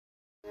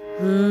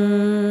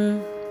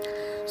Hmm.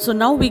 So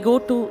now we go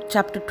to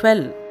chapter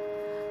 12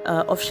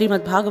 of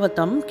Srimad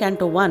Bhagavatam,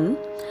 Canto 1.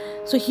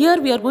 So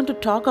here we are going to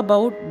talk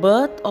about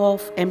birth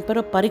of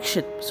Emperor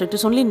Parikshit. So it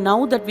is only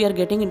now that we are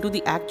getting into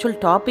the actual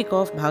topic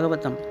of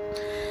Bhagavatam.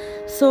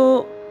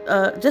 So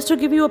just to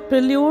give you a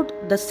prelude,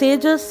 the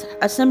sages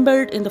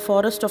assembled in the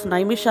forest of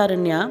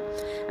Naimisharanya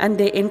and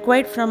they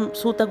inquired from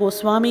Suta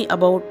Goswami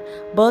about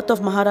birth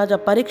of Maharaja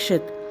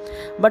Parikshit.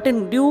 But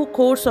in due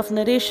course of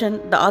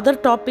narration, the other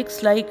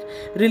topics like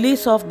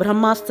release of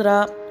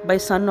Brahmastra by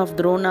son of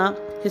Drona,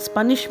 his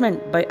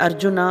punishment by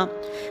Arjuna,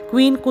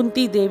 Queen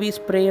Kunti Devi's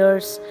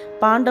prayers,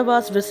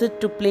 Pandava's visit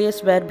to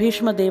place where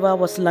Bhishma Deva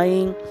was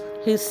lying,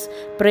 his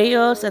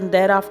prayers and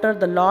thereafter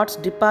the Lord's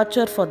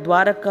departure for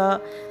Dwaraka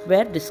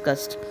were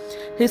discussed.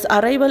 His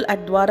arrival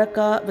at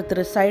Dwaraka with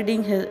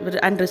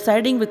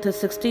residing with his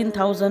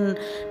 16,000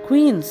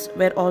 queens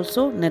were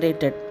also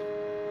narrated.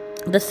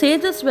 The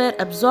sages were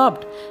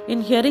absorbed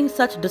in hearing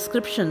such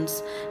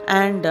descriptions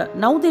and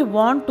now they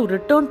want to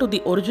return to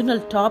the original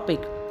topic,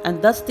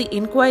 and thus the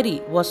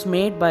inquiry was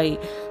made by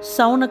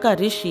Saunaka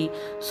Rishi.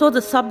 So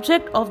the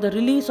subject of the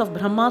release of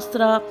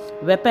Brahmastra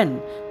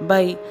weapon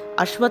by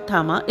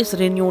Ashwathama is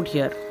renewed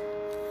here.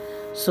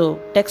 So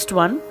text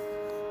 1.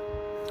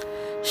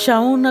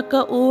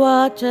 Shaunaka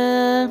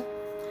uvacha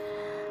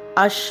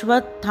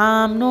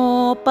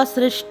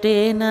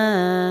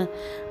Ashwathamnopasrishtena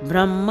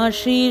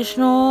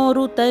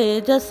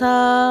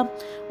Brahmashishnorutejasa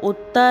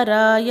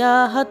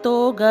Uttaraya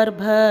hato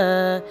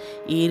garbha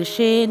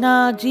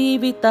Irshena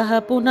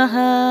jivitah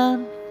punaha.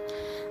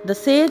 The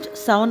sage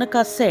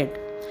Saunaka said,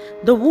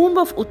 the womb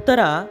of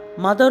Uttara,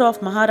 mother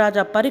of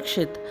Maharaja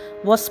Parikshit,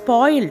 was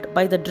spoiled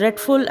by the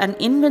dreadful and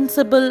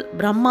invincible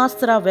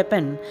Brahmastra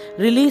weapon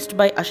released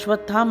by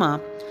Ashwathama,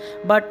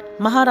 but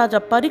Maharaja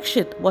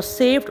Parikshit was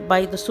saved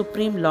by the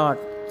Supreme Lord.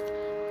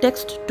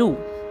 Text 2.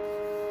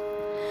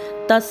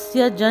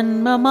 Tasya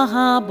janma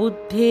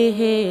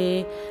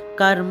mahabuddhehe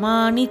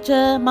karmani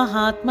cha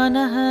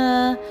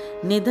mahatmanah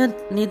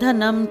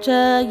nidhanam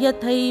cha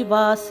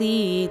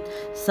yathaivasit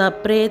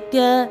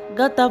sapretya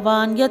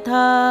gatavan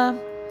yatha.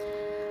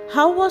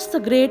 How was the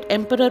great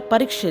Emperor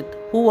Parikshit,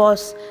 who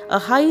was a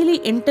highly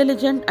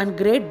intelligent and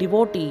great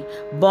devotee,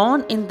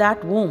 born in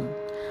that womb?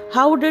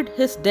 How did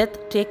his death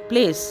take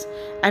place,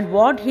 and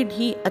what did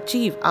he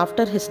achieve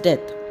after his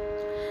death?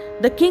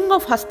 The king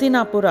of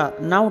Hastinapura,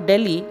 now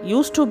Delhi,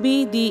 used to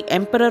be the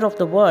emperor of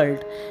the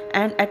world,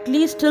 and at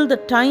least till the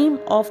time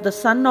of the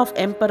son of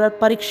Emperor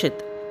Parikshit.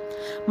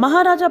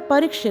 Maharaja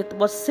Parikshit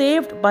was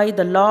saved by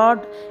the Lord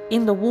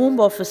in the womb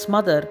of his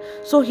mother,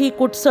 so he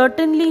could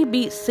certainly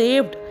be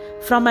saved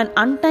from an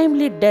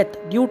untimely death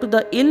due to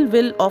the ill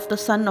will of the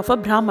son of a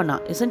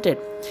Brahmana, isn't it?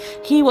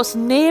 He was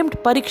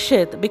named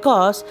Parikshit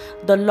because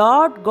the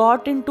Lord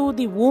got into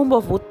the womb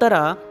of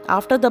Uttara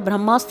after the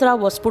Brahmastra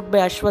was put by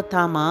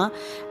Ashwathama,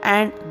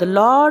 and the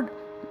Lord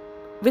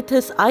with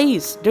his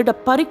eyes did a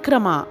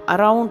parikrama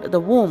around the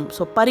womb.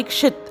 So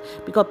Parikshit,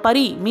 because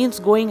pari means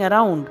going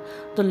around,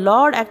 the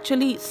Lord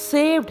actually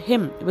saved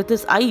him with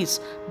his eyes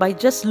by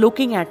just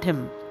looking at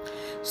him.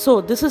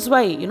 So this is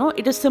why,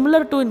 it is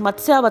similar to in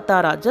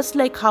Matsyavatara, just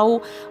like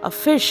how a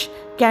fish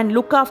can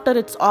look after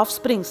its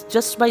offsprings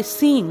just by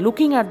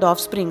looking at the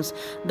offsprings.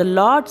 The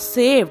Lord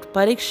saved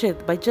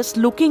Parikshit by just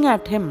looking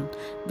at him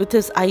with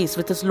his eyes,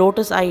 with his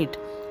lotus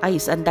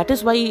eyes, and that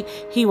is why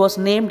he was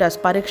named as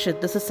Parikshit.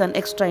 This is an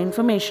extra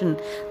information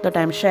that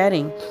I am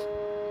sharing.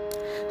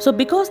 So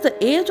because the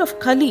age of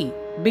Kali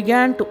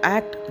began to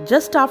act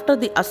just after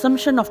the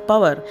assumption of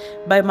power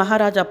by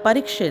Maharaja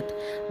Parikshit,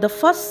 the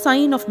first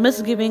sign of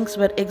misgivings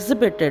were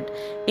exhibited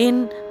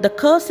in the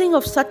cursing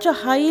of such a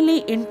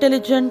highly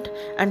intelligent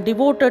and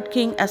devoted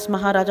king as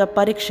Maharaja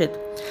Parikshit.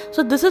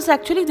 So this is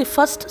actually the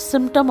first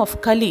symptom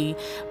of Kali,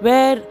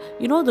 where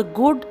the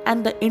good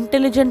and the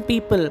intelligent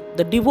people,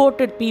 the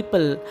devoted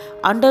people,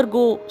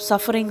 undergo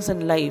sufferings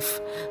in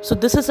life. So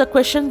this is a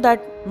question that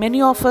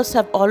many of us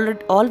have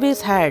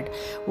always had.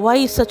 Why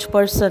is such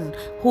person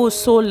who is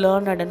so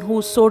learned and who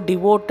is so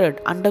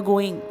devoted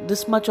undergoing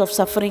this much of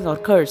suffering or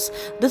curse?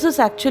 This is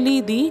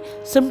actually the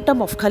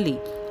symptom of Kali,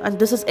 and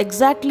this is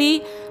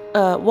exactly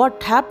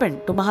what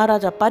happened to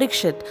Maharaja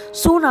Parikshit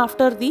soon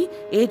after the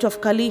age of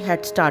Kali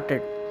had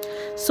started.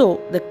 So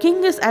the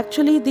king is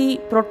actually the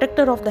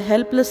protector of the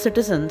helpless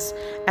citizens,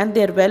 and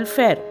their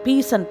welfare,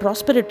 peace and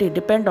prosperity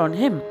depend on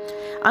him.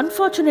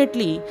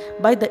 Unfortunately,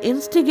 by the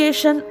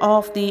instigation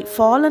of the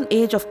fallen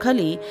age of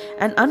Kali,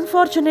 an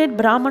unfortunate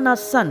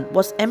Brahmana's son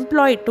was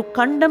employed to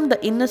condemn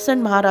the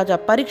innocent Maharaja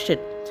Parikshit,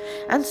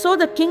 and so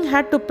the king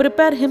had to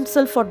prepare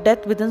himself for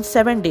death within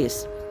 7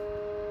 days.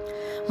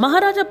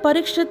 Maharaja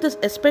Parikshit is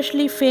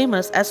especially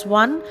famous as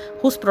one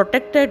who is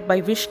protected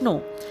by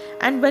Vishnu,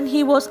 and when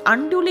he was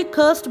unduly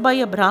cursed by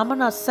a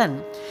Brahmana's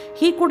son,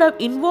 he could have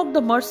invoked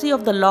the mercy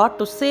of the Lord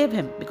to save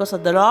him, because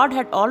the Lord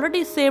had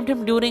already saved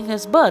him during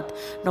his birth.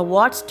 Now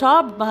what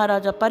stopped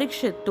Maharaja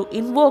Parikshit to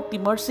invoke the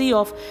mercy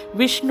of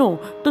Vishnu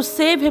to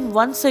save him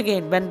once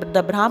again when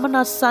the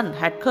Brahmana's son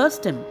had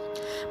cursed him?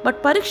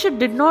 But Parikshit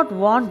did not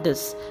want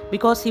this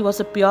because he was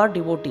a pure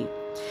devotee.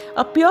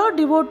 A pure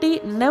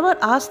devotee never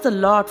asks the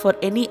Lord for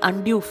any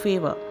undue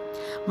favor.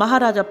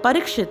 Maharaja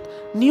Parikshit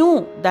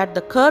knew that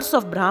the curse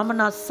of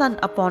Brahmana's son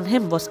upon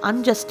him was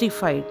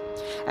unjustified,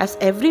 as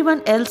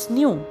everyone else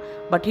knew,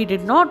 but he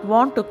did not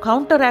want to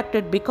counteract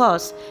it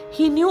because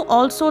he knew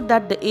also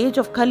that the age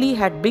of Kali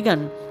had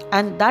begun,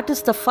 and that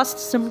is the first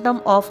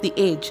symptom of the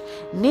age,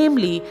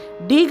 namely,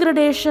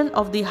 degradation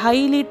of the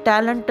highly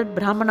talented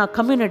Brahmana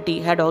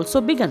community had also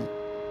begun.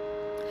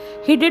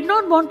 He did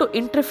not want to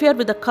interfere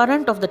with the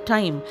current of the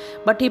time,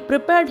 but he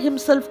prepared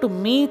himself to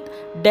meet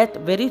death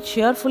very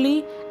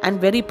cheerfully and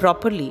very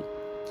properly.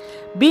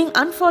 Being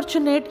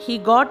fortunate, he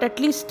got at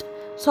least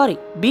 7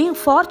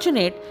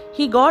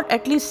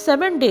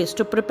 days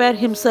to prepare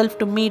himself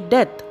to meet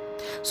death.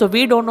 So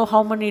we don't know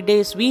how many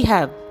days we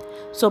have.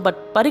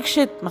 But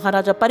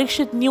Maharaja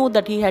Parikshit knew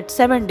that he had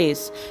 7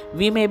 days.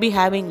 We may be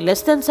having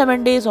less than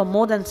 7 days or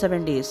more than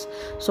 7 days.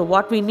 So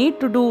what we need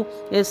to do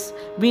is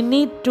we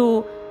need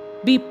to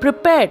be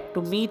prepared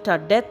to meet our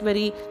death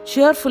very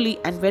cheerfully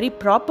and very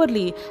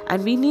properly,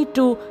 and we need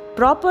to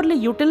properly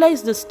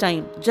utilize this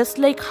time, just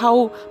like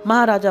how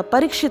Maharaja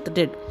Parikshit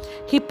did.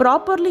 He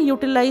properly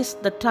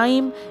utilized the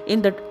time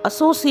in the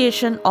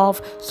association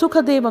of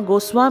Sukadeva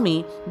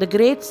Goswami, the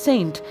great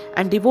saint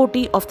and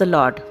devotee of the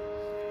Lord.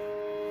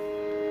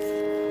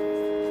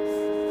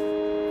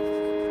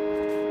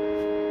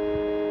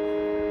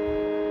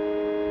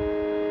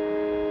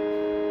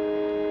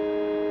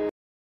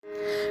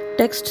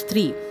 Text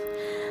 3.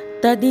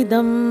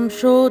 Tadidam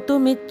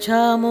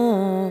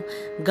shotumichhamo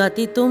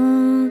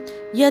gatitum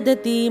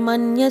yadati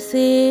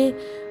manyase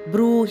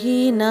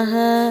bruhi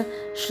nah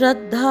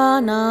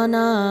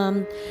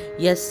shraddhananam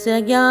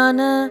yasya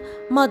jnana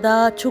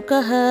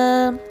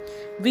madachukah.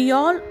 We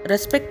all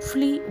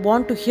respectfully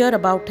want to hear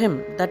about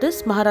him, that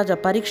is Maharaja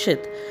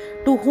Parikshit,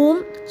 to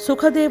whom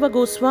Sukadeva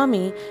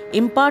Goswami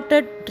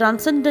imparted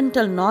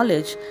transcendental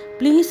knowledge.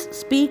 Please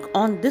speak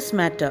on this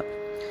matter.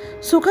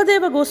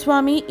 Sukadeva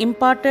Goswami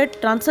imparted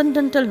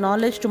transcendental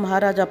knowledge to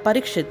Maharaja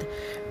Parikshit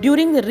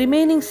during the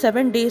remaining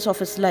 7 days of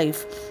his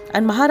life,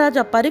 and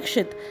Maharaja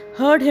Parikshit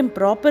heard him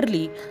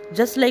properly,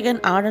 just like an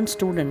ardent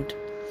student.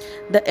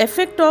 The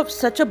effect of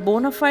such a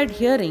bona fide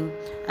hearing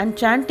and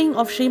chanting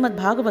of Srimad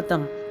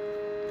Bhagavatam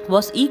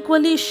was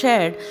equally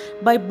shared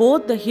by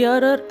both the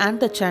hearer and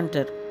the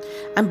chanter,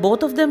 and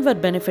both of them were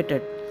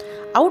benefited.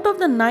 Out of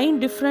the 9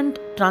 different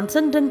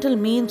transcendental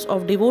means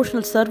of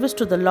devotional service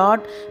to the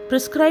Lord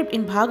prescribed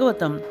in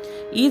Bhagavatam,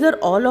 either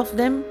all of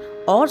them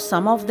or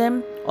some of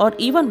them or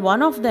even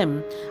one of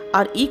them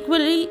are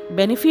equally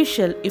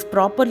beneficial if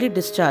properly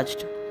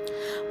discharged.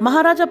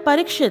 Maharaja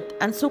Parikshit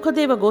and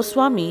Sukadeva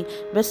Goswami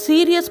were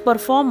serious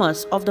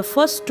performers of the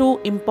first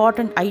 2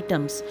 important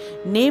items,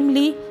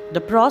 namely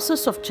the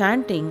process of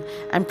chanting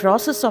and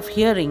process of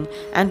hearing,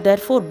 and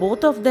therefore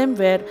both of them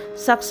were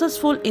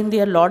successful in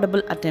their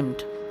laudable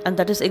attempt. And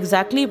that is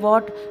exactly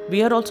what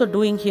we are also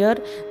doing here.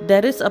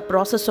 There is a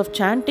process of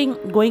chanting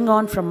going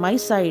on from my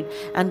side,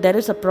 and there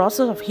is a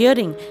process of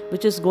hearing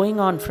which is going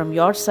on from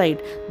your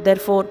side.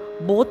 Therefore,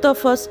 both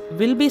of us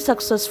will be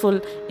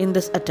successful in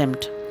this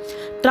attempt.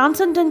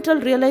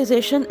 Transcendental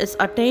realization is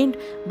attained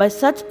by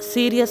such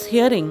serious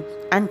hearing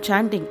and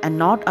chanting and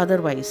not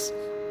otherwise.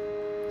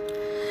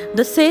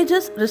 The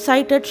sages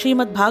recited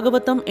Srimad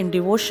Bhagavatam in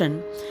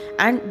devotion,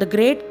 and the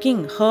great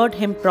king heard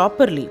him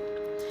properly.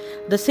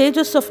 The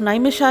sages of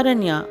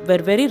Naimisharanya were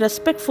very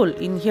respectful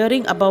in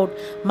hearing about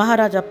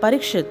Maharaja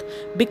Parikshit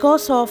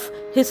because of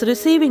his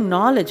receiving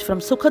knowledge from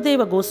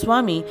Sukadeva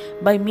Goswami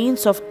by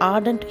means of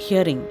ardent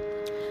hearing.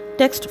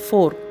 Text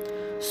 4.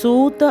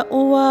 Suta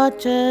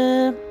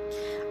uvacha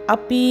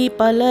api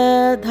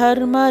pala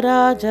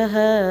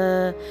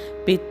dharmarajah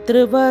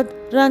pitravad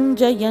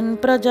ranjayan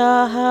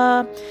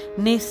prajaha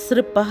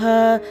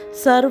nisripaha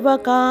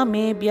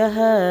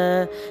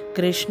sarvakamebhyah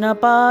krishna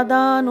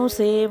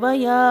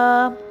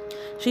padanusevaya.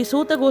 Sri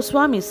Suta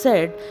Goswami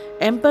said,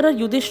 Emperor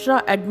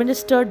Yudhishthira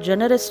administered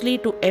generously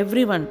to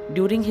everyone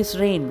during his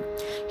reign.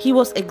 He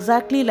was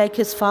exactly like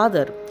his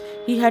father.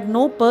 He had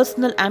no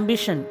personal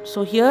ambition.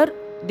 So here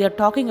they are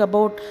talking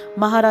about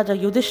Maharaja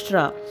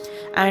Yudhishthira.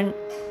 And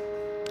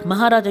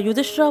Maharaja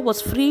Yudhishthira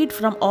was freed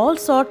from all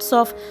sorts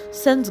of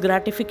sense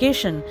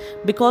gratification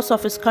because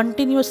of his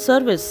continuous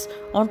service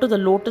onto the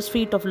lotus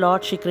feet of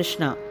Lord Shri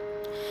Krishna.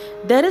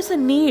 There is a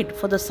need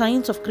for the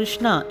signs of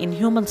Krishna in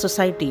human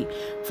society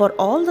for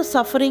all the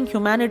suffering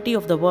humanity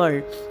of the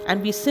world,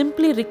 and we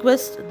simply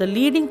request the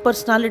leading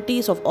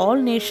personalities of all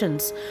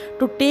nations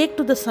to take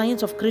to the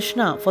signs of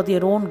Krishna for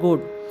their own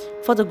good,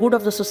 for the good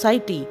of the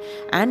society,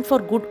 and for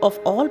good of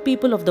all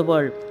people of the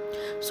world.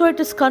 So it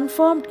is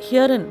confirmed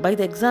herein by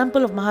the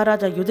example of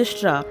Maharaja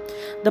Yudhishthira,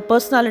 the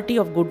personality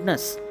of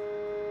goodness.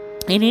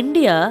 In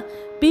India,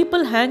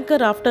 people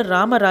hanker after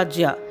Rama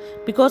Rajya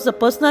because the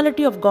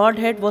personality of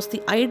Godhead was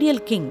the ideal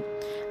king,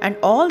 and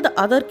all the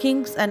other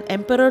kings and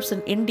emperors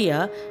in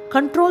India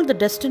controlled the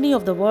destiny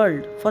of the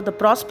world for the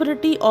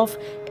prosperity of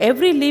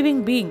every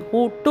living being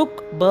who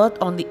took birth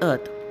on the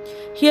earth.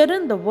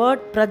 Herein the word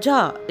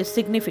praja is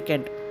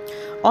significant.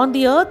 On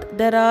the earth,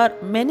 there are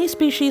many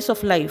species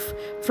of life,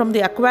 from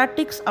the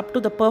aquatics up to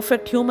the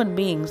perfect human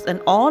beings, and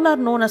all are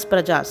known as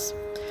Prajas.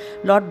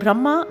 Lord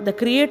Brahma, the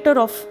creator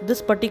of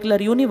this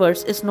particular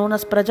universe, is known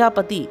as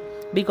Prajapati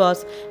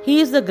because he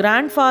is the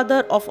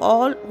grandfather of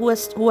all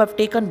who have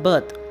taken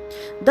birth.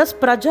 Thus,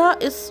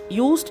 Praja is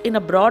used in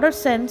a broader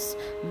sense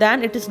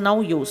than it is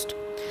now used.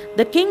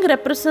 The king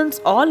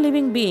represents all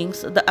living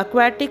beings, the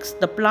aquatics,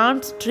 the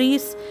plants,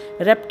 trees,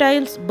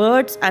 reptiles,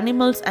 birds,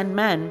 animals, and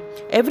man.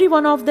 Every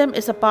one of them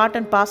is a part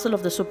and parcel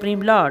of the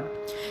Supreme Lord.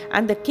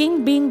 And the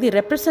king, being the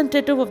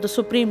representative of the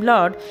Supreme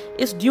Lord,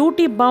 is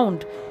duty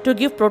bound to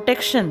give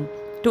protection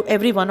to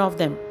every one of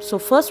them. So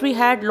first we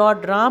had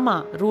Lord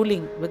Rama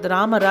ruling with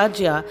Rama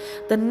Rajya.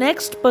 The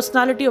next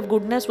personality of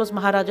goodness was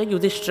Maharaja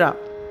Yudhishthira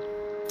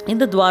in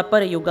the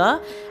Dwapara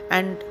Yuga,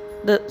 and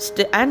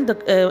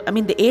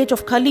the age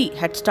of Kali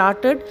had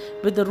started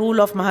with the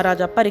rule of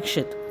Maharaja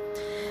Parikshit.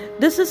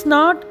 This is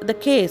not the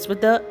case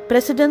with the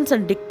presidents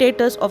and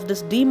dictators of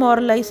this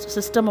demoralized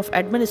system of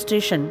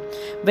administration,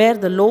 where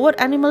the lower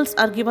animals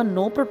are given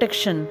no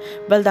protection,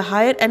 while the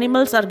higher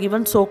animals are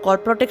given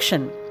so-called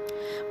protection.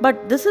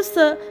 But this is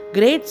the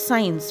great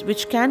science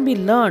which can be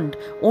learned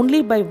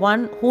only by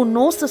one who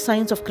knows the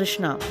science of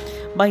Krishna.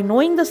 By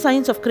knowing the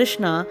science of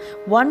Krishna,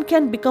 one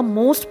can become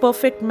most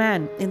perfect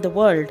man in the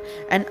world,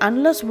 and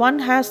unless one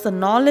has the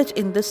knowledge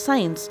in this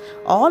science,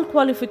 all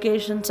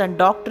qualifications and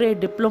doctorate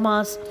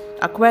diplomas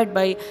acquired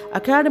by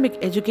academic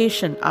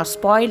education are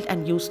spoiled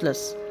and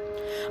useless.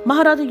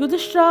 Maharaja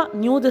Yudhishthira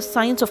knew the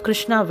science of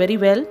Krishna very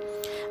well,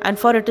 and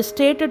for it is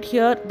stated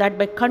here that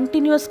by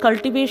continuous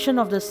cultivation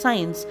of the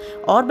science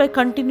or by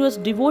continuous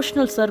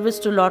devotional service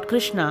to Lord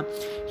Krishna,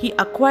 he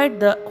acquired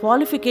the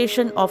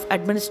qualification of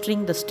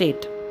administering the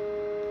state.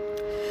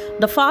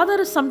 The father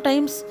is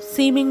sometimes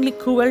seemingly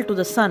cruel to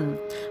the son,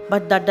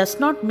 but that does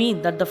not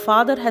mean that the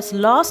father has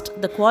lost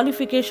the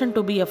qualification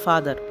to be a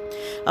father.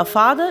 A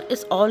father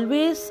is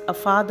always a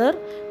father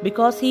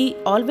because he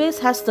always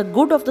has the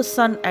good of the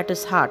son at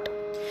his heart.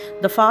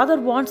 The father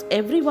wants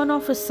every one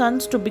of his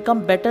sons to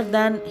become better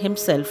than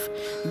himself.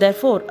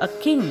 Therefore, a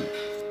king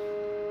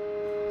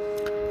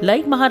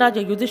like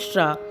Maharaja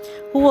Yudhishthira,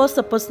 who was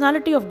the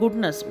personality of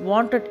goodness,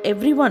 wanted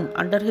everyone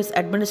under his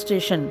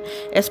administration,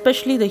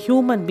 especially the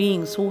human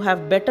beings who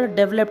have better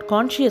developed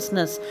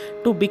consciousness,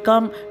 to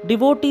become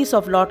devotees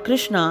of Lord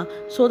Krishna,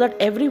 so that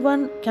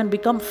everyone can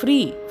become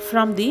free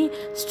from the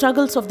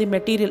struggles of the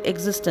material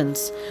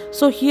existence.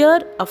 So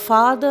here a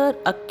father,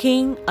 a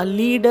king, a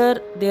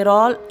leader, they're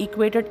all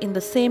equated in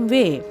the same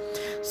way.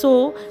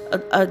 So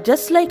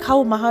just like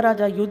how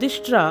Maharaja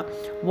Yudhishthira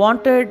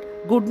wanted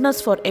goodness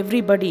for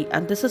everybody,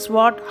 and this is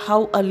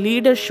how a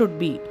leader should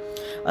be.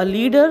 A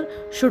leader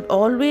should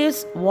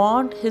always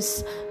want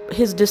his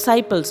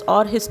disciples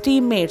or his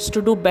teammates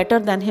to do better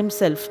than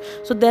himself.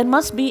 So there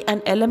must be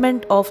an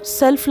element of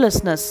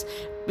selflessness,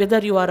 whether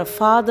you are a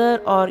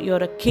father or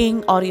you're a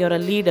king or you're a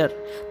leader.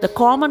 The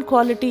common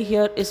quality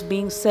here is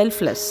being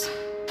selfless.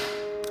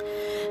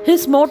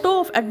 His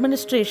motto of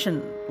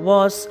administration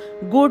was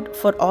good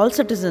for all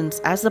citizens.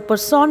 As the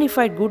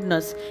personified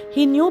goodness,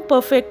 he knew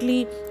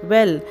perfectly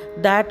well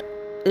that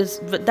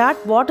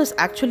what is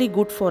actually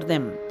good for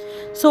them.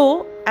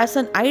 So, as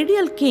an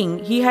ideal king,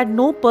 he had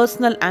no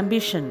personal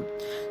ambition.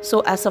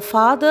 So, as a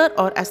father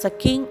or as a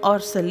king or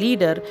as a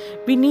leader,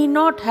 we need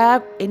not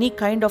have any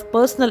kind of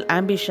personal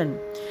ambition.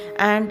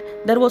 And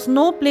there was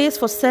no place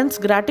for sense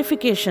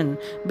gratification,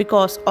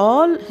 because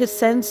all his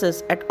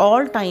senses at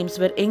all times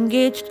were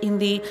engaged in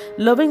the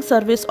loving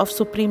service of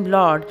Supreme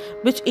Lord,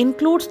 which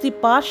includes the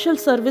partial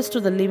service to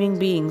the living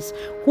beings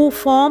who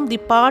form the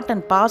part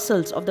and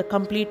parcels of the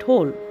complete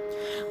whole.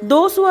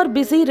 Those who are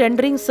busy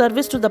rendering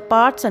service to the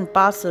parts and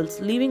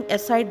parcels, leaving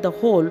aside the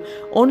whole,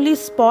 only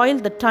spoil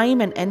the time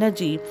and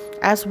energy,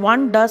 as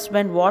one does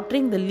when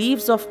watering the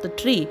leaves of the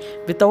tree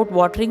without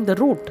watering the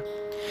root.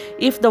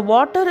 If the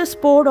water is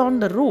poured on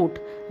the root,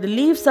 the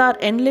leaves are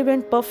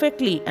enlivened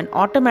perfectly and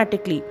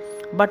automatically.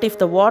 But if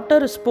the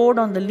water is poured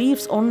on the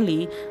leaves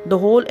only, the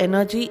whole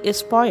energy is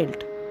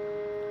spoiled.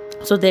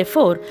 So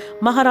therefore,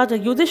 Maharaja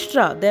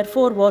Yudhishthira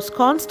was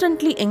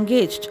constantly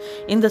engaged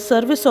in the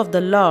service of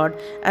the Lord,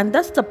 and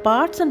thus the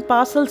parts and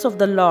parcels of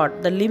the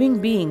Lord, the living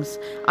beings,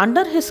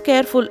 under his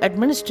careful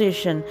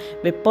administration,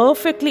 were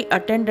perfectly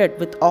attended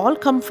with all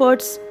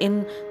comforts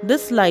in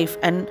this life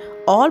and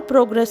all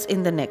progress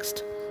in the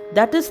next.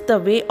 That is the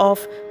way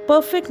of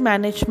perfect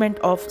management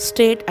of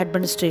state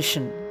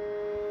administration.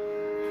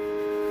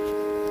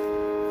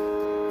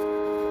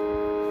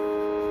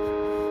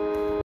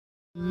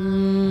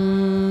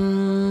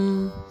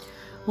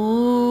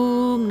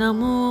 Om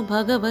Namo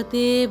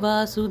Bhagavate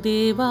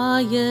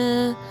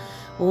Vasudevaya.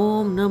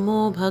 Om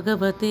Namo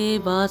Bhagavate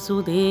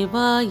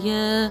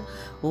Vasudevaya.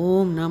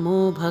 Om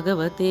Namo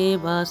Bhagavate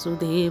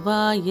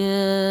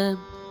Vasudevaya.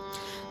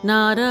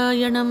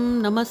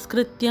 Narayanam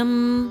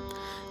Namaskrityam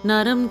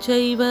Naram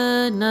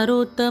Chaiva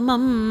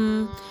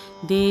Narottamam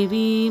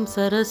Devim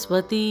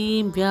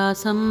Saraswatim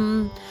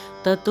Vyasam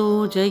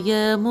Tato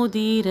Jaya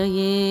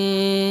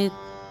Mudirayet.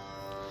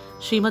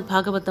 Srimad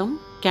Bhagavatam,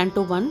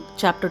 Canto 1,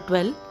 Chapter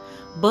 12,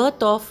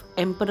 Birth of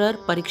Emperor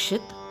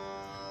Parikshit,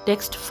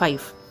 Text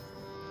 5.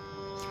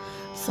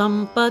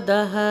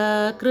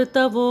 Sampadaha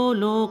kritavo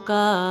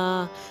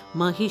loka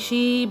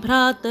mahishi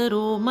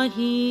bhrataro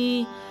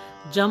mahi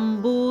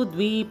Jambu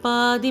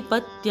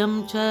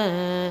dvipadipatyam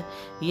cha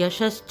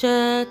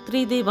yashascha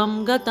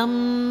tridivam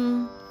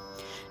gatam.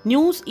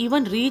 News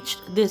even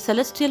reached the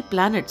celestial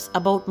planets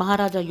about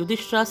Maharaja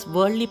Yudhishthira's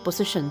worldly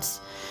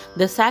possessions,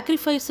 the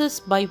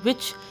sacrifices by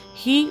which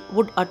he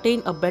would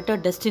attain a better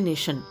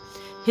destination,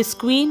 his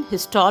queen,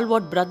 his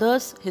stalwart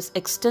brothers, his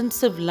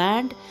extensive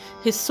land,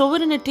 his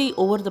sovereignty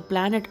over the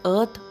planet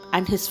Earth,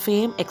 and his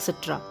fame,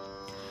 etc.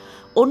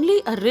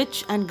 Only a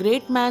rich and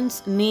great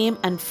man's name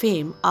and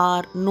fame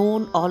are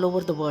known all over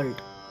the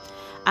world.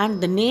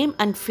 And the name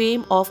and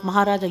fame of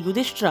Maharaja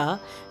Yudhishthira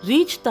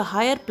reached the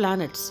higher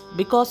planets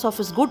because of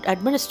his good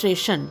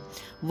administration,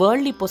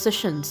 worldly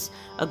possessions,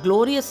 a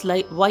glorious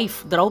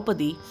wife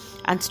Draupadi,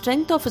 and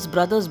strength of his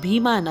brothers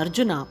Bhima and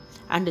Arjuna,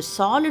 and his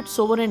solid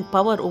sovereign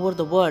power over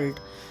the world,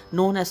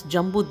 known as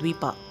Jambu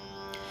Dvipa.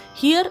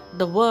 Here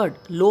the word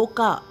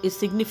Loka is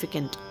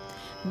significant.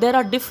 There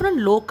are different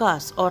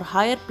lokas or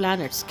higher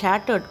planets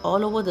scattered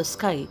all over the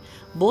sky,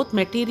 both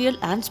material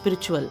and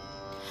spiritual.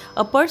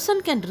 A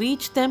person can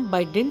reach them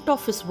by dint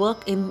of his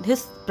work in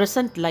his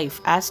present life,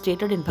 as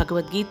stated in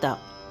Bhagavad Gita.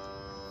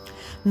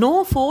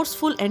 No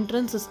forceful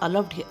entrance is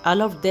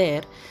allowed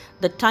there.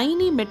 The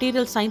tiny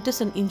material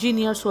scientists and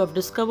engineers who have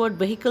discovered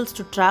vehicles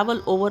to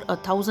travel over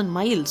 1,000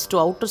 miles to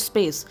outer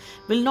space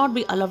will not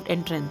be allowed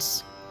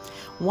entrance.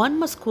 One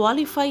must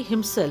qualify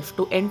himself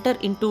to enter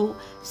into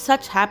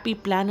such happy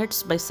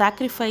planets by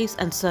sacrifice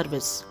and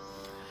service.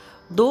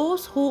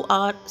 Those who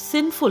are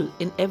sinful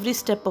in every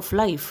step of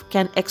life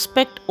can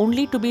expect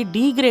only to be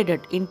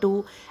degraded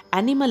into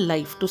animal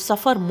life, to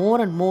suffer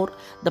more and more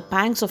the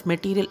pangs of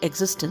material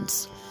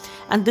existence.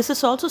 And this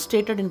is also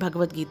stated in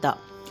Bhagavad Gita.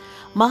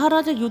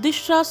 Maharaja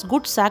Yudhishthira's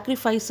good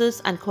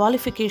sacrifices and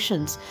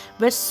qualifications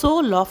were so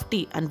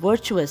lofty and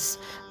virtuous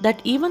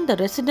that even the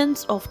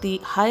residents of the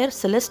higher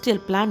celestial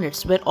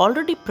planets were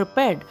already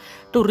prepared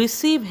to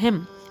receive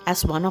him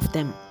as one of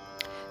them.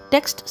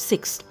 Text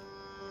 6.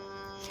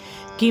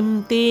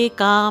 Kim te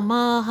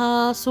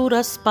kamaha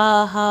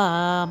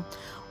suraspaha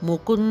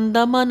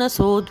mukunda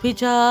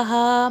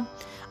manasodvijaha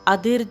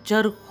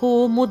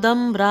adirjarho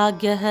mudam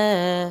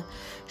ragyah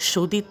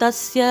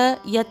shuditasya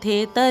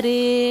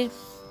yathetare.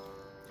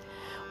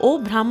 O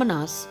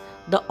Brahmanas,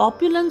 the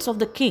opulence of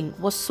the king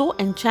was so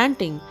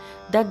enchanting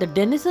that the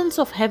denizens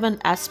of heaven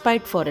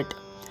aspired for it.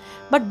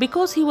 But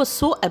because he was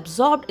so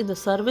absorbed in the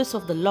service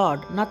of the Lord,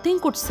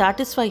 nothing could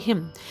satisfy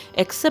him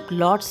except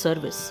Lord's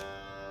service.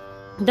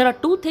 There are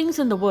two things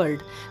in the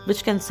world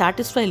which can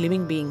satisfy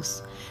living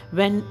beings.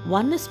 When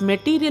one is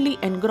materially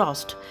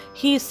engrossed,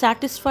 he is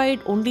satisfied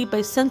only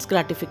by sense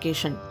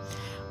gratification.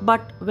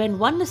 But when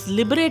one is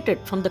liberated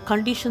from the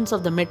conditions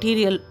of the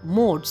material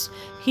modes,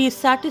 he is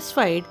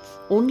satisfied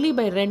only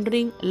by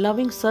rendering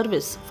loving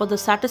service for the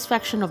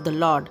satisfaction of the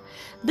Lord.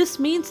 This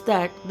means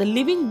that the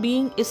living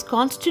being is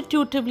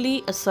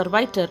constitutively a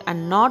servitor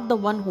and not the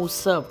one who is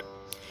served.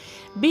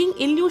 Being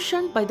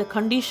illusioned by the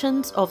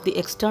conditions of the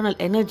external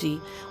energy,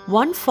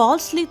 one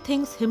falsely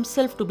thinks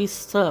himself to be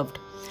served,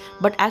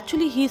 but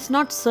actually he is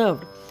not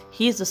served.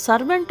 He is a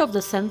servant of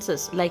the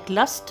senses like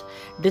lust,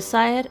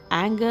 desire,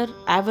 anger,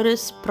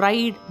 avarice,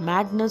 pride,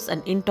 madness,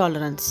 and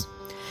intolerance.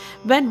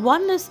 When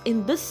one is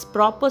in this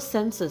proper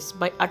senses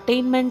by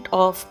attainment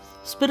of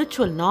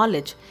spiritual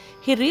knowledge,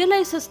 he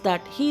realizes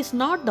that he is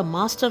not the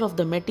master of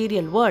the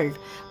material world,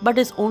 but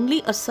is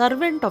only a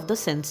servant of the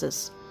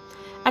senses.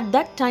 At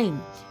that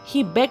time,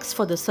 he begs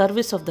for the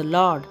service of the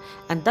Lord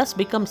and thus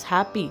becomes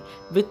happy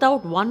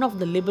without one of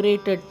the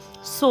liberated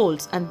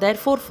souls, and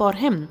therefore for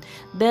him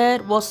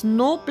there was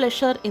no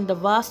pleasure in the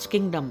vast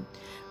kingdom,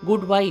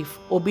 good wife,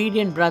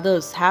 obedient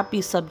brothers,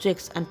 happy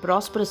subjects, and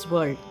prosperous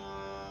world.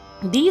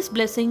 These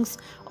blessings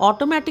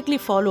automatically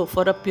follow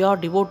for a pure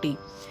devotee,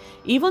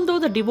 even though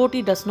the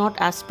devotee does not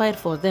aspire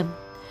for them.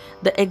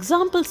 The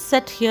example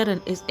set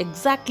herein is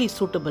exactly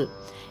suitable.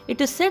 It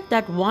is said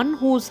that one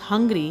who is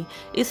hungry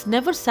is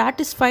never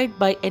satisfied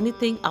by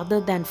anything other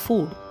than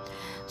food.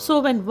 So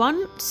when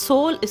one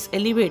soul is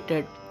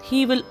elevated,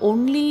 he will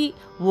only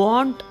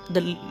want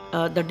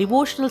the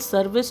devotional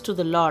service to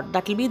the Lord.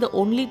 That will be the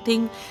only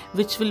thing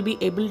which will be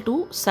able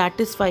to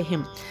satisfy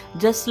him.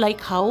 Just like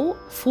how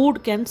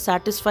food can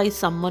satisfy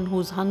someone who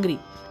is hungry.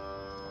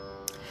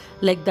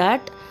 Like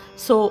that,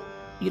 so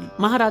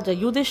Maharaja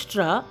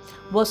Yudhishthira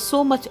was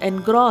so much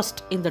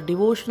engrossed in the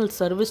devotional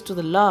service to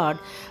the Lord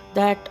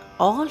that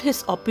all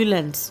his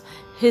opulence,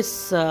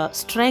 his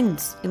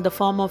strengths in the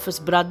form of his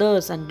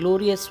brothers and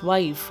glorious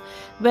wife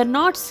were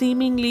not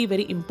seemingly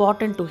very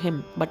important to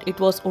him, but it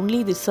was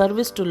only the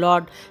service to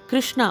Lord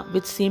Krishna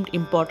which seemed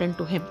important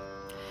to him.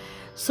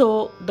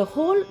 So the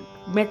whole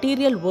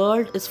material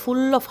world is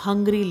full of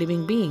hungry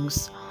living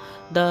beings.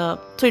 So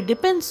it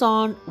depends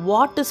on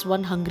what is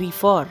one hungry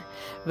for,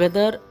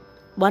 whether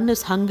one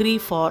is hungry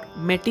for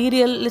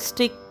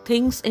materialistic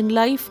things in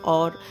life,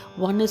 or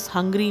one is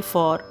hungry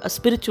for a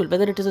spiritual,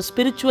 whether it is a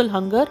spiritual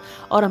hunger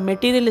or a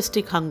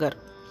materialistic hunger.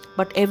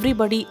 But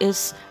everybody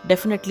is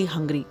definitely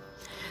hungry.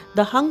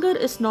 The hunger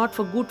is not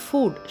for good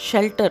food,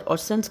 shelter, or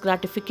sense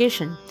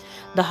gratification.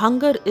 The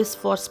hunger is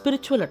for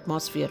spiritual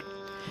atmosphere.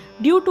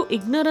 Due to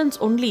ignorance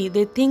only,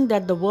 they think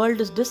that the world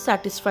is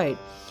dissatisfied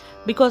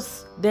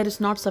because there is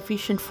not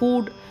sufficient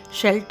food,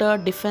 shelter,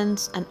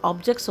 defense, and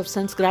objects of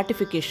sense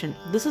gratification.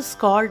 This is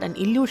called an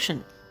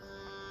illusion.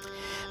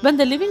 When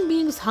the living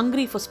being is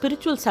hungry for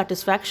spiritual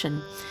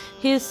satisfaction,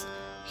 he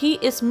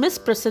is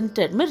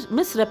misrepresented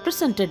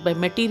by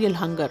material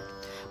hunger.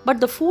 But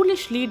the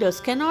foolish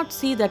leaders cannot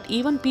see that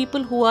even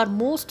people who are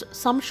most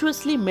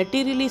sumptuously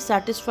materially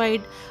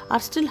satisfied are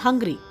still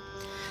hungry.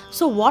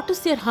 So, what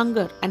is their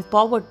hunger and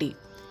poverty?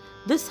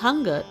 This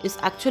hunger is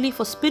actually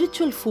for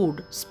spiritual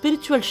food,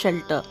 spiritual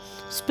shelter,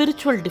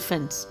 spiritual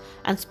defense,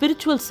 and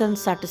spiritual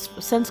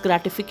sense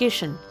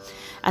gratification.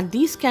 And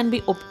these can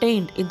be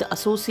obtained in the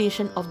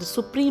association of the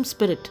Supreme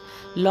Spirit,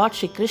 Lord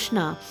Shri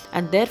Krishna,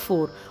 and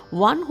therefore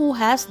one who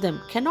has them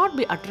cannot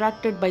be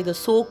attracted by the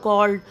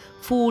so-called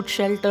food,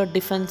 shelter,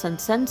 defense, and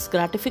sense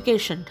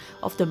gratification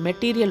of the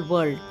material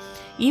world,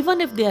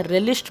 even if they are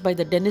relished by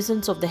the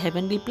denizens of the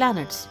heavenly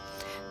planets.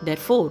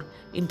 Therefore,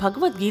 in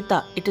Bhagavad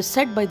Gita, it is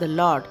said by the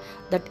Lord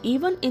that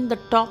even in the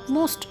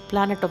topmost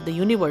planet of the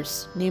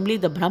universe, namely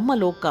the Brahma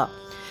Loka,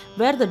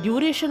 where the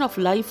duration of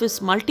life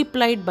is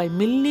multiplied by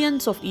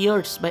millions of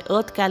years by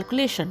earth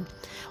calculation,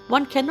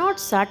 one cannot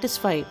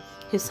satisfy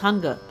his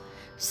hunger.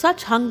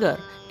 Such hunger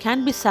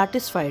can be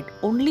satisfied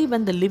only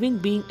when the living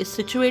being is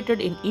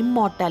situated in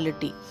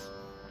immortality,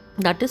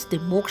 that is the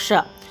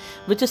moksha,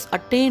 which is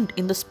attained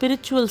in the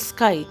spiritual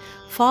sky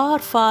far,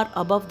 far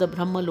above the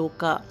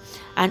Brahmaloka,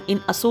 and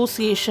in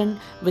association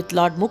with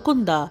Lord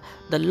Mukunda,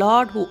 the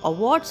Lord who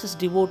awards his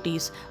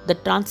devotees the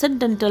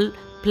transcendental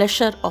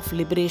pleasure of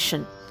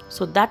liberation.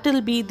 So that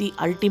will be the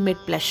ultimate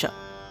pleasure.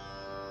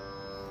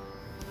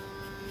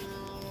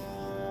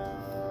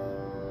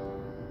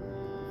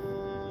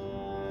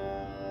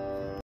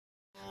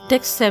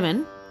 Text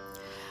 7.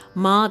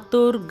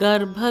 Matur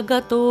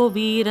garbhagato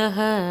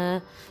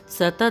viraha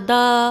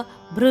satada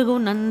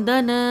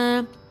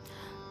bhrigunandana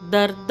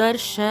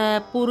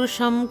dardarsha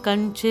purusham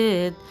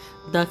kanchid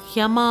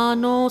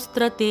dakhyamano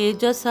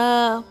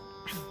stratejasa.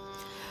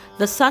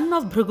 The son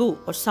of Bhrigu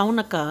or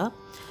Saunaka,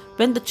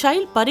 when the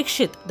child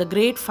Parikshit, the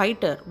great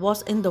fighter,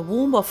 was in the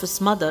womb of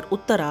his mother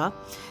Uttara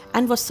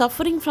and was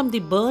suffering from the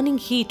burning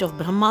heat of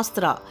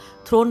Brahmastra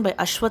thrown by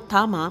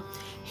Ashwathama,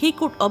 he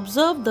could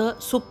observe the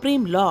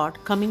Supreme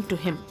Lord coming to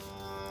him.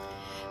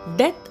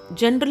 Death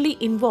generally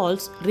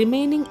involves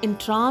remaining in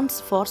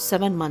trance for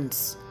 7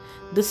 months.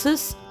 This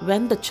is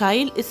when the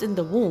child is in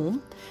the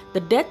womb. The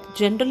death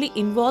generally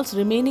involves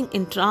remaining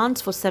in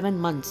trance for 7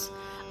 months.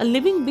 A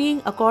living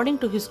being, according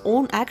to his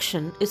own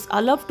action, is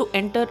allowed to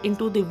enter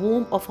into the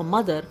womb of a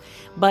mother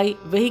by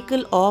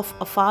vehicle of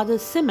a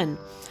father's semen,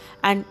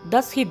 and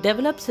thus he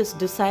develops his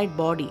desired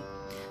body.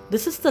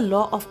 This is the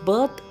law of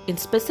birth in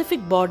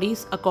specific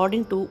bodies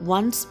according to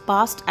one's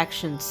past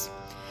actions.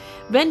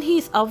 When he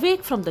is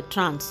awake from the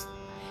trance,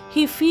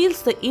 he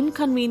feels the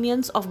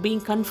inconvenience of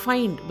being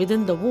confined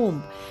within the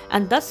womb,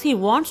 and thus he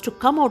wants to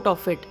come out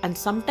of it, and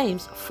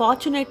sometimes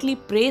fortunately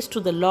prays to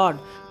the Lord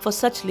for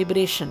such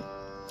liberation.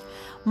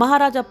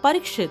 Maharaja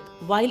Parikshit,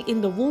 while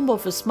in the womb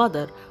of his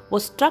mother,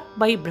 was struck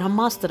by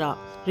Brahmastra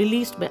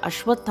released by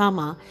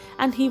Ashwathama,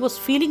 and he was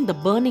feeling the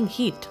burning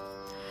heat.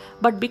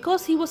 But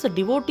because he was a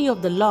devotee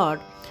of the Lord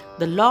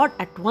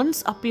at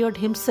once appeared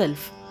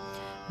himself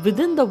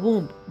within the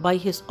womb by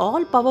his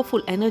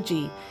all-powerful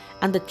energy,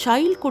 and the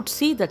child could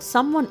see that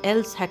someone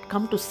else had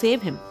come to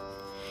save him.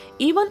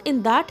 Even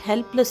in that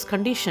helpless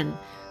condition,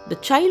 the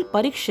child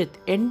Parikshit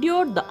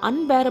endured the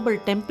unbearable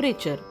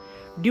temperature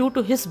due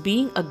to his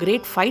being a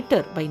great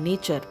fighter by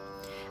nature,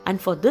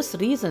 and for this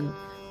reason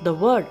the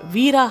word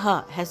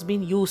Viraha has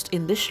been used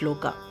in this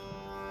shloka.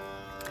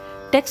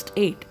 Text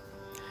 8.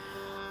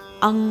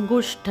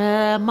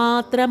 Angushta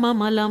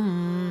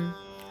matramamalam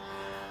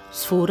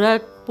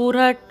Sfurat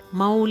purat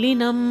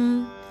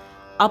maulinam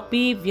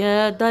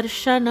Apivya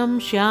darshanam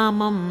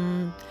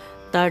shyamam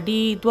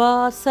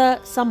Tadidvasa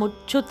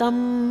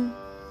samuchutam.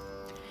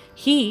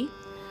 He,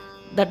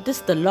 that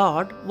is the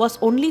Lord, was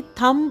only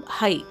thumb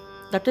high,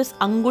 that is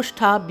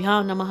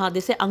Angushtabhya Namaha. They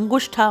say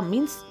Angushta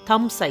means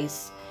thumb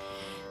size.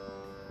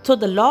 So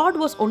the Lord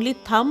was only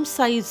thumb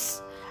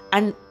size,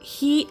 and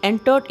he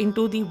entered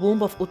into the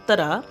womb of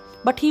Uttara,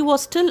 but he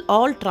was still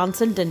all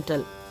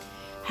transcendental,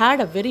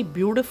 had a very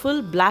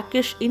beautiful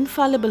blackish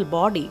infallible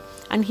body,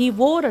 and he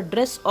wore a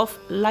dress of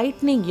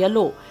lightning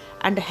yellow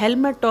and a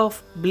helmet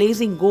of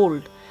blazing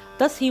gold.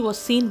 Thus he was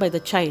seen by the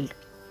child.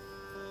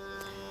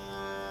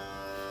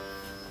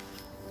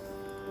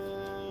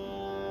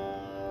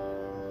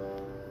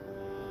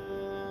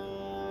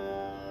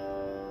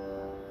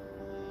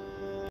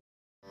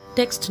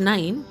 Text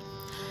 9.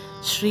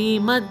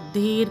 Srimad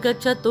Dirga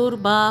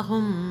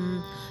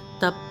Chaturbahum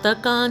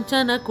Tapta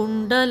Kanchana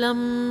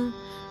Kundalam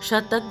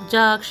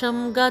शतग्जाक्षं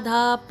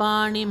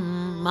गदापाणिं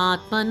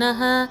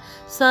मात्मनः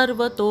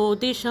सर्वतो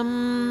दिशं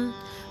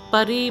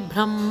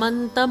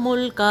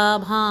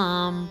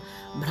परिभ्रमन्तमुल्काभां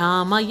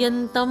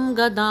भ्रामयन्तं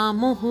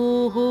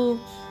गदामुहुः.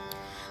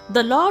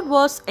 The Lord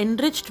was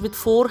enriched with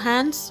 4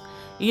 hands,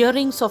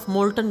 earrings of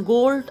molten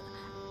gold,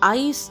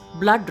 eyes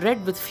blood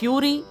red with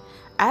fury.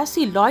 As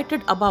he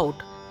loitered about,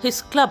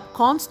 his club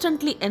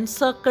constantly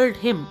encircled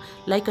him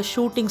like a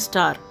shooting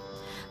star.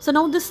 So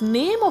now this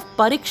name of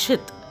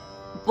Parikshit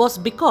was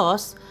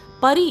because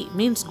Pari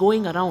means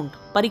going around.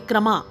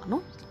 Parikrama,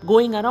 no?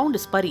 Going around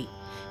is Pari.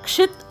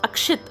 Kshit,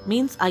 Akshit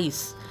means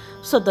eyes.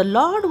 So the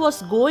Lord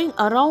was going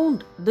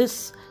around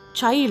this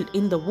child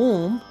in the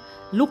womb,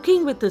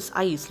 looking with his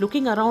eyes,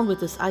 looking around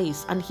with his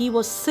eyes, and he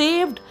was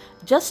saved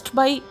just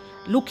by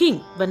looking.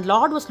 When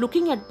Lord was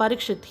looking at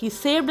Parikshit, he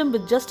saved him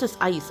with just his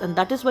eyes, and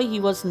that is why he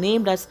was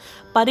named as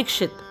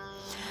Parikshit.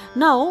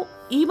 Now,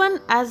 even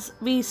as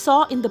we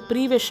saw in the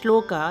previous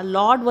shloka,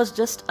 Lord was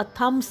just a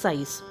thumb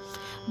size.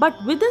 But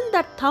within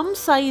that thumb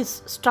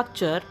size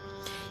structure,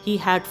 he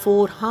had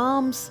 4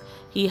 arms,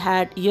 he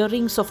had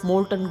earrings of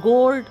molten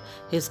gold,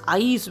 his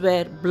eyes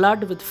were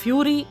blood with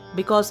fury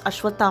because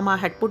Ashwatthama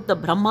had put the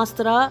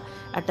Brahmastra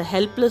at a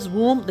helpless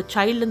womb. The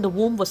child in the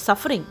womb was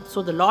suffering,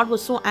 so the Lord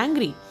was so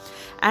angry.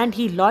 And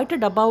he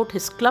loitered about,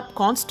 his club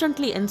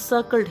constantly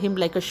encircled him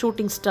like a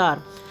shooting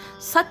star.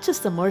 Such is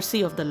the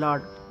mercy of the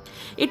Lord.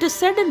 It is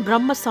said in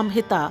Brahma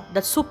Samhita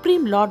that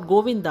Supreme Lord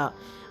Govinda,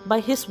 by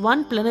his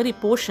one plenary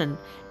portion,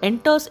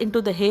 enters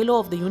into the halo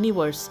of the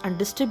universe and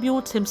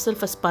distributes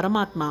himself as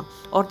Paramatma,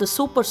 or the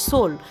super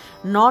soul,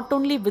 not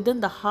only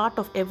within the heart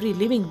of every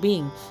living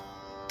being,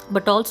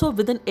 but also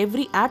within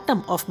every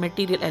atom of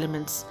material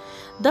elements.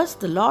 Thus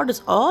the Lord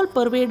is all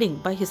pervading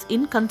by his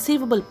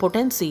inconceivable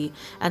potency,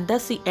 and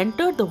thus he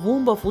entered the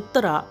womb of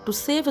Uttara to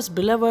save his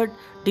beloved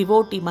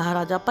devotee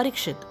Maharaja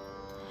Parikshit.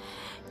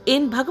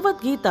 In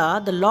Bhagavad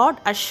Gita, the Lord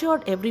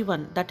assured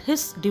everyone that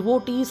his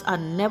devotees are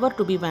never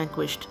to be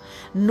vanquished.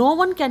 No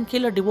one can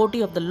kill a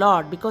devotee of the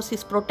Lord because he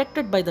is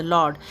protected by the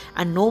Lord,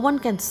 and no one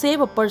can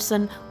save a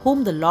person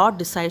whom the Lord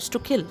decides to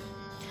kill.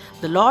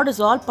 The Lord is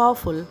all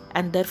powerful,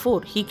 and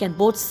therefore he can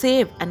both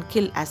save and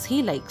kill as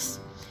he likes.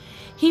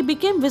 He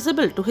became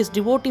visible to his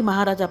devotee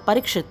Maharaja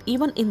Parikshit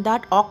even in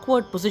that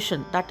awkward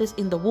position, that is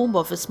in the womb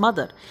of his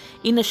mother,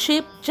 in a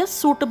shape just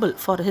suitable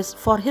for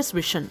his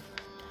vision.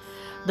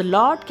 The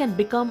Lord can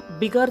become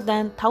bigger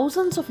than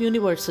thousands of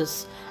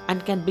universes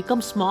and can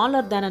become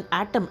smaller than an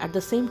atom at the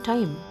same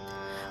time.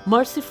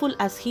 Merciful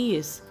as he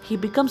is, he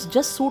becomes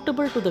just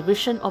suitable to the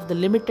vision of the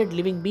limited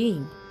living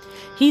being.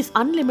 He is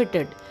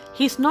unlimited.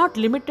 He is not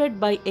limited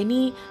by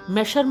any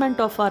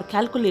measurement of our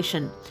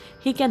calculation.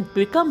 He can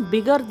become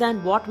bigger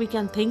than what we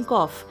can think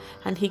of,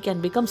 and he can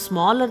become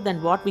smaller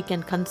than what we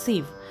can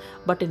conceive.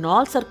 But in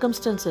all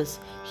circumstances,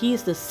 he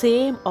is the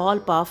same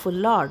all-powerful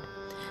Lord.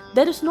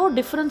 There is no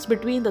difference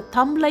between the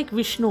thumb-like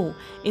Vishnu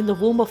in the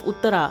womb of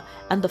Uttara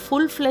and the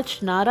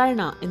full-fledged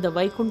Narayana in the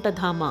Vaikuntha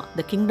Dhama,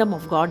 the kingdom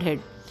of Godhead.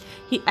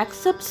 He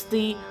accepts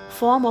the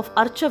form of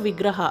Archa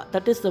Vigraha,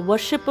 that is the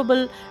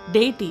worshipable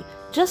deity,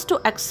 just to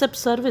accept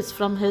service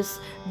from his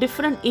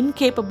different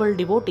incapable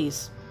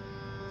devotees.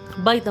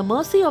 By the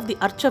mercy of the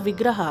Archa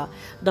Vigraha,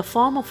 the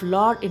form of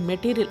Lord in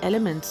material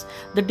elements,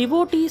 the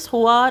devotees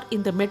who are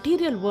in the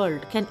material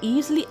world can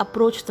easily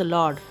approach the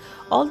Lord,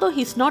 although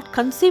he is not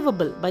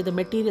conceivable by the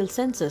material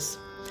senses.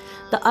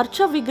 The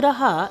Archa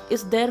Vigraha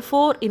is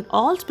therefore in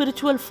all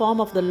spiritual form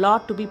of the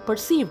Lord to be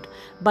perceived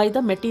by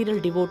the material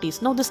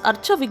devotees. Now this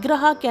Archa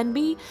Vigraha can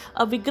be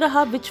a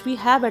Vigraha which we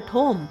have at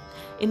home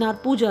in our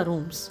puja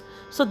rooms.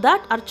 So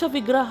that Archa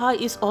Vigraha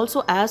is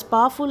also as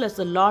powerful as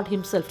the Lord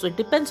himself. So it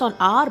depends on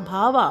our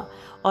bhava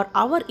or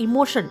our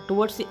emotion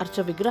towards the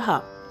Archa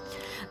Vigraha.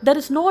 There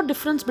is no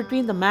difference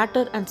between the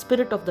matter and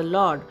spirit of the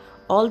Lord,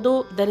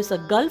 although there is a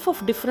gulf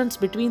of difference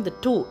between the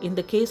two in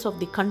the case of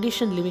the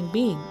conditioned living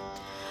being.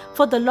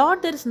 For the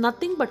Lord there is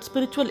nothing but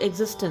spiritual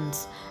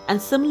existence,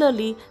 and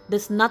similarly there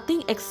is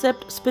nothing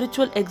except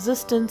spiritual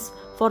existence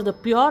for the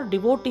pure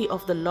devotee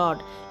of the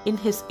Lord in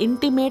his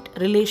intimate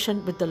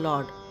relation with the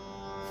Lord.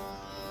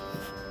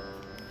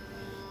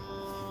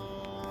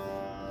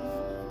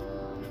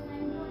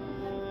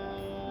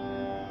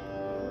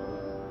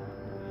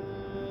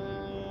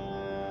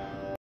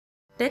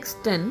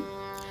 Text 10.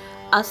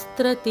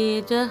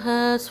 अस्त्रतेजः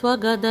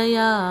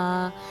स्वगदया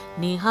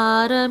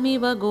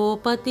निहारमिव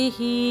गोपतिः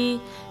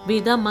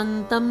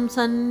विदमन्तं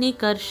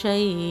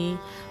सन्निकर्षै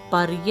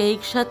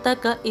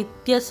पर्यैक्षतक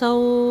इत्यसौ.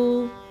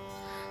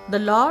 The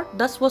Lord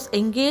thus was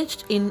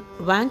engaged in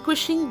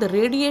vanquishing the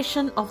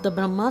radiation of the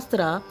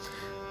Brahmastra,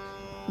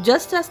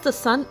 just as the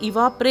sun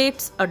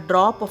evaporates a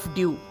drop of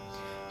dew.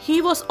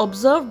 He was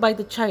observed by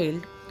the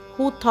child,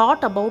 who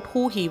thought about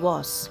who he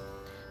was.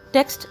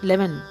 Text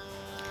 11.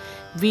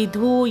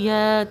 विधूय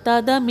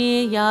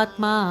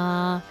तदमेयात्मा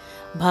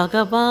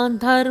भगवान्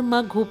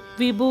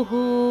धर्मगुप्विभुः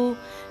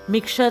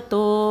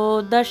मिक्षतो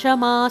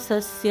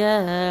दशमासस्य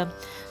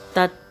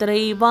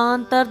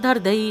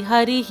तत्रैवान्तर्धर्दै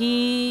हरिः.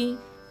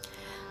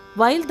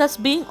 While thus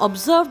being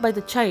observed by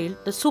the child,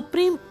 the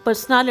supreme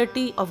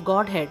personality of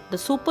Godhead, the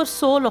super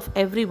soul of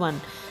everyone,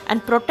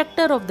 and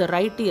protector of the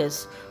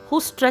righteous, who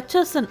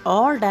stretches in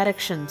all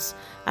directions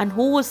and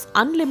who is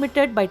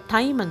unlimited by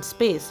time and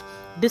space,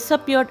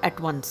 disappeared at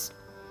once.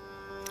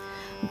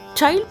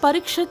 Child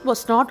Parikshit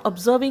was not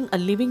observing a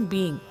living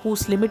being who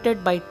is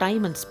limited by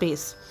time and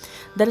space.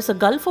 There is a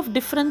gulf of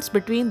difference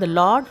between the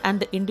Lord and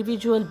the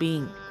individual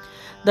being.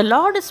 The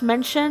Lord is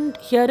mentioned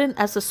herein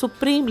as a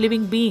supreme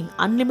living being,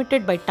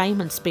 unlimited by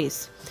time and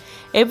space.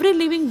 Every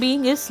living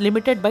being is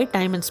limited by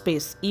time and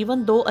space.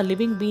 Even though a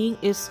living being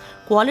is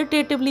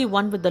qualitatively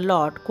one with the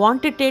Lord,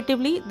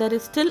 quantitatively there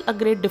is still a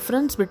great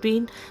difference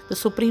between the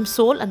supreme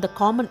soul and the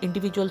common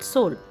individual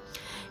soul.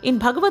 In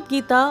Bhagavad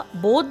Gita,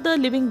 both the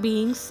living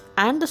beings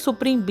and the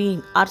supreme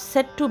being are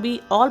said to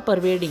be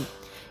all-pervading.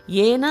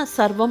 Yena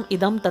sarvam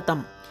idam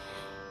tatam.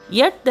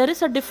 Yet there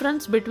is a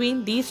difference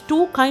between these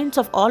two kinds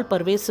of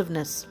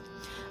all-pervasiveness.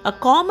 A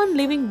common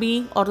living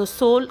being or the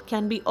soul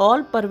can be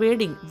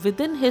all-pervading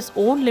within his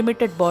own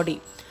limited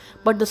body,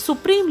 but the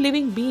supreme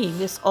living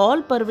being is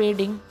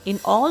all-pervading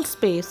in all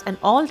space and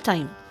all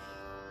time.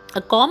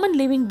 A common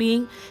living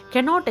being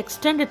cannot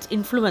extend its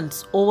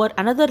influence over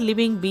another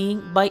living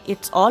being by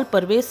its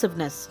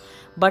all-pervasiveness,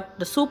 but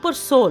the super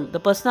soul, the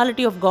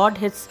personality of God,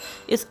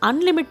 is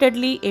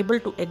unlimitedly able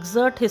to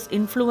exert his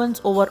influence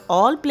over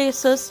all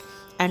places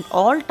and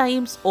all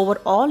times over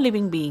all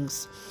living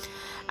beings.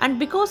 And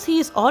because he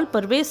is all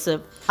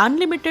pervasive,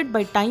 unlimited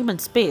by time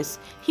and space,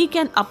 he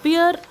can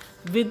appear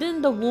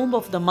within the womb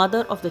of the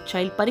mother of the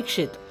child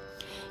Parikshit.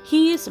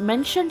 He is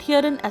mentioned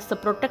herein as the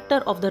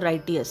protector of the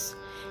righteous.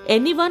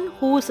 Anyone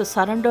who is a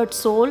surrendered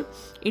soul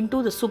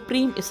into the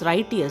Supreme is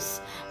righteous,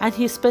 and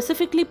he is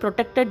specifically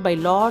protected by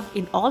Lord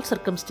in all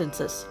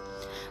circumstances.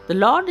 The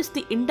Lord is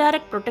the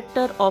indirect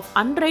protector of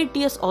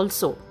unrighteous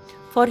also,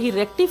 for he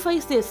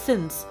rectifies their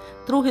sins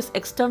through his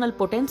external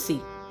potency.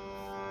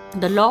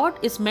 The Lord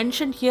is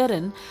mentioned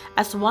herein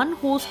as one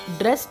who is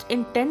dressed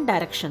in 10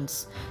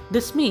 directions.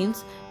 This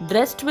means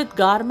dressed with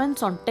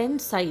garments on 10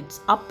 sides,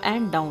 up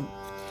and down.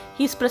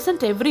 He is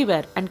present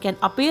everywhere and can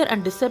appear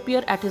and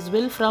disappear at his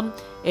will from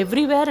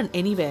everywhere and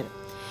anywhere.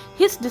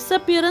 His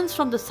disappearance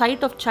from the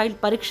sight of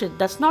child Parikshit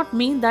does not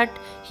mean that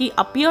he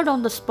appeared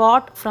on the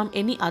spot from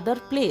any other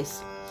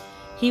place.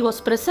 He was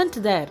present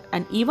there,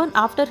 and even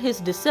after his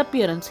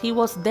disappearance he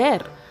was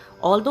there,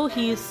 although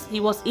he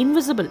was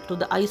invisible to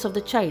the eyes of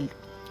the child.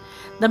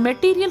 The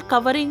material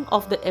covering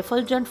of the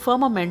effulgent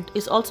firmament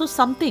is also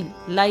something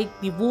like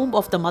the womb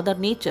of the Mother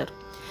Nature,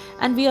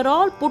 and we are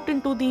all put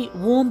into the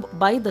womb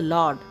by the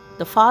Lord,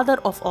 the Father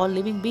of all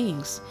living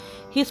beings.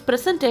 He is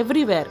present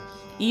everywhere,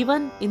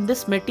 even in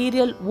this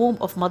material womb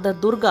of Mother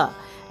Durga,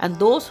 and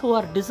those who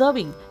are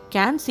deserving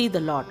can see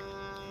the Lord.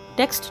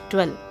 Text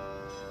 12.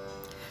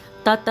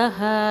 ततः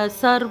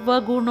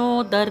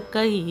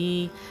सर्वगुणोदर्कैः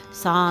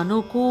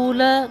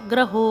सानुकूलग्रहोदये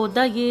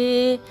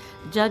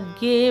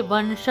जज्ञे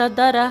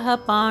वंशधरः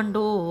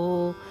Pando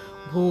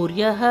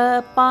भूर्यः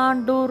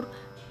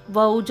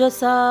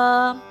पाण्डुर्वौजसा.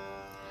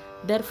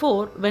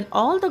 Therefore, when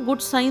all the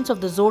good signs of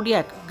the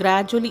zodiac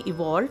gradually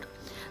evolved,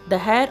 the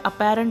heir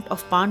apparent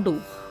of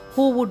Pandu,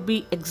 who would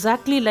be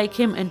exactly like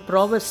him in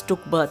prowess,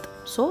 took birth.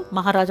 So,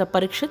 Maharaja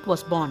Parikshit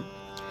was born.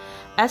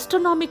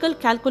 Astronomical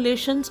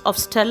calculations of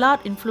stellar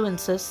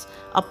influences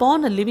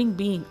upon a living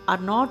being are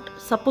not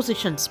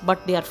suppositions,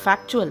 but they are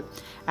factual,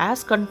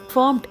 as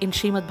confirmed in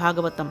Srimad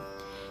Bhagavatam.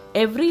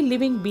 Every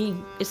living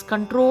being is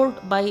controlled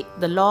by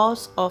the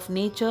laws of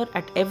nature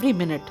at every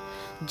minute,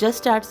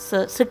 just as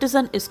a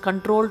citizen is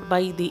controlled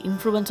by the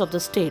influence of the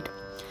state.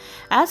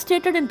 As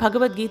stated in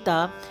Bhagavad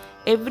Gita,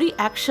 every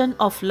action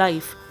of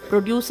life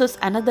produces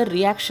another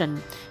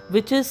reaction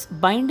which is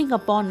binding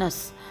upon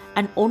us,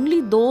 and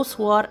only those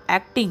who are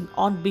acting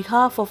on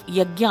behalf of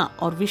Yajna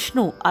or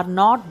Vishnu are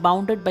not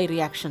bounded by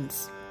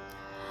reactions.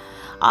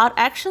 Our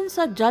actions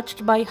are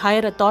judged by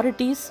higher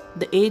authorities,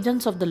 the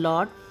agents of the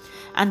Lord,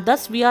 and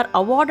thus we are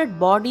awarded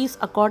bodies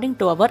according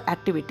to our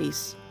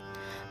activities.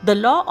 The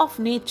law of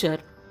nature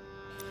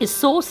is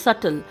so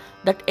subtle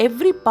that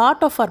every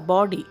part of our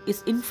body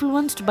is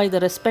influenced by the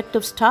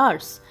respective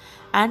stars,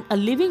 and a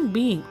living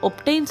being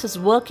obtains his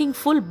working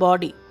full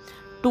body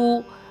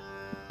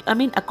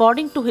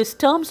according to his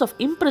terms of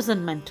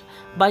imprisonment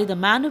by the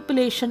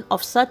manipulation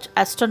of such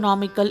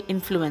astronomical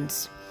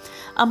influence.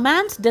 A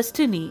man's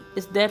destiny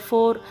is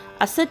therefore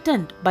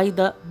ascertained by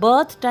the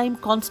birth time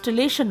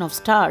constellation of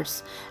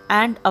stars,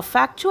 and a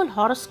factual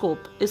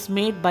horoscope is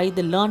made by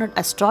the learned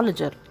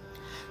astrologer.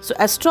 So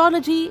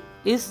astrology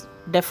is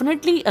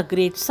definitely a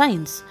great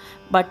science,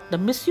 but the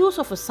misuse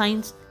of a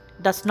science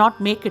does not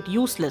make it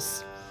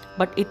useless,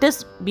 but it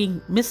is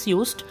being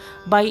misused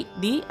by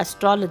the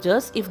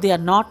astrologers if they are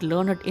not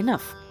learned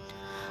enough.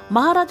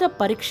 Maharaja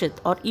Parikshit,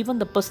 or even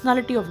the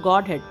personality of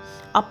Godhead,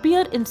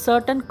 appear in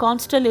certain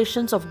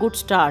constellations of good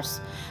stars,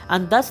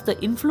 and thus the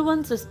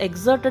influence is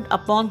exerted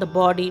upon the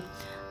body,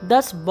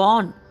 thus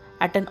born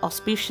at an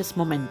auspicious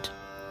moment.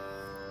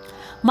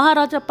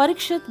 Maharaja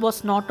Parikshit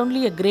was not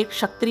only a great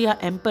Kshatriya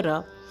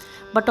emperor,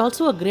 but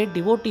also a great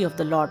devotee of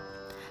the Lord.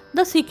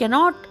 Thus he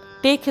cannot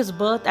take his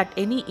birth at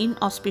any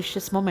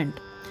inauspicious moment.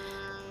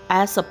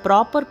 As a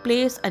proper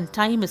place and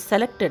time is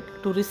selected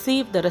to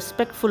receive the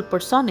respectful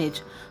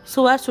personage,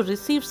 so as to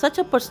receive such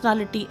a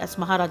personality as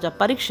Maharaja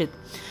Parikshit,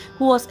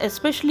 who was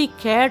especially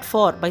cared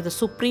for by the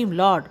Supreme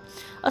Lord,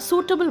 a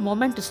suitable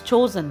moment is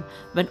chosen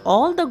when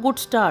all the good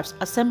stars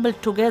assemble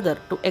together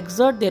to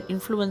exert their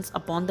influence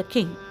upon the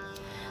king.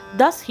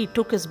 Thus he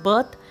took his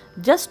birth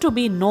just to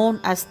be known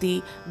as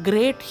the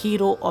great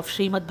hero of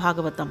Srimad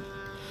Bhagavatam.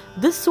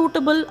 This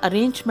suitable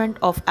arrangement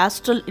of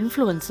astral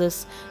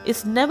influences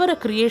is never a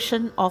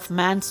creation of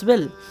man's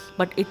will,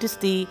 but it is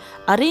the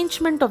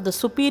arrangement of the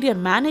superior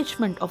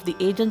management of the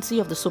agency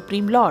of the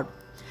Supreme Lord.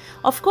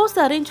 Of course,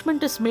 the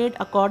arrangement is made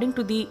according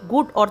to the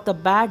good or the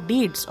bad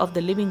deeds of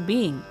the living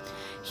being.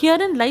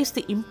 Herein lies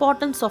the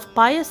importance of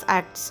pious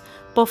acts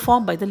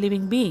performed by the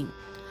living being.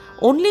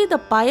 Only the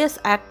pious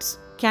acts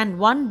can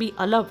one be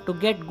allowed to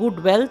get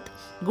good wealth,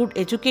 good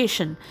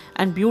education,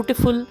 and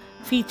beautiful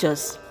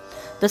features.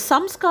 The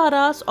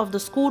samskaras of the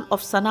school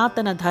of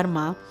Sanatana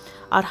Dharma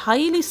are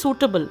highly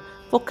suitable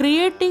for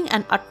creating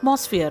an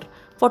atmosphere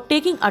for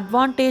taking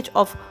advantage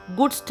of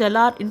good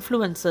stellar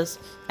influences,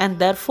 and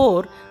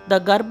therefore the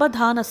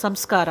Garbhadhana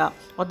Samskara,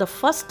 or the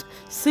first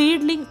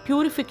seedling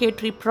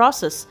purificatory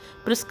process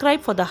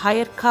prescribed for the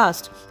higher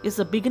caste, is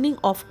the beginning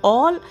of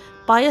all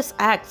pious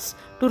acts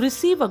to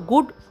receive a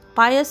good,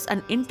 pious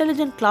and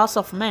intelligent class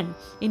of men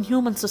in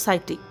human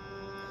society.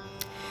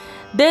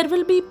 There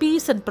will be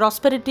peace and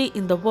prosperity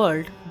in the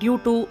world due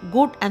to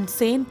good and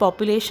sane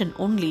population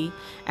only,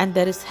 and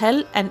there is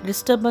hell and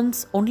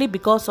disturbance only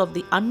because of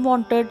the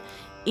unwanted,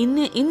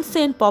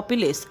 insane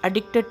populace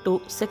addicted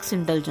to sex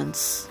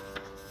indulgence.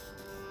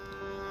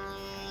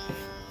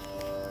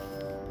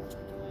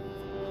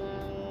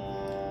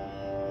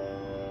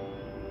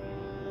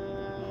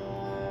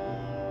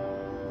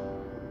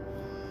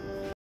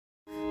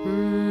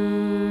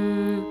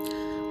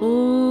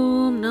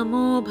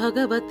 नमो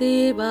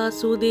भगवते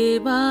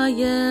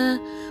वासुदेवाय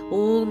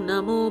ॐ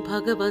नमो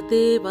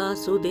भगवते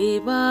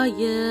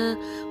वासुदेवाय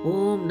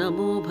ॐ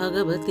नमो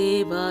भगवते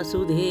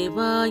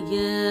वासुदेवाय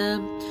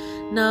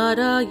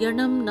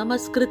नारायणं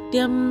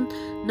नमस्कृत्यं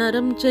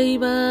नरं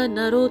चैव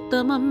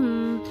नरोत्तमं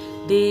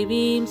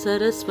देवीं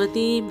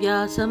सरस्वतीं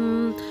व्यासं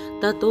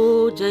ततो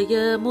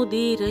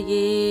जयमुदीरयेत्.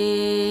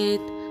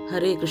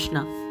 Hare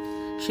Krishna.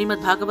 Srimad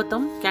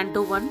Bhagavatam,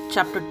 Canto 1,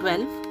 Chapter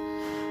 12,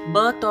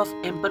 Birth of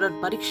Emperor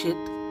Parikshit,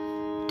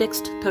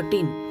 Text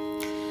 13.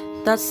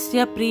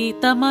 Tasya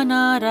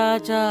pritamana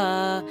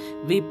raja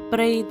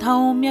viprai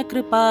dhaumya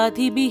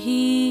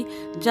kripadhibihi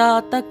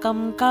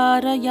jatakam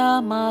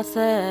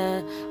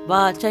karayamasa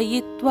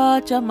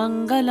vachayitva cha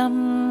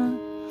mangalam.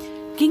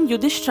 King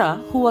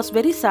Yudhishthira, who was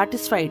very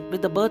satisfied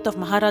with the birth of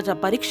Maharaja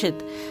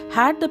Parikshit,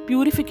 had the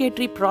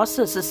purificatory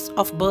processes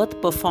of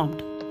birth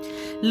performed.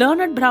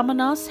 Learned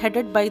Brahmanas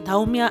headed by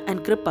Dhaumya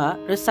and Kripa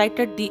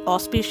recited the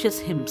auspicious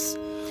hymns.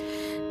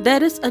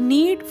 There is a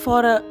need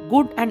for a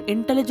good and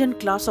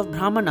intelligent class of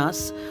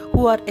Brahmanas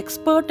who are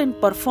expert in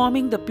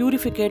performing the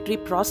purificatory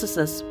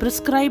processes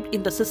prescribed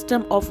in the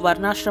system of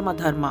Varnashrama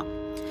Dharma.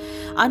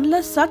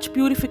 Unless such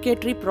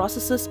purificatory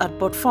processes are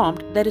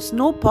performed, there is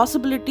no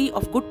possibility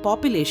of good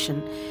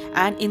population,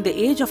 and in the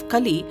age of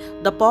Kali,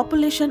 the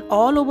population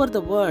all over the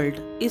world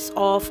is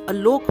of a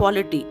low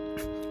quality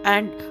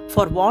and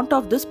for want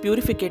of this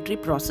purificatory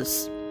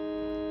process.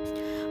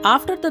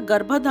 After the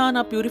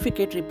Garbhadhana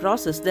purificatory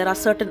process, there are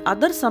certain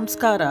other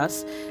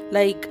samskaras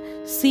like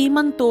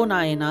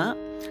Simantonayana,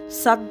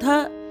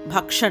 Saddha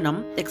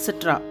Bhakshanam,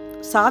 etc.,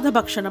 Sadha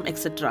Bhakshanam,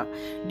 etc.,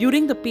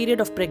 during the period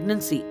of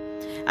pregnancy.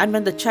 And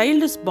when the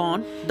child is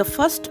born, the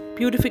first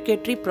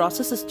purificatory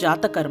process is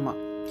Jata Karma.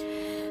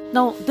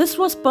 Now, this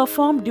was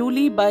performed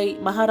duly by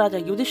Maharaja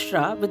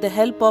Yudhishthira with the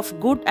help of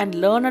good and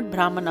learned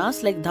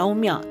Brahmanas like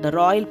Dhaumya, the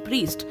royal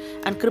priest,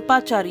 and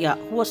Kripacharya,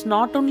 who was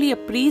not only a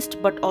priest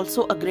but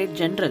also a great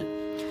general.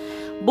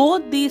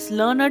 Both these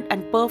learned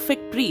and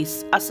perfect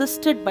priests,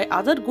 assisted by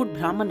other good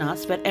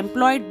Brahmanas, were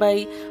employed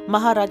by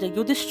Maharaja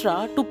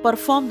Yudhishthira to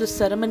perform the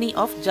ceremony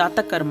of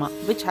Jata Karma,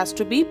 which has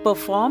to be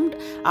performed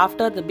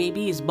after the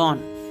baby is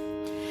born.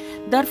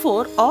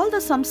 Therefore, all the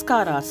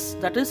samskaras,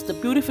 that is, the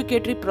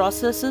purificatory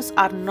processes,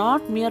 are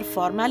not mere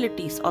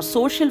formalities or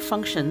social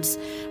functions,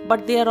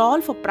 but they are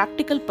all for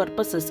practical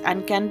purposes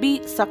and can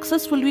be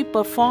successfully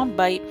performed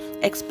by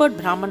expert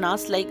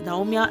Brahmanas like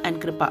Dhaumya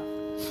and Kripa.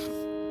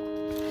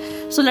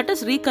 So let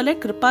us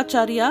recollect.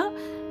 Kripacharya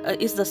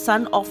is the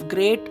son of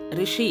great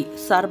Rishi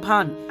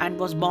Sarbhan and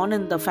was born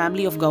in the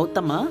family of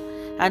Gautama,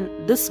 and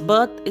this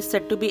birth is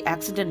said to be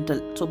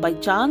accidental. So by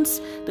chance,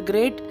 the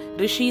great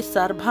Rishi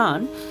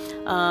Sarbhan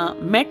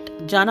met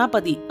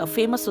Janapadi, a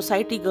famous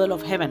society girl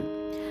of heaven,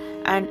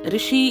 and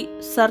Rishi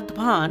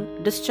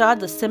Sardhan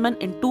discharged the semen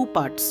in two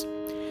parts.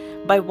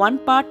 By one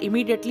part,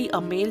 immediately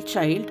a male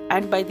child,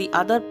 and by the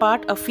other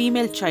part, a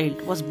female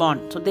child was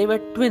born. So they were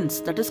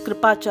twins, that is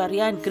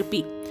Kripacharya and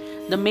Kripi.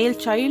 The male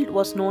child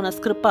was known as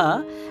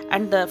Kripa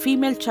and the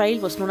female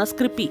child was known as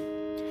Kripi.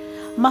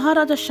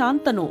 Maharaja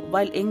Shantanu,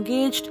 while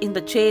engaged in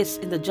the chase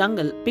in the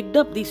jungle, picked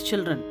up these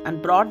children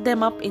and brought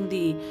them up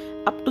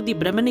up to the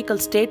Brahminical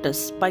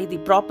status by the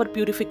proper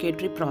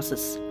purificatory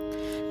process.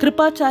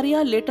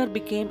 Kripacharya later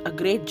became a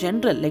great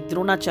general like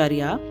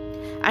Dronacharya,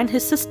 and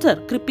his sister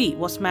Kripi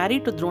was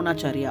married to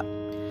Dronacharya.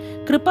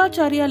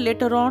 Kripacharya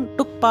later on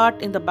took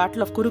part in the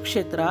battle of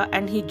Kurukshetra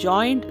and he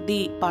joined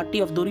the party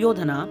of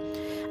Duryodhana,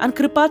 and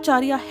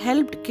Kripacharya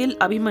helped kill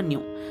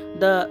Abhimanyu,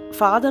 the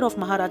father of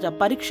Maharaja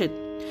Parikshit,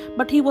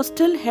 but he was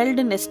still held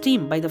in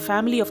esteem by the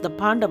family of the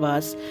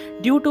Pandavas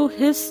due to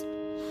his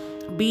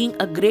being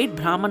a great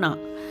Brahmana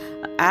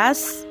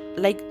as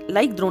like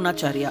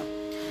Dronacharya.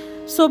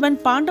 So when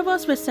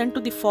Pandavas were sent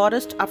to the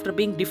forest after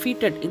being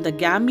defeated in the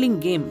gambling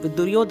game with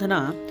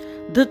Duryodhana,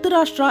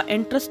 Dhritarashtra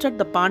entrusted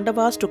the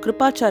Pandavas to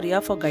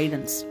Kripacharya for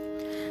guidance.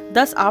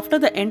 Thus, after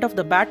the end of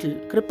the battle,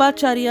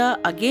 Kripacharya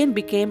again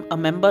became a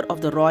member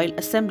of the royal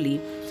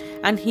assembly,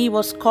 and he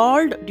was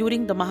called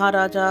during the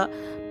Maharaja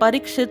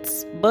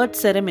Parikshit's birth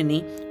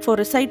ceremony for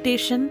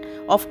recitation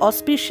of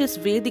auspicious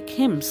Vedic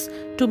hymns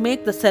to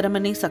make the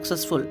ceremony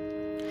successful.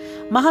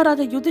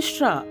 Maharaja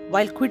Yudhishthira,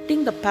 while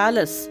quitting the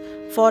palace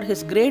for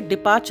his great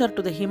departure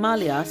to the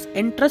Himalayas,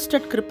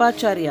 entrusted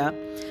Kripacharya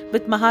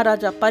with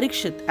Maharaja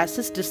Parikshit as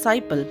his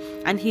disciple,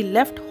 and he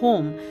left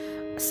home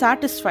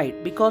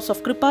satisfied because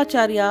of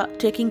Kripacharya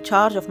taking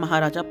charge of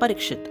Maharaja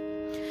Parikshit.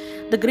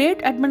 The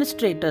great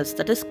administrators,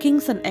 that is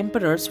kings and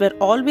emperors, were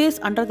always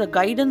under the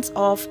guidance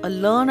of a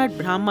learned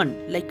Brahman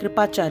like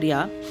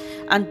Kripacharya,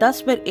 and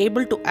thus were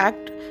able to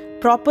act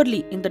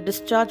properly in the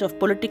discharge of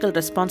political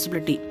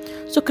responsibility.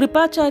 So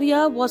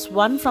Kripacharya was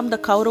one from the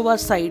Kaurava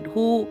side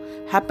who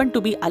happened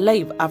to be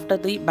alive after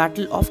the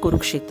battle of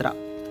Kurukshetra.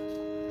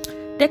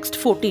 Text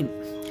 14.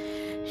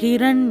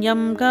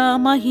 Hiranyam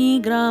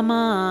gamahi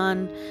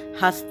graman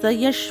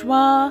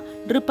hastayashva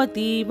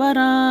drupati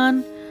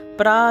varan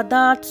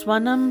pradat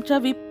swanam cha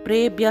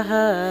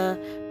viprebhyah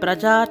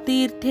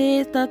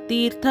prajatirthe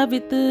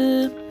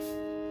tatirthavit.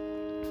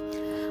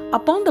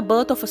 Upon the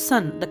birth of a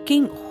son, the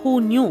king, who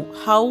knew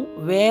how,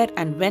 where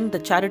and when the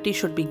charity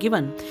should be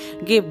given,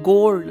 gave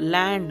gold,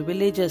 land,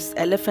 villages,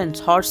 elephants,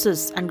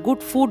 horses and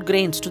good food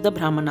grains to the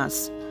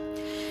Brahmanas.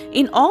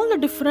 In all the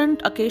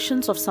different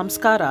occasions of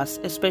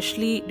samskaras,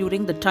 especially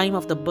during the time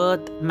of the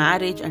birth,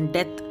 marriage and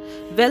death,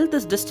 wealth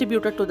is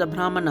distributed to the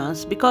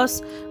Brahmanas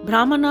because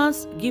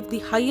Brahmanas give the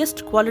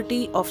highest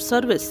quality of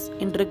service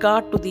in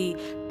regard to the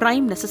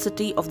prime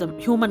necessity of the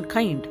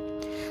humankind.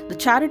 The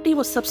charity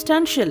was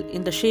substantial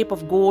in the shape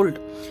of gold,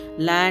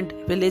 land,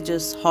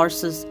 villages,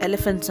 horses,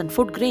 elephants and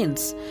food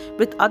grains,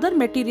 with other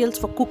materials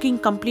for cooking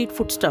complete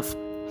foodstuff.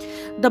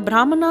 The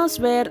Brahmanas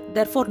were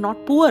therefore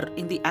not poor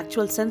in the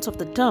actual sense of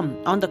the term.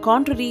 On the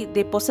contrary,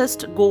 they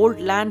possessed gold,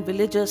 land,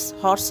 villages,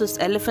 horses,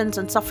 elephants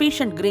and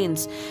sufficient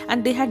grains,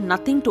 and they had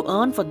nothing to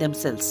earn for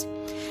themselves.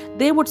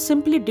 They would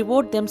simply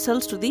devote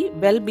themselves to the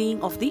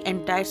well-being of the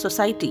entire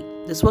society.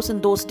 This was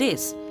in those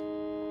days.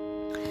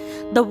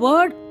 The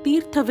word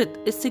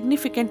Tirthavit is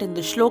significant in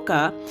the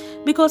shloka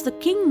because the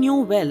king knew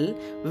well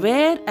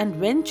where and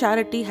when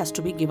charity has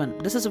to be given.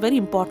 This is a very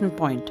important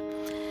point.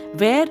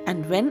 Where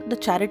and when the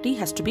charity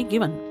has to be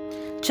given.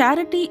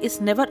 Charity is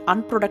never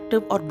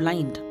unproductive or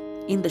blind.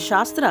 In the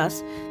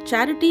Shastras,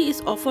 charity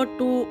is offered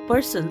to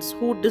persons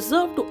who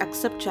deserve to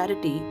accept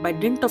charity by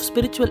dint of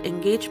spiritual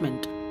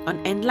engagement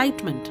and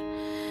enlightenment.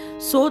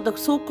 So the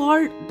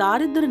so-called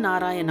Daridra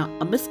Narayana,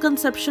 a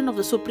misconception of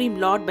the Supreme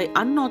Lord by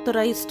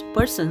unauthorized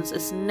persons,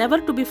 is never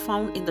to be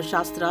found in the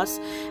Shastras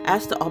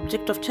as the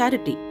object of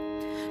charity.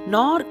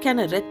 Nor can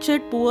a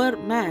wretched poor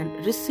man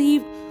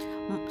receive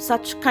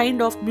such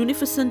kind of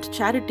munificent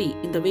charity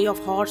in the way of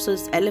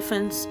horses,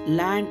 elephants,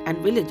 land and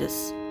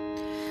villages.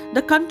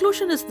 The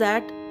conclusion is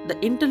that the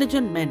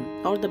intelligent men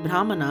or the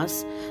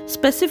Brahmanas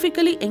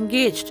specifically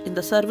engaged in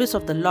the service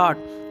of the Lord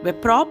were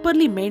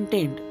properly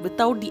maintained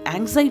without the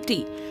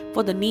anxiety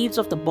for the needs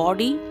of the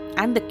body,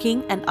 and the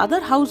king and other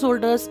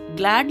householders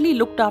gladly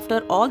looked after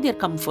all their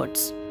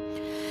comforts.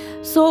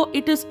 So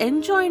it is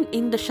enjoined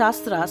in the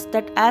Shastras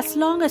that as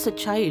long as a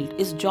child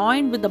is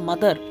joined with the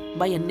mother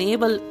by a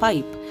navel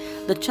pipe,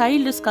 the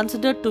child is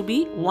considered to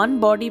be one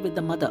body with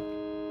the mother.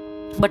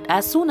 But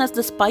as soon as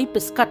this pipe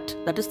is cut,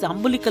 that is the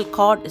umbilical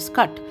cord is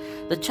cut,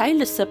 the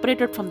child is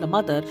separated from the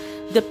mother,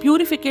 the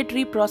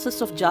purificatory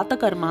process of Jata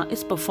Karma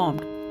is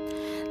performed.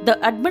 The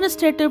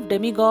administrative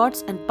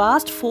demigods and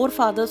past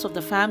forefathers of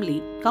the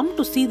family come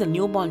to see the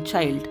newborn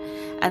child,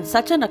 and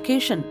such an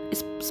occasion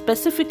is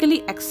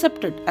specifically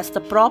accepted as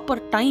the proper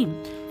time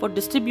for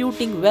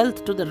distributing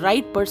wealth to the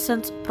right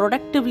persons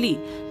productively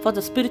for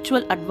the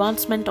spiritual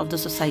advancement of the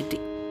society.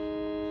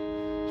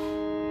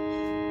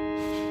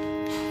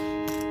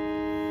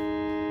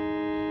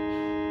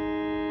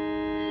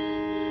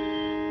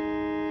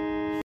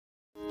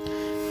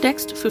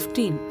 Text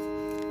 15.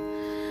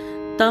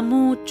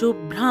 Tamuchu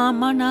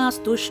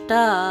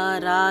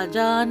brahmanastushta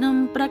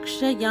rajanam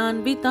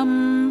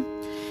prakshayanvitam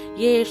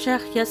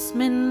yeshah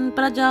yasmin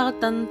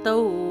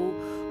prajatantau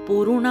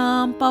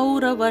purunam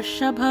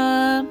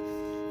pauravashabha.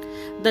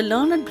 The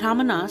learned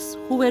Brahmanas,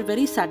 who were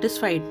very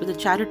satisfied with the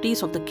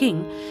charities of the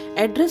king,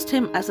 addressed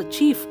him as a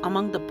chief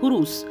among the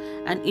Purus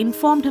and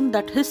informed him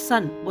that his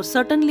son was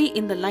certainly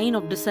in the line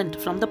of descent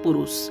from the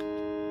Purus.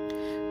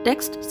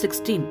 Text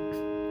 16.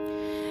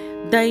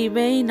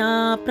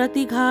 Daivena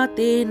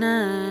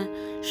pratighatena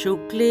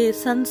shukle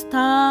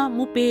sanstha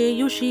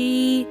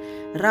mupeyushi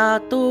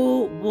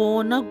rato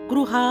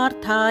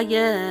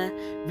vonagruharthaya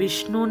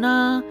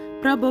vishnuna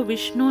prabha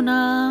vishnuna.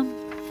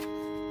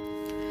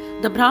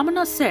 The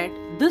Brahmana said,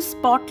 "This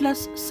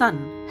spotless son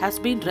has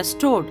been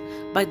restored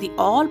by the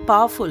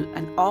all-powerful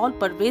and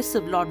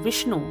all-pervasive Lord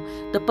Vishnu,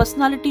 the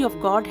personality of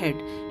Godhead,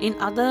 in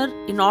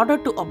order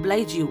to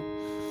oblige you.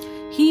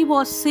 He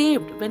was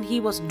saved when he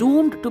was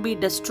doomed to be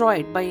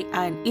destroyed by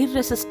an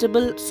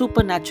irresistible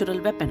supernatural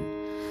weapon."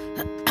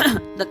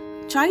 The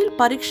child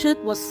Parikshit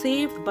was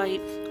saved by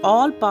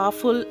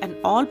all-powerful and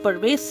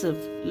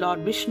all-pervasive Lord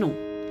Vishnu,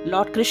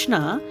 Lord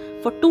Krishna,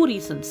 for two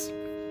reasons.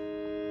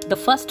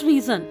 The first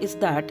reason is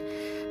that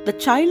the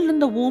child in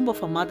the womb of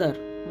a mother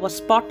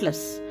was spotless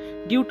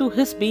due to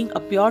his being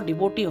a pure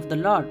devotee of the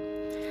Lord.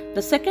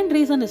 The second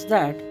reason is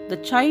that the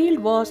child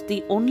was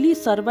the only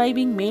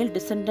surviving male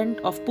descendant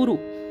of Puru,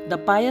 the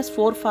pious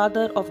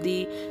forefather of the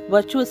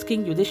virtuous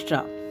king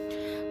Yudhishthira.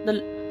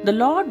 The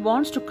Lord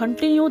wants to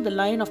continue the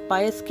line of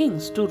pious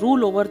kings to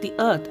rule over the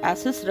earth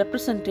as his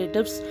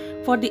representatives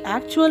for the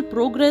actual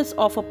progress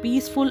of a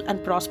peaceful and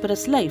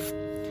prosperous life.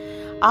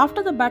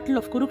 After the battle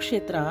of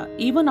Kurukshetra,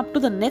 even up to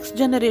the next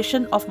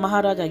generation of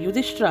Maharaja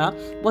Yudhishthira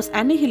was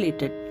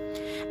annihilated,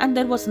 and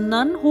there was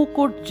none who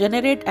could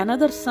generate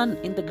another son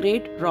in the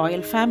great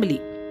royal family.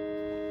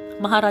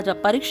 Maharaja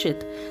Parikshit,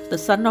 the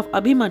son of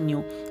Abhimanyu,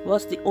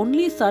 was the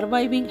only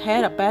surviving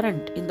heir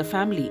apparent in the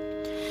family,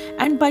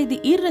 and by the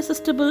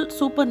irresistible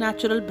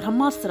supernatural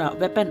Brahmastra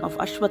weapon of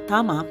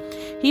Ashwathama,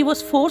 he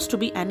was forced to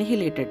be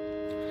annihilated.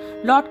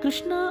 Lord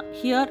Krishna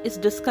here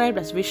is described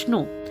as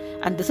Vishnu,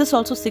 and this is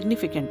also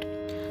significant.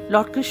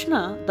 Lord Krishna,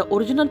 the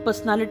original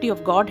personality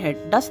of Godhead,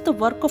 does the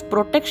work of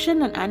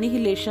protection and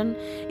annihilation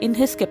in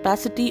his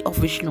capacity of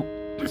Vishnu.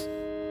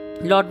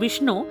 Lord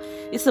Vishnu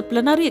is a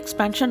plenary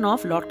expansion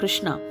of Lord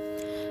Krishna.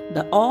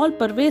 The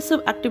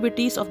all-pervasive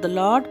activities of the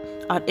Lord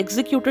are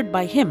executed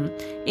by him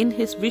in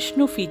his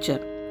Vishnu feature.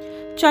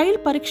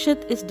 Child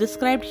Parikshit is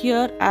described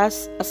here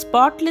as a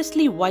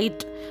spotlessly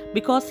white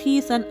because he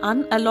is an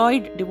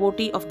unalloyed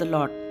devotee of the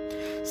Lord.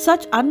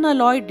 Such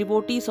unalloyed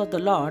devotees of the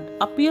Lord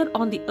appear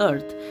on the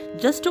earth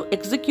just to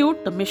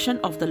execute the mission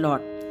of the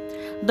Lord.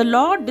 The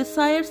Lord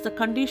desires the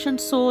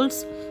conditioned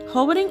souls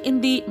hovering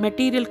in the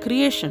material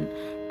creation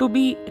to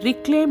be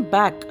reclaimed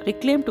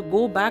to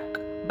go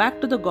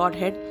back to the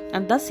Godhead,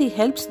 and thus he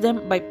helps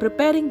them by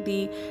preparing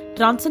the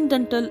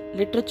transcendental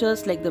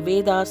literatures like the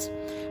Vedas,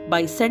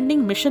 by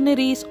sending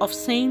missionaries of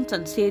saints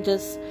and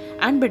sages,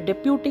 and by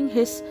deputing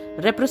his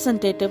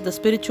representative, the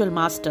spiritual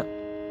master.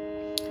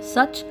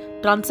 Such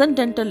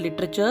transcendental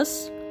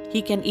literatures,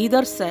 he can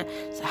either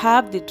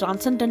have the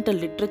transcendental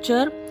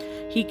literature,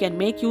 he can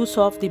make use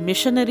of the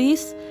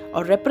missionaries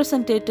or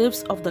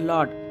representatives of the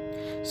Lord.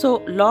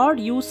 So Lord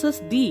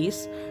uses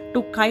these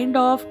to kind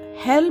of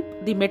help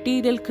the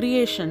material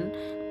creation,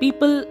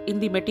 people in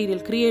the material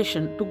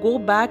creation, to go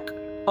back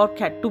or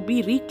to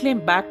be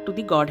reclaimed back to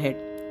the Godhead.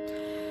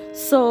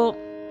 So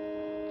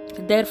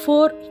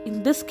therefore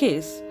in this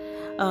case,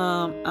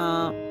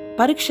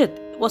 Parikshit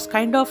was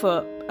kind of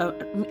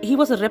he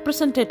was a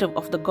representative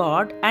of the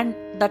God, and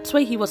that's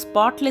why he was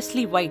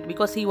spotlessly white,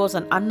 because he was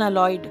an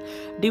unalloyed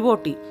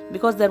devotee,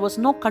 because there was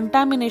no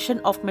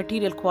contamination of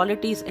material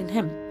qualities in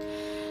him.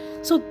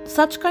 So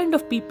such kind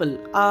of people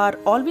are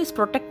always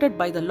protected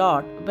by the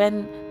Lord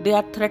when they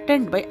are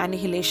threatened by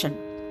annihilation.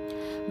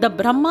 The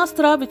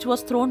Brahmastra which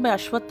was thrown by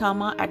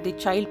Ashwathama at the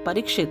child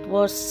Parikshit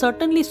was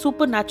certainly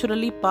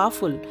supernaturally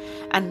powerful,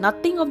 and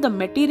nothing of the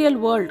material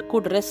world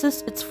could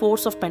resist its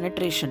force of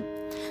penetration.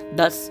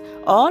 Thus,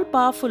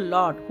 all-powerful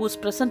Lord, who is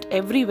present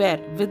everywhere,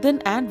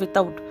 within and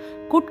without,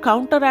 could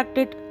counteract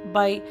it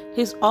by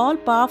his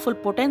all-powerful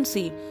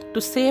potency to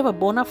save a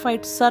bona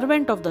fide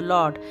servant of the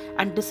Lord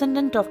and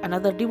descendant of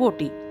another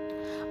devotee.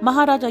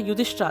 Maharaja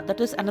Yudhishthira, that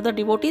is another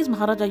devotee is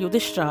Maharaja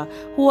Yudhishthira,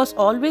 who was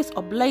always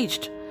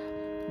obliged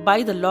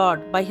by the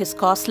Lord by his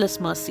causeless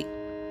mercy.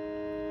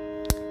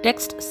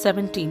 Text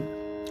 17.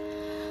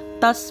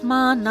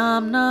 Tasma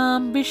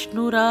namnam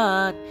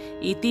Vishnurat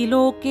iti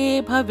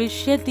loke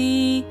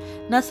bhavishyati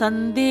na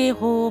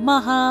sandeho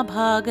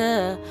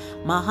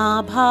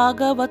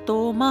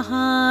mahabhagavato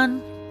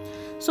mahan.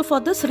 So for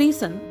this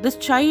reason, this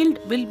child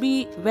will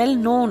be well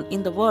known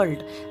in the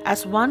world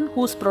as one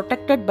who is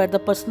protected by the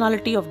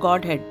personality of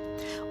Godhead.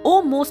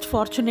 O most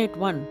fortunate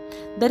one,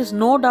 there is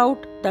no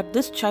doubt that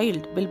this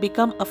child will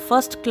become a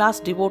first-class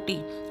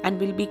devotee and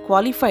will be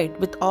qualified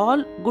with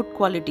all good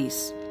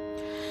qualities.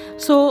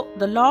 So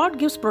the Lord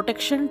gives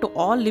protection to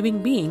all living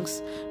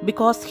beings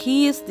because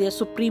he is their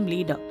supreme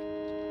leader.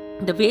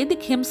 The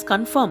Vedic hymns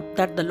confirm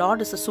that the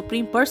Lord is a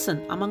supreme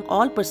person among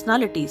all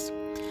personalities.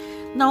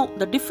 Now,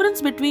 the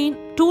difference between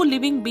two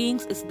living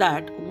beings is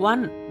that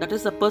one, that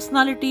is the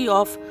personality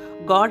of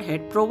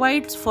Godhead,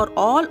 provides for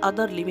all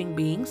other living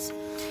beings,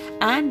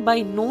 and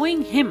by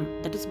knowing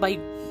Him, that is by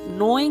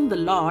knowing the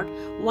Lord,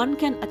 one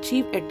can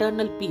achieve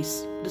eternal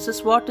peace. This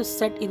is what is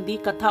said in the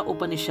Katha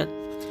Upanishad.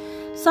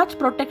 Such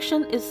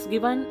protection is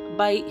given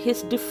by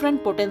His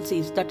different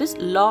potencies, that is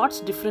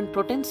Lord's different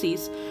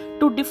potencies,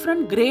 to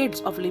different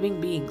grades of living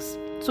beings.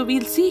 So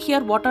we'll see here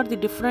what are the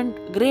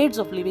different grades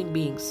of living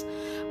beings.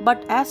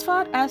 But as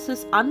far as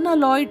His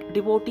unalloyed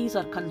devotees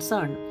are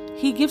concerned,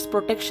 He gives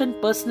protection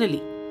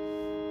personally.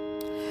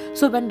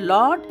 So when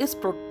Lord is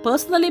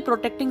personally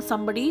protecting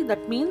somebody,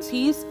 that means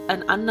he is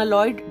an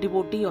unalloyed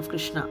devotee of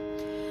Krishna.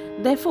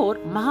 Therefore,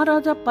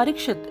 Maharaja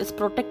Parikshit is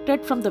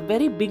protected from the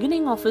very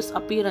beginning of his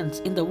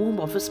appearance in the womb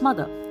of his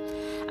mother.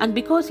 And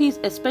because he is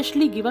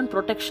especially given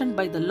protection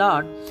by the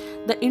Lord,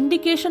 the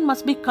indication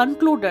must be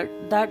concluded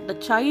that the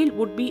child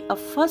would be a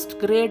first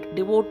grade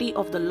devotee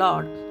of the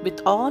Lord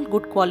with all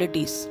good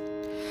qualities.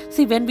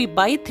 See, when we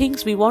buy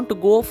things, we want to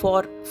go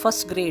for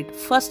first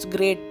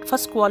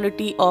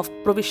quality of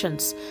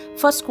provisions,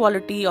 first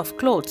quality of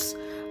clothes.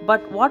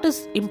 But what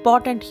is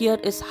important here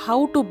is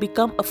how to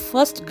become a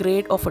first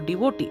grade of a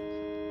devotee.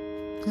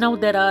 Now,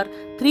 there are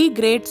three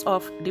grades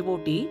of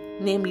devotee,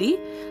 namely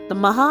the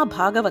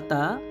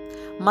Mahabhagavata,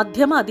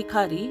 Madhyama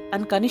Adhikari,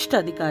 and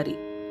Kanishta Adhikari.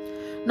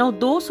 Now,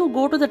 those who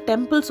go to the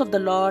temples of the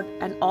Lord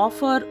and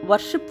offer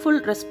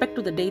worshipful respect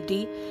to the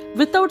deity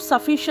without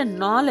sufficient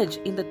knowledge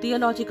in the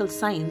theological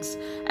science,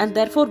 and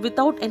therefore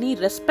without any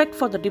respect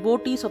for the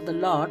devotees of the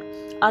Lord,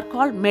 are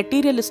called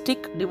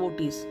materialistic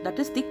devotees. That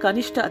is the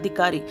Kanishta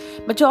Adhikari.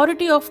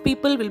 Majority of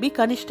people will be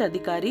Kanishta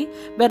Adhikari,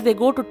 where they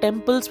go to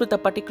temples with a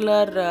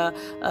particular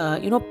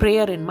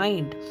prayer in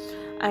mind,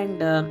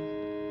 and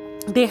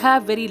they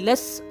have very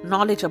less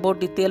knowledge about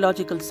the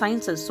theological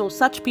sciences. So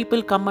such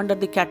people come under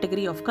the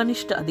category of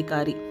Kanishta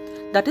Adhikari.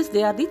 That is,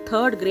 they are the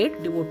third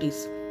grade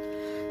devotees.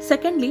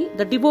 Secondly,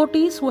 the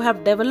devotees who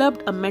have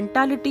developed a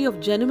mentality of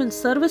genuine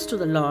service to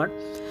the Lord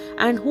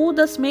and who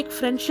thus make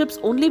friendships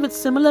only with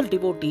similar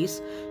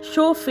devotees,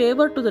 show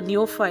favor to the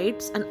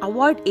neophytes and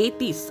avoid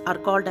atheists, are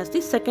called as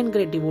the second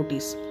grade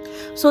devotees.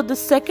 So the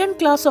second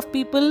class of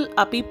people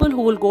are people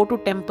who will go to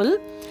temple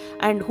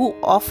and who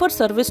offer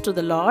service to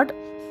the Lord,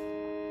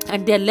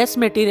 and they are less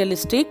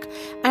materialistic,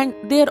 and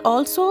they are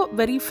also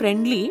very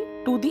friendly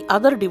to the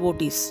other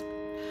devotees,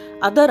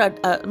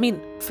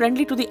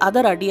 friendly to the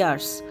other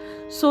adiyars.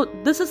 So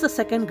this is the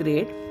second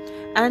grade,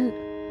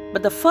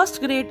 but the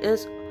first grade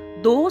is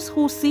those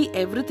who see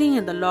everything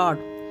in the Lord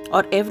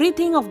or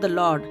everything of the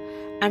Lord,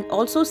 and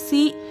also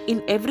see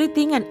in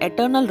everything an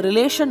eternal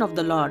relation of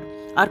the Lord,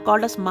 are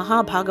called as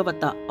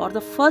Mahabhagavata, or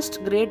the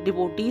first grade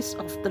devotees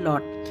of the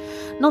Lord.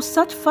 Now,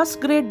 such first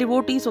grade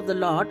devotees of the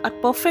Lord are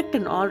perfect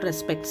in all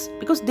respects,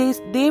 because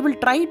they will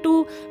try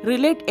to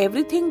relate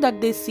everything that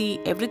they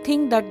see,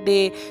 everything that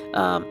they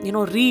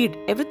read,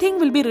 everything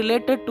will be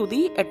related to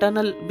the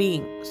eternal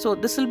being. So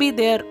this will be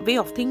their way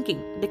of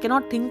thinking. They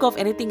cannot think of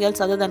anything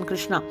else other than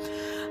Krishna.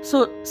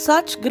 So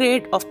such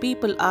grade of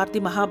people are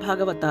the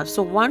Mahabhagavata.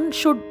 So one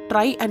should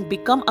try and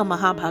become a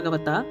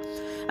Mahabhagavata,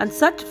 and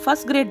such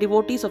first grade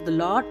devotees of the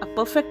Lord are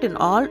perfect in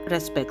all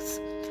respects.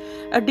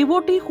 A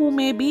devotee who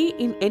may be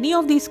in any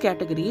of these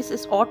categories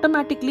is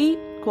automatically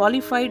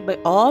qualified by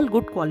all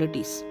good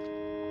qualities.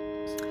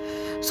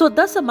 So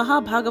thus a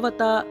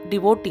Mahabhagavata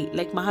devotee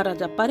like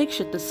Maharaja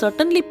Parikshit is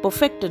certainly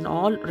perfect in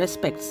all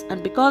respects,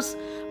 and because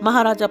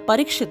Maharaja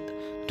Parikshit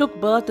took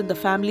birth in the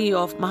family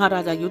of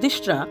Maharaja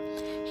Yudhishthira,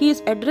 he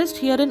is addressed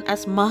herein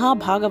as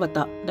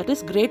Mahabhagavata, that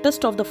is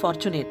greatest of the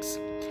fortunates.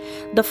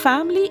 The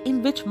family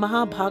in which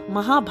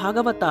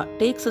Mahabhagavata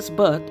takes his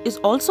birth is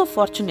also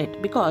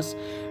fortunate, because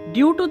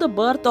due to the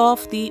birth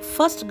of the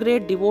first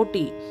grade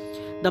devotee,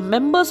 the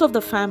members of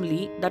the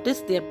family, that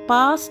is their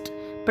past,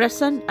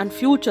 present and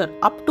future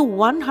up to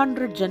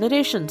 100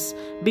 generations,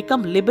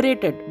 become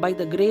liberated by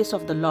the grace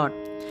of the Lord.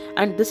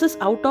 And this is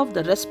out of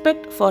the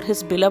respect for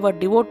his beloved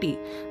devotee.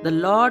 The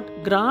Lord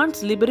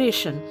grants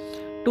liberation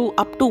to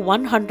up to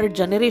 100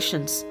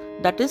 generations,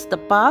 that is the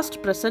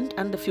past, present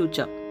and the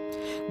future.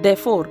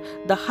 Therefore,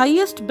 the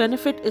highest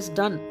benefit is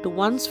done to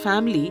one's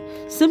family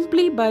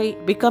simply by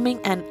becoming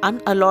an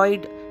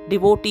unalloyed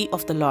devotee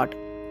of the Lord.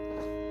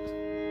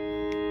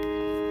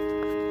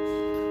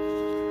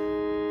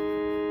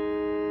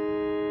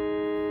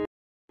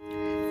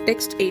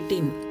 Text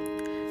 18.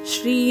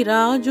 Shri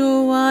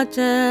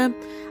Rajovacha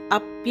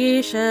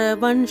Apyesha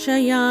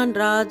Vanshayan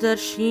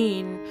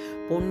Rajarshin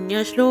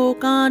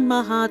Punyashlokan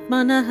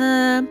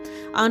Mahatmanah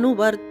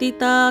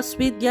Anuvartita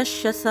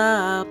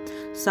Svidyashasa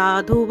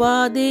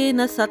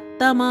Sadhuvadena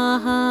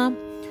Sattamaha.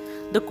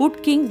 The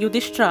good king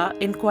Yudhishthira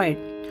inquired,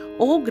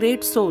 O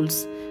great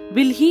souls,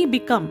 will he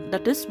become,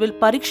 that is, will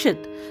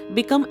Parikshit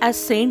become as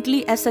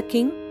saintly as a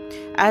king,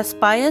 as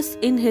pious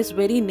in his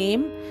very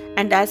name,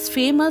 and as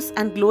famous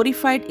and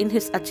glorified in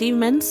his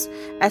achievements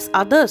as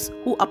others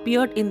who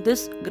appeared in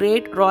this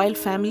great royal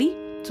family?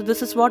 So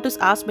this is what is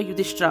asked by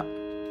Yudhishthira.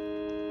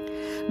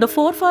 The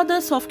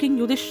forefathers of King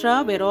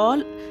Yudhishthira were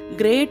all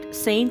great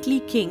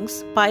saintly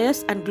kings,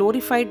 pious and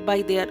glorified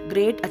by their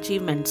great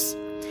achievements.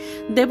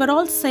 They were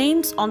all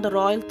saints on the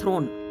royal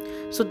throne.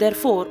 So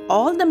therefore,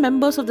 all the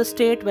members of the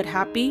state were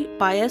happy,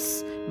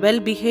 pious,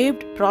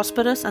 well-behaved,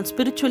 prosperous and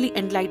spiritually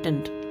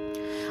enlightened.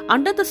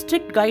 Under the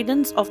strict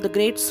guidance of the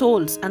great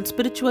souls and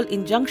spiritual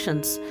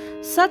injunctions,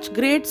 such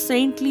great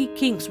saintly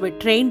kings were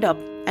trained up,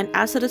 and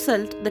as a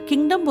result, the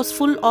kingdom was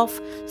full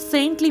of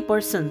saintly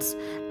persons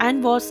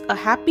and was a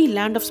happy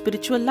land of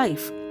spiritual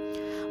life.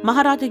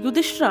 Maharaja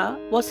Yudhishthira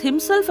was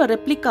himself a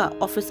replica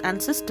of his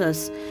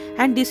ancestors,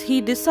 and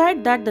he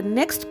decided that the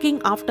next king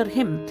after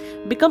him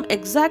become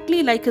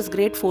exactly like his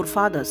great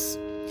forefathers.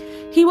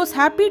 He was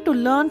happy to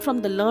learn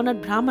from the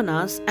learned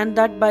Brahmanas, and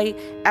that by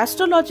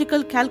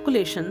astrological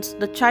calculations,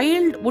 the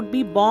child would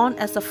be born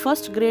as the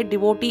first great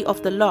devotee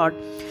of the Lord,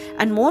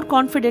 and more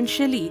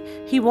confidentially,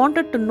 he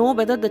wanted to know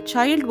whether the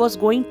child was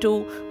going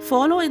to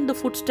follow in the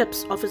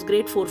footsteps of his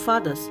great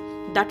forefathers.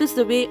 That is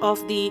the way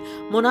of the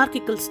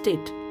monarchical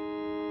state.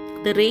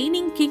 The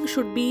reigning king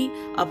should be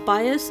a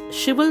pious,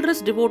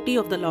 chivalrous devotee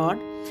of the Lord,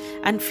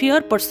 and fear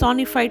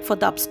personified for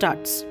the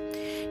upstarts.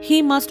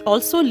 He must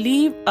also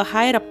leave a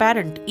heir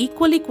apparent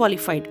equally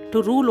qualified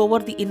to rule over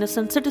the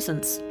innocent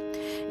citizens.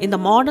 In the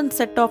modern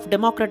set of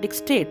democratic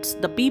states,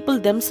 the people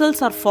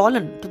themselves are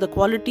fallen to the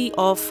quality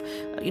of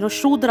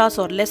Shudras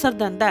or lesser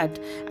than that,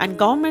 and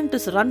government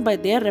is run by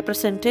their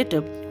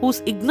representative who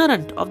is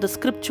ignorant of the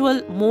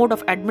scriptural mode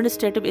of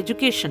administrative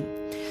education.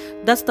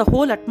 Thus, the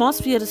whole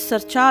atmosphere is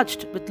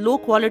surcharged with low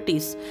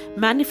qualities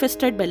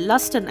manifested by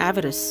lust and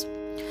avarice.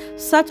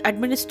 Such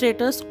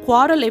administrators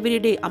quarrel every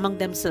day among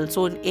themselves.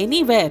 So, in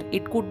anywhere,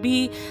 it could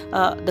be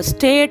the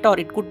state or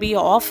it could be an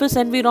office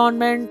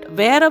environment,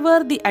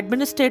 wherever the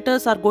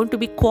administrators are going to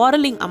be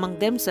quarreling among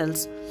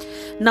themselves.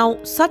 Now,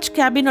 such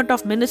cabinet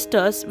of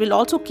ministers will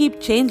also keep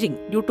changing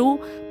due to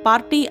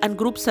party and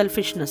group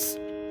selfishness.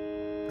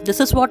 This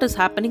is what is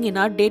happening in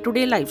our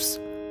day-to-day lives.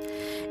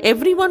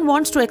 Everyone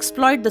wants to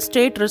exploit the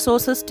state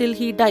resources till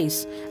he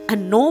dies,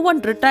 and no one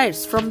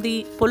retires from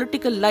the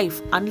political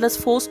life unless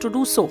forced to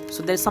do so.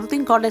 So there is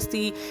something called as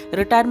the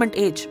retirement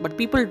age, but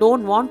people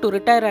don't want to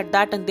retire at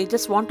that, and they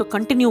just want to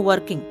continue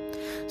working.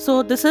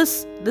 So this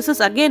is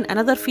again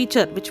another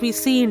feature which we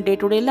see in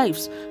day-to-day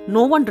lives.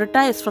 No one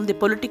retires from the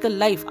political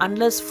life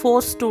unless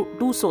forced to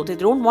do so. They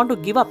don't want to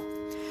give up.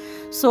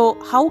 So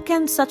how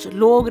can such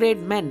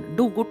low-grade men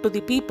do good to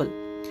the people?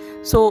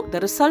 So the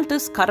result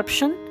is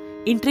corruption,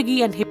 intrigue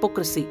and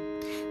hypocrisy.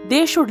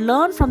 They should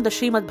learn from the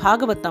Srimad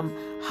Bhagavatam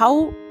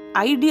how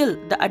ideal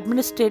the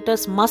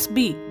administrators must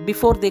be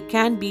before they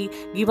can be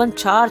given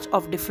charge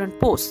of different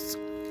posts.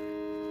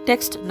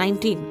 Text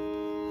 19.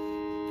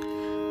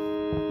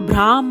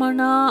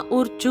 Brahmana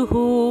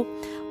urchuhu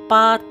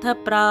partha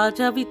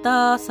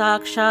prajavita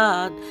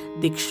sakshad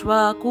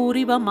dikshva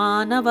kuriva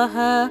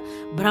manavah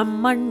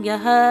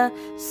brahmanyah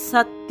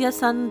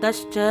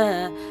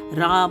satyasandascha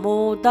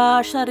ramo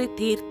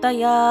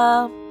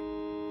dasharitirtaya.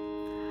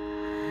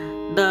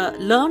 The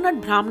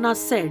learned Brahmana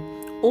said,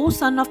 O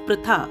son of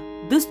Pritha,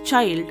 this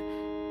child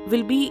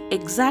will be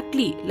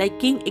exactly like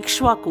King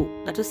Ikshvaku,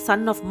 that is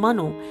son of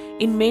Manu,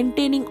 in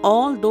maintaining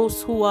all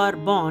those who are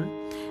born,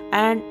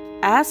 and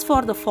as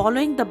for the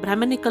following the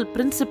Brahmanical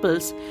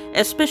principles,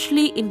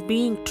 especially in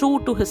being true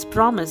to his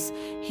promise,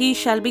 he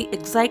shall be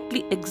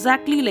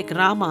exactly like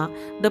Rama,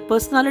 the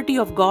personality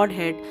of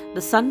Godhead,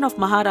 the son of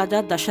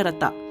Maharaja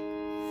Dasharatha.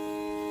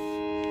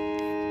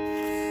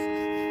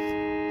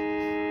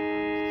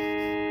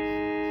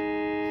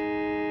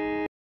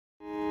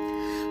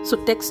 So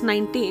text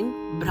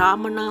 19,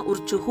 Brahmana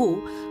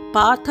urchuhu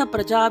partha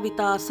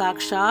prajavita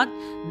sakshad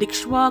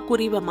dikshva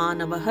kuriva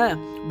manavah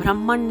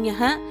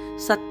brahmanyah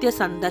satya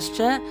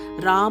sandascha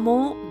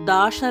ramo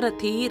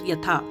dasharathir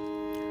yatha.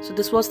 So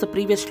this was the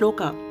previous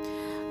shloka.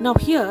 Now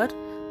here,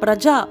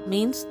 praja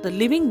means the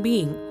living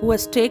being who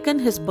has taken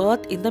his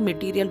birth in the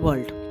material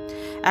world.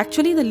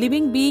 Actually, the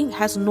living being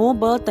has no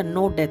birth and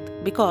no death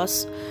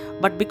because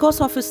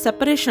of his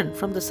separation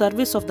from the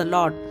service of the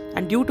Lord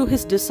and due to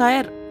his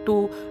desire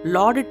to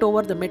lord it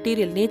over the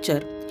material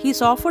nature, he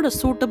is offered a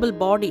suitable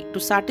body to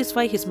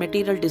satisfy his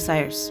material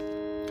desires.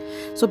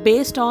 So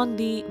based on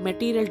the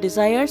material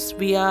desires,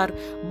 we are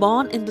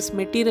born in this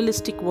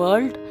materialistic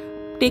world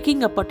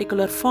taking a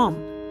particular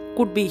form.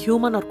 Could be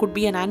human or could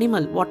be an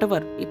animal,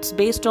 whatever. It's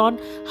based on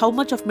how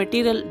much of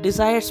material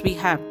desires we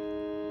have.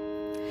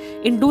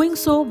 In doing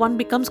so, one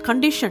becomes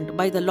conditioned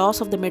by the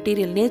laws of the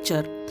material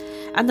nature,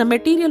 and the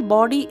material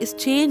body is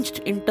changed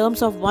in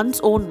terms of one's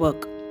own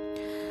work.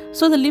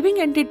 So the living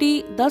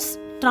entity thus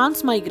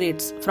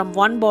transmigrates from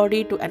one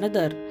body to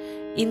another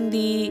in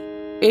the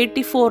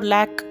 84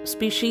 lakh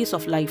species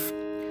of life.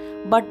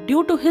 But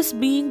due to his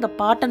being the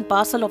part and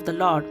parcel of the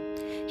Lord,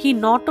 he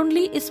not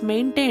only is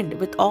maintained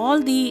with all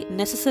the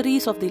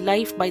necessaries of the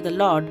life by the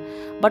Lord,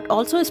 but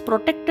also is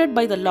protected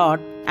by the Lord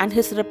and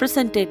his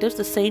representatives,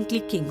 the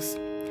saintly kings.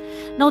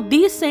 Now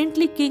these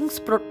saintly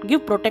kings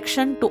give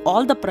protection to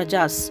all the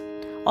prajas,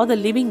 or the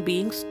living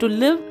beings, to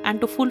live and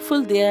to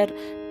fulfill their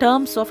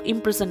terms of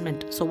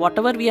imprisonment. So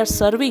whatever we are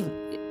serving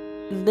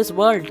in this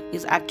world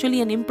is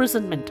actually an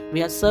imprisonment.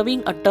 We are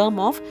serving a term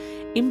of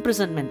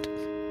imprisonment.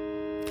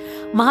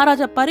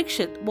 Maharaja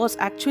Parikshit was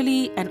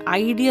actually an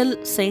ideal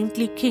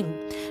saintly king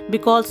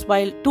because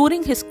while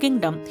touring his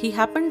kingdom, he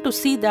happened to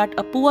see that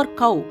a poor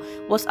cow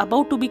was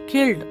about to be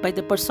killed by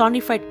the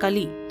personified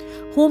Kali,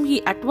 whom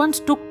he at once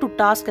took to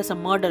task as a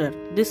murderer.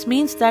 This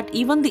means that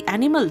even the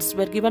animals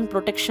were given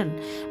protection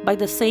by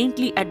the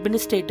saintly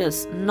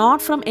administrators, not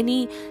from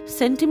any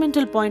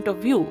sentimental point of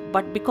view,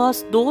 but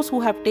because those who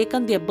have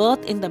taken their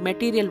birth in the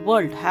material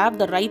world have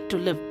the right to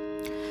live.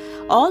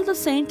 All the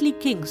saintly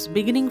kings,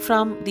 beginning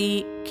from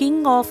the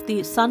king of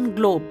the sun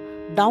globe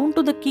down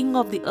to the king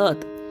of the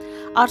earth,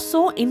 are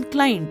so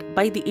inclined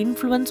by the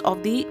influence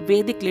of the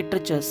Vedic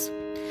literatures.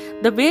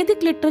 The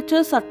Vedic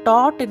literatures are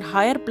taught in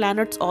higher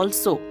planets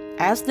also,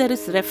 as there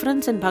is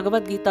reference in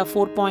Bhagavad Gita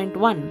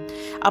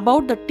 4.1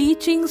 about the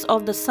teachings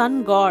of the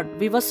sun god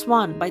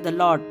Vivaswan by the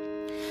Lord.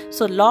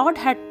 So Lord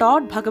had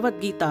taught Bhagavad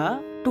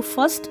Gita to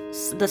first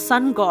the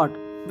sun god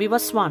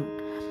Vivaswan.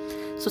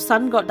 So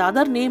sun god, the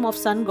other name of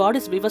sun god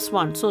is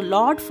Vivaswan. So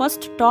Lord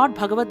first taught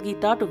Bhagavad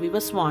Gita to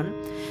Vivaswan,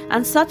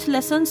 and such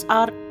lessons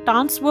are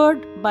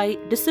transferred by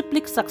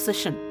disciplic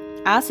succession,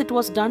 as it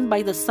was done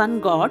by the sun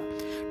god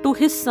to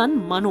his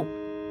son Manu,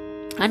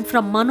 and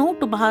from Manu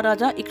to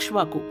Maharaja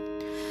Ikshvaku.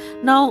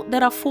 Now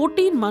there are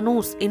 14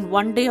 Manus in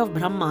one day of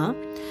Brahma,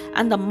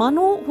 and the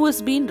Manu who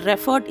is being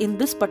referred in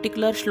this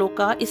particular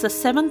shloka is the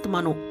 7th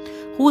Manu,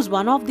 who is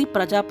one of the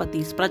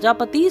Prajapatis.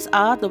 Prajapatis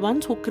are the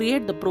ones who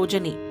create the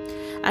progeny,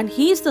 and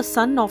he is the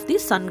son of the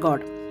sun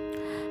god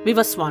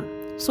Vivaswan.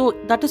 So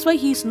that is why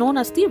he is known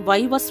as the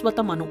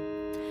Vaivasvata Manu.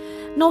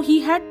 Now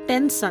he had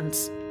 10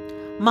 sons.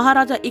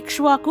 Maharaja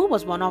Ikshvaku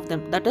was one of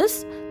them. That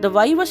is, the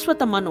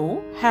Vaivasvata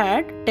Manu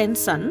had 10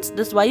 sons.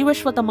 This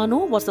Vaivasvata Manu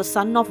was the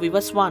son of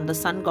Vivaswan, the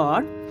sun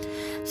god.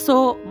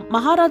 So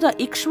Maharaja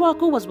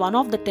Ikshvaku was one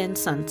of the 10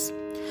 sons.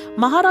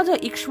 Maharaja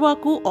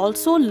Ikshvaku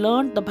also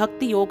learned the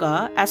Bhakti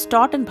Yoga as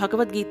taught in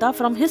Bhagavad Gita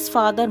from his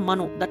father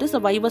Manu, that is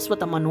the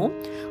Vaivasvata Manu,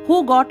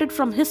 who got it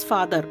from his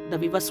father, the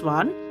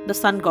Vivaswan, the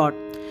sun god.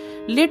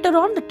 Later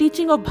on, the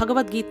teaching of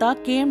Bhagavad Gita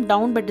came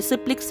down by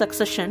disciplic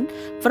succession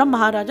from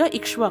Maharaja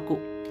Ikshvaku.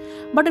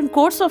 But in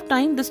course of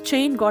time, this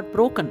chain got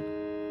broken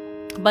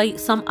by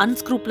some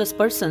unscrupulous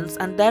persons,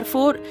 and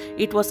therefore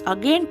it was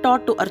again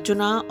taught to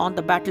Arjuna on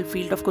the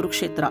battlefield of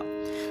Kurukshetra.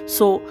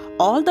 So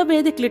all the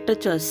Vedic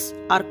literatures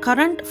are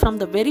current from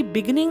the very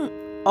beginning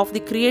of the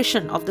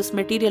creation of this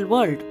material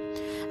world,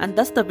 and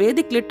thus the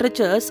Vedic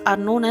literatures are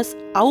known as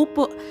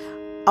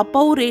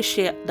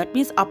Apaureshaya, that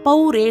means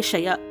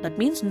Apaureshaya, that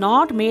means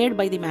not made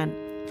by the man.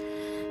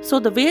 So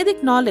the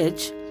Vedic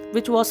knowledge,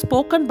 which was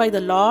spoken by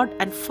the Lord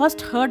and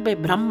first heard by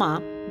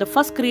Brahma, the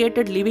first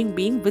created living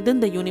being within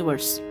the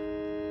universe.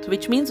 So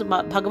which means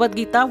Bhagavad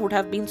Gita would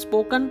have been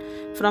spoken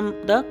from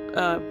the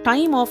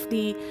time of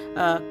the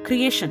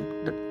creation.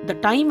 The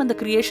time and the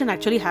creation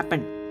actually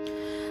happened.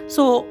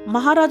 So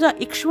Maharaja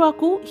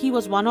Ikshvaku, he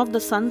was one of the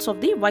sons of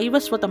the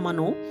Vaivasvata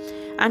Manu,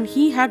 and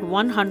he had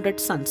 100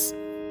 sons.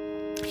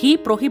 He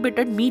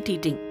prohibited meat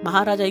eating.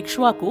 Maharaja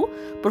Ikshvaku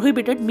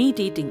prohibited meat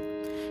eating.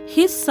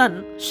 His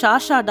son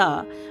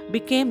Shashada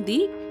became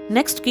the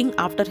next king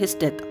after his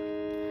death.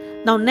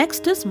 Now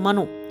next is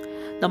Manu.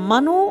 The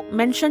Manu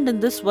mentioned in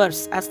this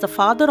verse as the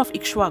father of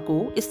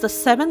Ikshvaku is the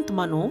 7th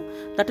Manu,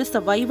 that is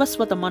the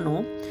Vaivasvata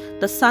Manu,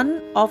 the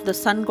son of the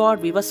sun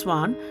god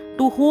Vivaswan,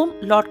 to whom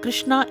Lord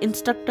Krishna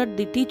instructed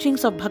the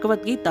teachings of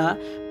Bhagavad Gita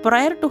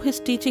prior to his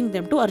teaching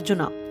them to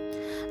Arjuna.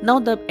 Now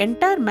the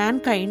entire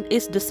mankind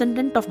is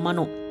descendant of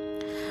Manu.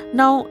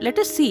 Now let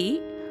us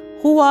see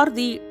who are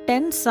the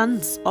 10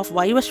 sons of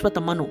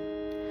Vaivasvata Manu.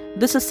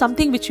 This is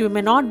something which you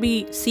may not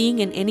be seeing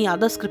in any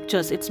other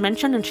scriptures. It's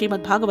mentioned in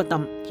Srimad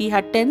Bhagavatam. He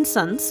had 10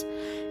 sons: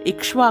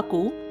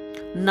 Ikshvaku,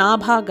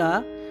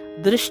 Nabhaga,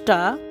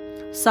 Drishta,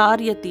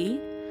 Saryati,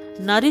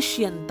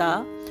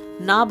 Narishyanta,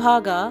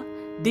 Nabhaga,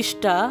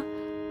 Dishta,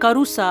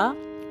 Karusa,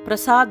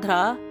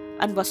 Prasadra,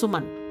 and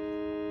Vasuman.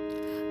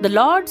 The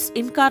Lord's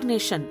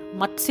incarnation,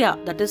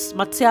 Matsya, that is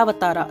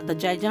Matsyavatara, the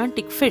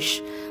gigantic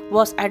fish,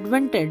 was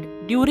advented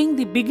during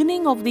the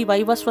beginning of the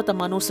Vaivasvata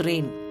Manu's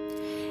reign.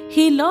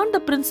 He learned the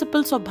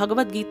principles of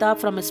Bhagavad Gita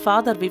from his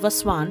father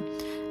Vivaswan,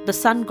 the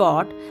sun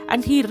god,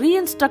 and he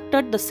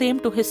re-instructed the same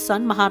to his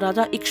son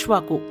Maharaja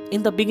Ikshvaku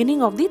in the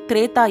beginning of the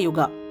Treta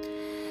Yuga.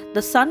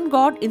 The sun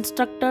god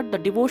instructed the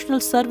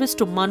devotional service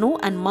to Manu,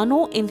 and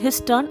Manu in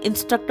his turn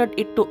instructed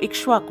it to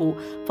Ikshvaku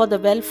for the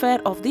welfare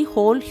of the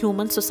whole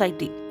human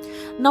society.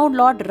 Now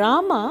Lord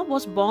Rama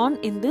was born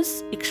in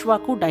this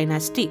Ikshvaku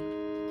dynasty.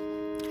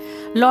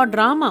 Lord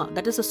Rama,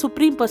 that is the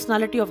Supreme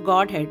Personality of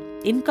Godhead,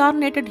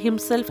 incarnated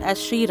himself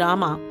as Sri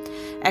Rama,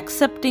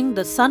 accepting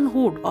the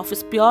sonhood of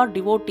his pure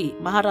devotee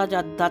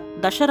Maharaja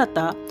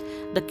Dasharatha,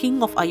 the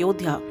king of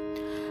Ayodhya.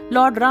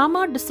 Lord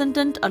Rama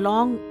descended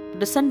along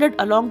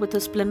with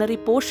his plenary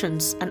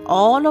portions, and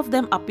all of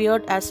them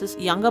appeared as his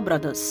younger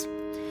brothers.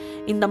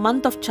 In the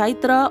month of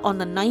Chaitra, on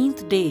the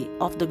 9th day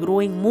of the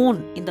growing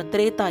moon in the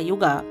Treta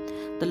Yuga,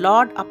 the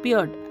Lord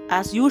appeared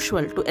as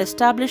usual, to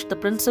establish the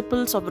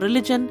principles of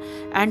religion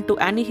and to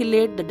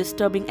annihilate the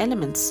disturbing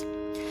elements.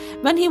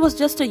 When he was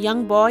just a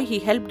young boy, he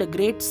helped the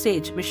great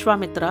sage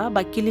Vishwamitra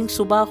by killing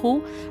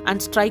Subahu and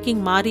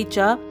striking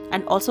Maricha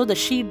and also the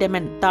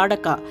she-demon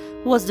Tadaka,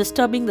 who was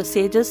disturbing the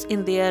sages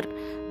in their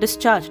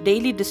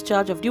daily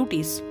discharge of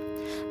duties.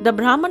 The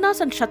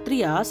Brahmanas and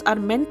Kshatriyas are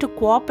meant to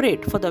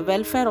cooperate for the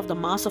welfare of the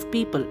mass of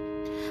people.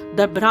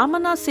 The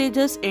Brahmana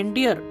sages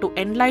endure to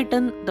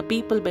enlighten the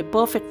people by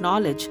perfect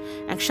knowledge,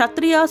 and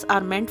Kshatriyas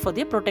are meant for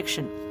their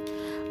protection.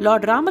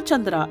 Lord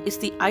Ramachandra is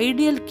the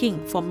ideal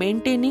king for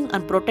maintaining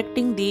and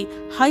protecting the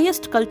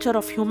highest culture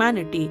of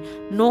humanity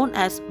known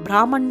as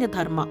Brahmanya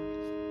Dharma.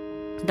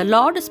 The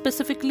Lord is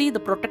specifically the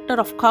protector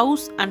of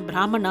cows and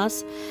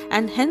Brahmanas,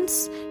 and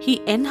hence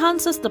he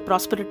enhances the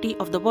prosperity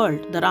of the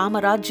world, the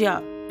Rama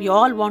Rajya. We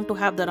all want to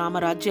have the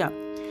Rama Rajya.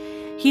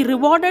 He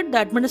rewarded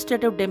the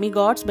administrative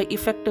demigods by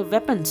effective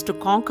weapons to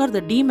conquer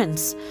the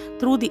demons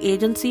through the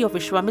agency of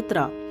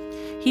Vishwamitra.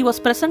 He was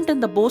present in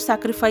the bow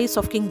sacrifice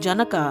of King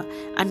Janaka,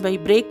 and by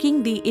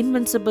breaking the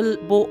invincible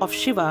bow of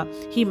Shiva,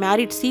 he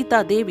married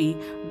Sita Devi,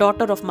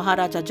 daughter of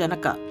Maharaja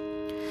Janaka.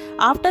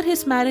 After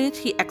his marriage,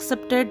 he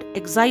accepted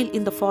exile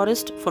in the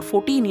forest for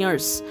 14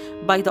 years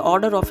by the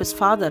order of his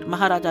father,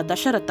 Maharaja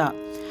Dasharatha.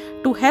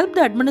 To help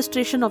the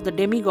administration of the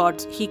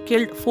demigods, he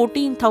killed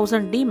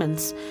 14,000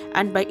 demons,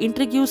 and by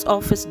intrigues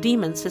of his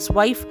demons, his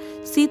wife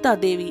Sita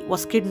Devi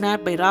was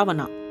kidnapped by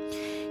Ravana.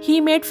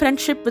 He made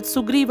friendship with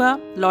Sugriva.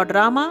 Lord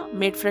Rama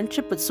made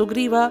friendship with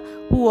Sugriva,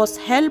 who was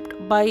helped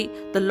by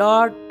the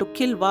Lord to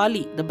kill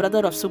Vali, the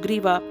brother of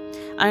Sugriva,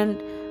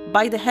 and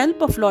by the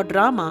help of Lord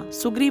Rama,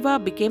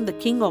 Sugriva became the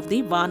king of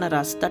the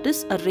Vanaras, that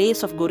is, a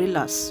race of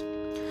gorillas.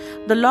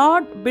 The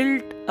Lord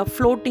built a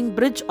floating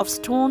bridge of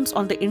stones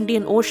on the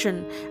Indian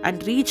Ocean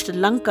and reached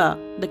Lanka,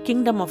 the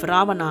kingdom of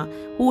Ravana,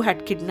 who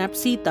had kidnapped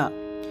Sita.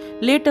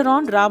 Later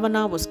on,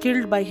 Ravana was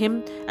killed by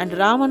him, and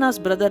Ravana's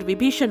brother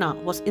Vibhishana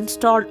was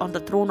installed on the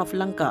throne of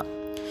Lanka.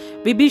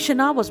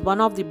 Vibhishana was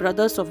one of the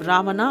brothers of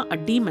Ravana, a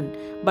demon,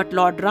 but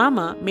Lord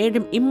Rama made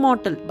him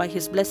immortal by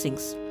his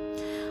blessings.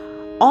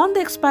 On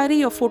the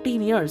expiry of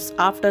 14 years,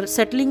 after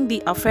settling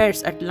the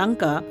affairs at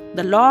Lanka,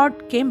 the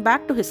Lord came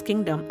back to his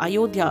kingdom,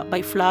 Ayodhya,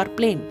 by Flower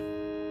Plain.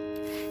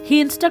 He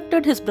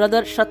instructed his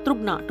brother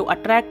Shatrughna to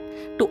attack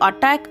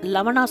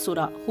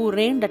Lavanasura, who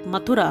reigned at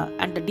Mathura,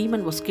 and the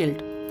demon was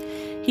killed.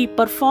 He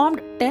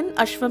performed 10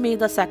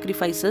 Ashwamedha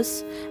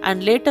sacrifices,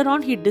 and later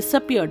on he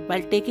disappeared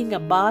while taking a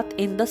bath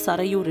in the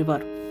Sarayu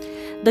river.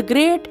 The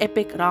great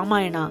epic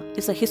Ramayana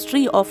is a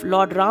history of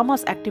Lord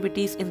Rama's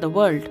activities in the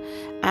world,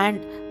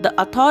 and the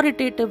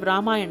authoritative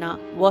Ramayana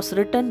was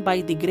written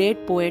by the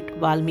great poet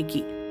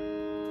Valmiki.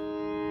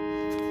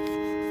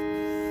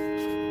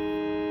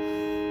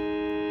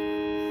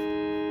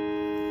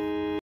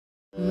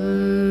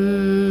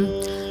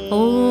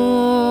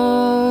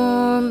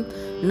 Om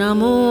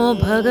Namo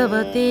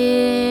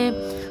Bhagavate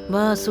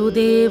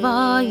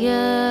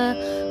Vasudevaya.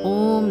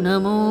 Om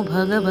Namo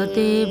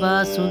Bhagavate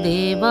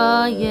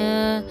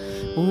Vasudevaya.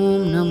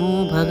 Om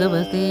Namo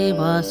Bhagavate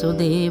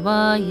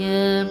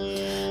Vasudevaya.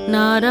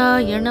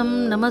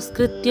 Narayanam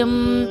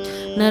Namaskrityam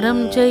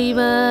Naram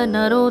Chaiva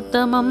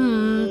Narottamam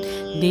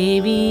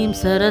Devim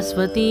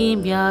Saraswati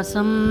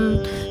Vyasam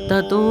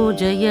Tato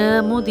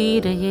Jaya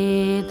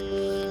Mudirayet.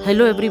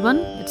 Hello everyone,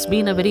 it's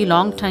been a very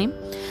long time.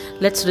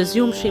 Let's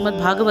resume Srimad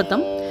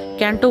Bhagavatam,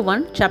 Canto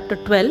 1, Chapter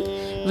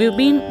 12. We've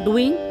been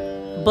doing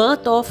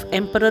birth of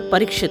Emperor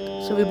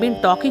Parikshit. So we've been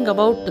talking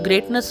about the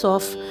greatness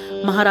of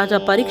Maharaja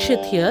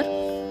Parikshit here.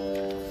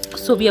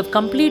 So we have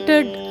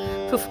completed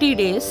 50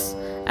 days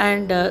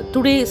and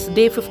today is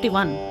day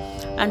 51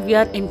 and we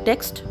are in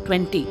text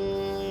 20.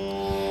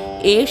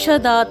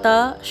 Esha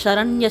data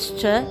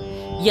sharanyascha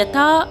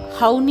yatha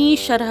hauni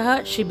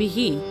sharah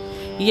shibihi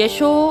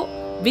yasho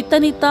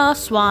vitanita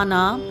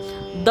swana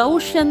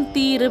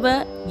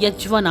daushyantirva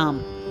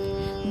yajvanam.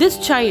 This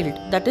child,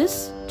 that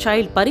is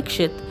child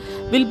Parikshit,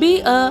 will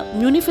be a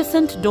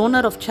munificent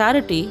donor of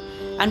charity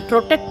and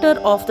protector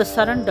of the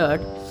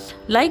surrendered,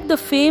 like the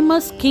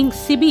famous King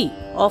Sibi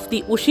of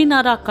the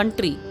Ushinara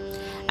country,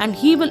 and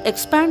he will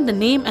expand the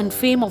name and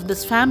fame of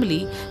this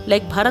family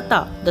like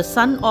Bharata, the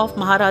son of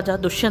Maharaja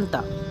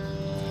Dushyanta.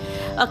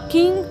 A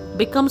king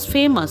becomes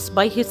famous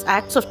by his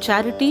acts of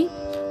charity,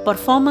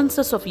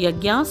 performances of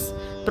yajnas,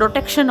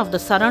 protection of the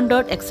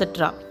surrendered,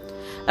 etc.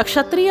 A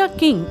Kshatriya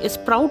king is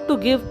proud to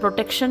give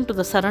protection to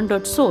the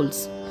surrendered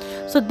souls.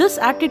 So this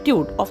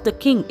attitude of the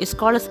king is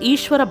called as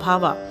Ishvara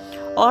Bhava,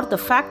 or the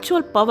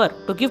factual power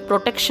to give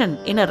protection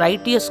in a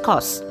righteous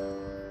cause.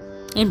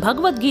 In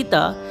Bhagavad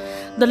Gita,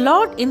 the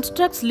Lord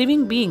instructs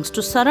living beings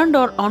to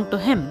surrender unto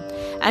him,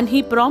 and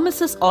he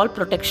promises all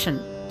protection.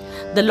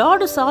 The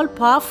Lord is all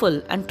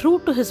powerful and true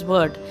to his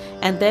word,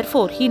 and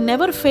therefore he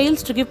never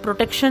fails to give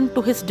protection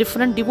to his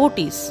different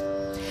devotees.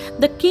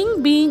 The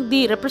king, being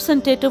the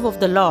representative of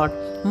the Lord,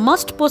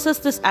 must possess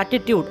this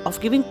attitude of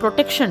giving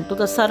protection to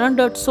the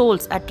surrendered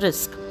souls at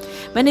risk.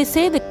 When I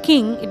say the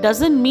king, it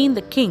doesn't mean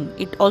the king,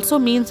 it also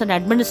means an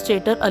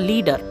administrator, a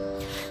leader.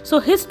 So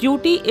his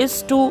duty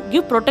is to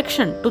give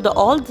protection to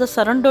all the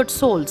surrendered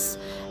souls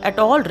at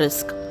all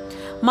risk.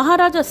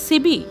 Maharaja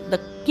Sibi, the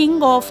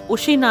king of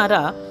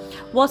Ushinara,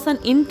 was an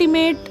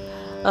intimate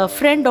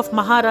friend of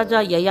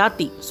Maharaja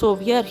Yayati. So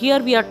here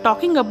we are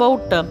talking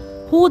about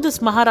who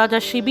this Maharaja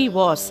Sibi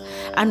was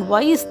and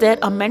why is there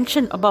a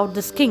mention about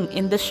this king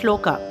in this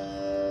shloka.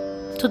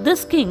 So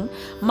this king,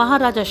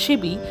 Maharaja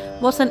Sibi,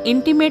 was an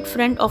intimate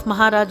friend of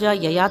Maharaja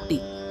Yayati,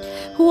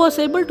 who was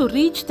able to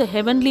reach the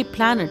heavenly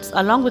planets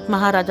along with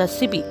Maharaja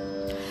Sibi.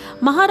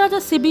 Maharaja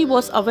Sibi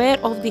was aware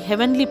of the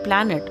heavenly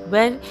planet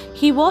where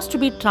he was to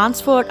be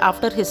transferred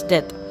after his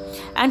death,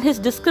 and his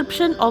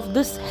description of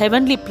this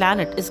heavenly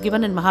planet is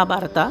given in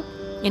Mahabharata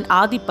in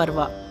Adi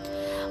Parva.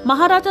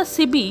 Maharaja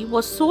Sibi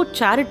was so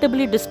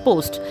charitably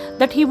disposed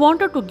that he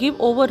wanted to give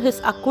over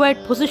his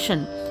acquired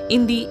position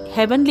in the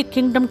heavenly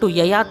kingdom to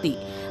Yayati,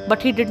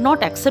 but he did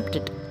not accept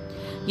it.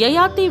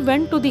 Yayati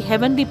went to the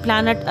heavenly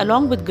planet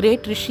along with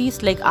great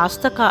rishis like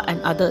Astaka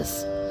and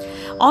others.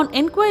 On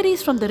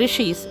enquiries from the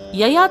rishis,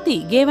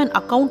 Yayati gave an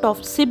account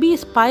of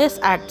Sibi's pious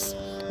acts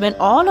when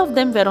all of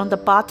them were on the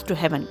path to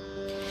heaven.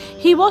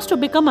 He was to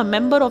become a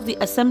member of the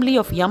assembly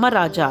of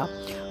Yamaraja,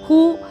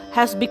 who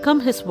has become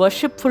his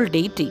worshipful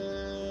deity.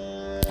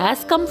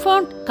 As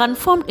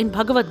confirmed in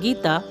Bhagavad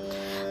Gita,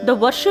 the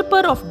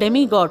worshipper of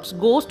demigods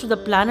goes to the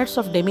planets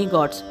of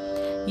demigods.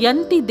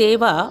 Yanti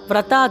Deva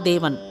Vrata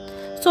Devan.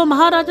 So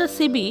Maharaja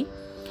Sibi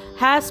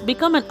has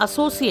become an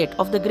associate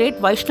of the great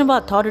Vaishnava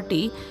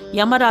authority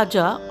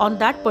Yamaraja on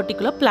that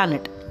particular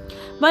planet.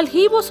 While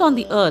he was on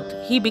the earth,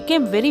 he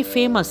became very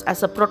famous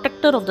as a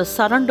protector of the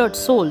surrendered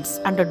souls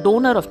and a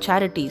donor of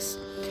charities.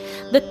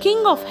 The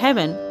king of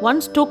heaven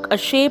once took a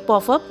shape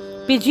of a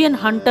pigeon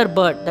hunter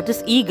bird, that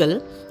is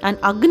eagle, and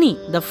Agni,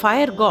 the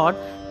fire god,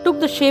 took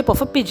the shape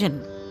of a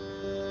pigeon.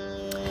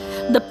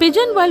 The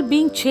pigeon, while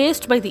being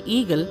chased by the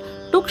eagle,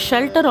 took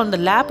shelter on the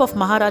lap of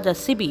Maharaja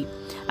Sibi,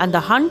 and the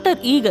hunter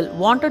eagle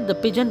wanted the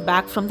pigeon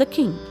back from the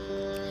king.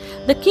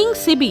 The king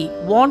Sibi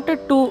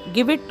wanted to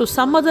give it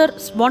some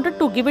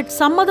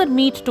other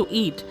meat to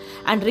eat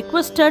and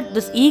requested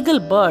this eagle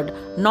bird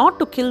not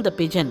to kill the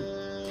pigeon.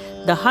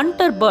 The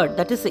hunter bird,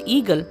 that is the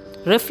eagle,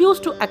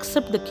 refused to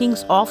accept the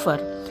king's offer,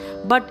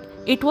 but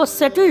it was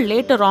settled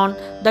later on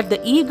that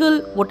the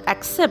eagle would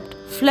accept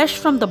flesh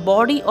from the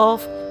body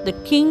of the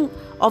king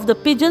of the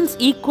pigeon's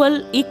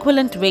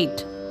equivalent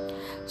weight.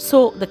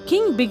 So the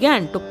king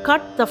began to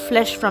cut the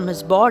flesh from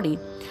his body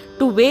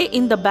to weigh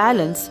in the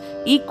balance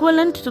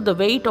equivalent to the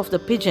weight of the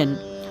pigeon,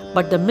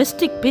 but the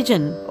mystic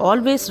pigeon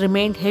always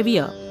remained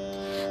heavier.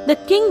 The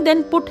king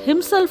then put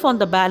himself on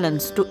the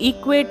balance to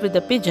equate with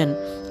the pigeon,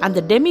 and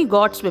the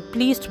demigods were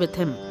pleased with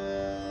him.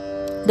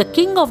 The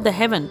king of the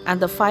heaven and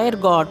the fire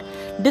god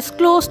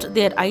disclosed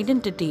their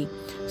identity,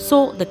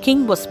 so the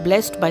king was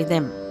blessed by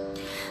them.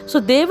 So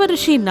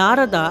Devarishi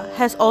Narada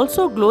has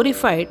also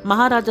glorified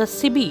Maharaja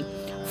Sibi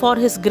for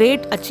his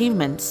great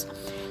achievements,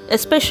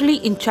 especially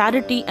in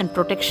charity and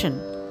protection.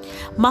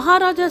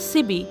 Maharaja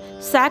Sibi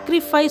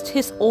sacrificed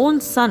his own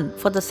son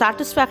for the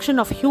satisfaction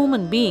of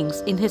human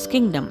beings in his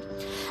kingdom,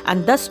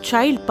 and thus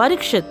child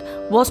Parikshit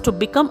was to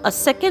become a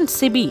second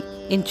Sibi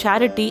in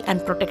charity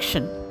and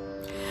protection.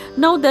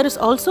 Now there is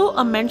also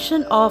a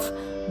mention of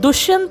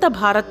Dushyanta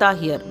Bharata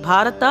here.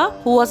 Bharata,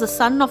 who was a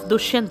son of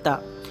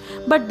Dushyanta.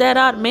 But there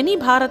are many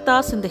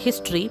Bharatas in the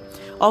history,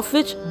 of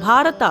which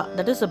Bharata,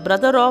 that is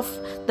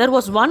there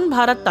was one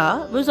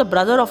Bharata who is a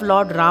brother of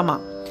Lord Rama.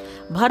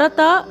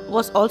 Bharata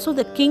was also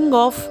the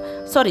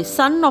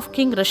son of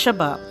King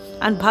Rishabha,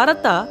 and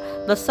Bharata,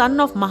 the son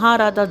of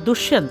Maharaja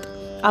Dushyant,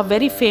 are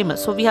very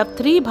famous. So we have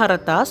three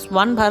Bharatas.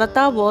 One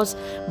Bharata was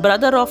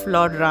brother of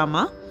Lord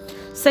Rama,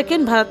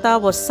 second Bharata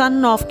was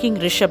son of King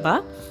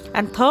Rishabha,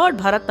 and third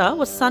Bharata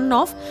was son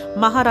of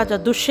Maharaja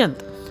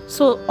Dushyant.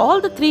 So all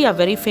the three are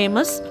very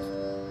famous,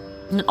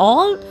 and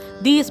all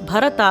these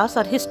Bharatas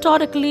are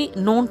historically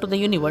known to the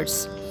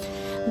universe.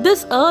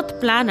 This earth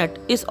planet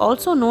is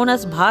also known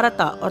as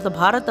Bharata or the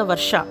Bharata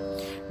Varsha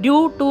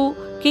due to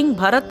King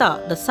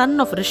Bharata, the son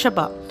of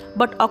Rishabha.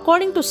 But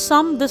according to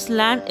some, this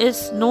land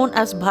is known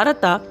as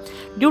Bharata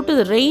due to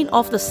the reign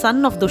of the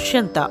son of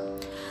Dushyanta.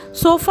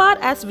 So far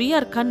as we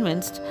are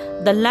convinced,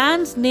 the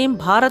land's name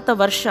Bharata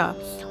Varsha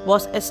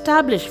was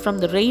established from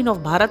the reign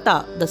of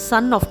Bharata, the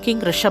son of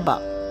King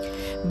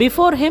Rishabha.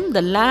 Before him,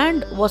 the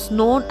land was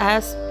known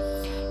as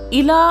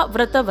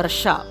Ilavrata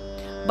Varsha.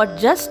 But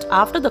just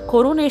after the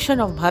coronation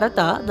of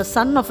Bharata, the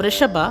son of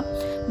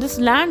Rishabha, this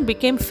land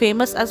became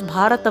famous as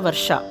Bharata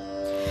Varsha.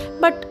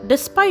 But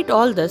despite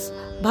all this,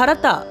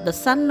 Bharata, the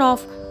son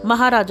of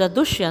Maharaja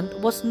Dushyant,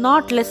 was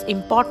not less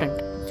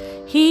important.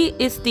 He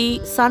is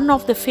the son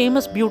of the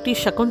famous beauty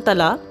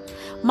Shakuntala.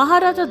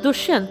 Maharaja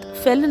Dushyant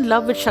fell in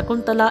love with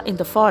Shakuntala in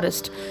the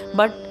forest,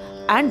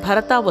 and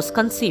Bharata was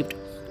conceived.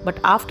 But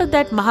after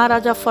that,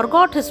 Maharaja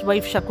forgot his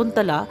wife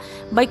Shakuntala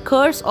by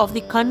curse of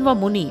the Kanva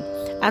Muni,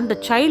 and the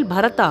child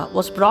Bharata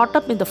was brought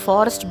up in the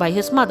forest by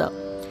his mother.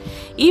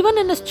 Even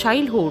in his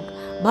childhood,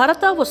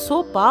 Bharata was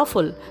so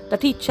powerful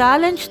that he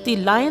challenged the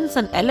lions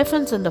and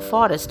elephants in the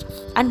forest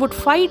and would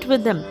fight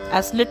with them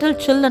as little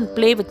children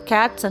play with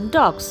cats and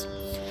dogs.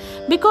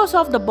 Because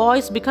of the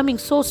boys becoming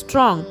so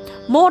strong,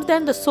 more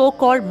than the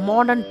so-called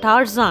modern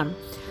Tarzan,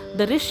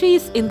 the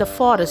rishis in the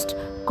forest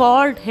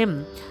called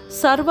him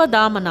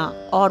Sarvadamana,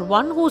 or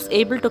one who is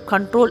able to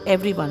control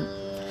everyone.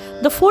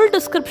 The full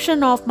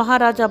description of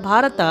Maharaja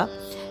Bharata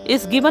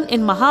is given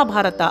in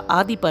Mahabharata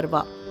Adi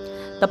Parva.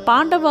 The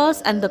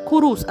Pandavas and the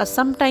Kurus are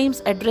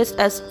sometimes addressed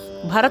as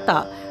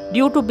Bharata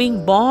due to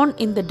being born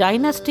in the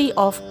dynasty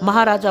of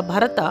Maharaja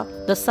Bharata,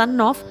 the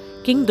son of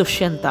King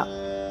Dushyanta.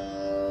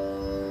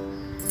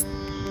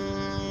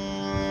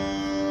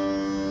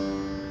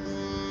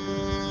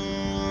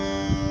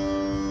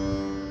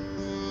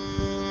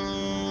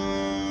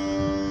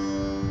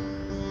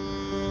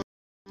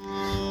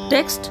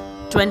 Text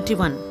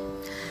 21.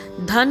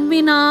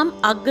 Dhanvinam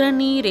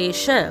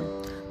agraniresha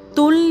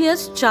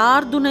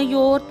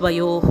तुल्यश्चार्दुनयोर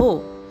द्वयोः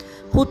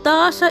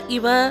हुताश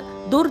इव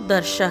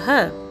दुर्दर्शः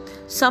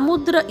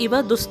samudra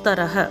iva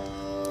dustarah.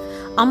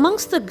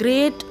 Amongst the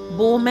great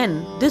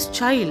bowmen, this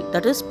child,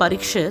 that is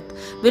Parikshit,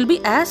 will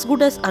be as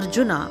good as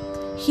Arjuna.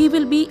 He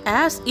will be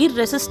as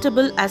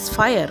irresistible as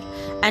fire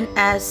and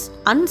as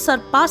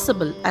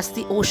unsurpassable as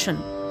the ocean.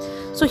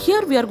 So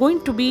here we are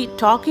going to be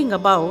talking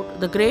about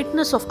the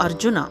greatness of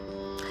Arjuna.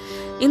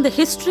 In the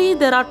history,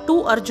 there are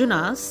two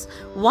Arjunas.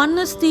 One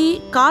is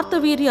the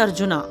Kartavirya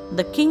Arjuna,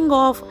 the king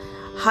of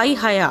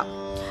Haihaya,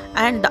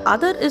 and the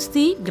other is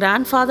the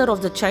grandfather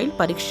of the child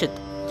Parikshit.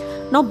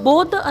 Now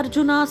both the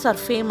Arjunas are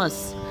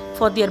famous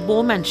for their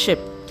bowmanship,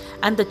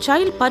 and the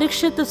child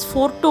Parikshit is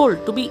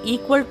foretold to be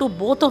equal to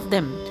both of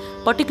them,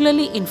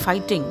 particularly in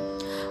fighting.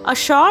 A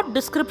short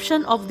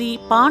description of the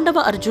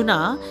Pandava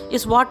Arjuna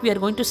is what we are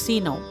going to see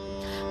now.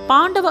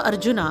 Pandava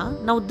Arjuna,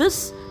 now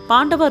this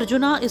Pandava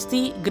Arjuna is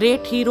the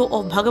great hero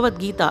of Bhagavad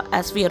Gita,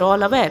 as we are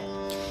all aware.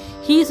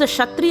 He is a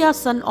Kshatriya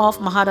son of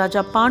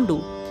Maharaja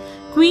Pandu.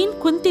 Queen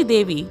Kunti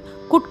Devi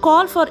could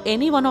call for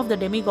any one of the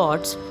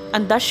demigods,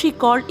 and thus she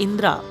called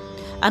Indra,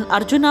 and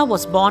Arjuna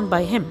was born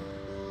by him.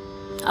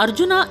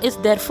 Arjuna is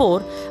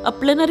therefore a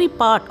plenary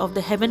part of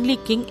the heavenly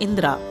king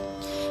Indra.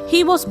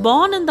 He was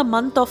born in the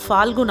month of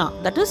Falguna,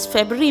 that is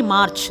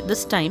February-March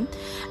this time,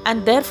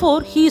 and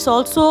therefore he is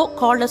also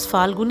called as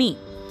Falguni.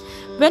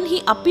 When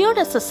he appeared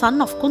as the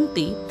son of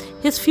Kunti,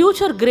 his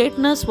future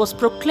greatness was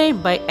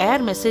proclaimed by air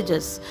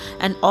messages,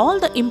 and all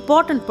the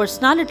important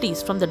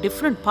personalities from the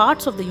different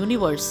parts of the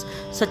universe,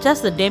 such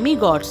as the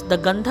demigods, the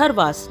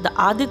Gandharvas, the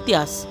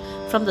Adityas,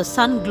 from the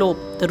sun globe,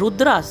 the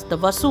Rudras, the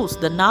Vasus,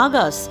 the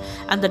Nagas,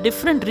 and the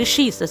different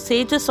rishis, the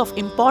sages of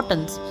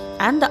importance,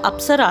 and the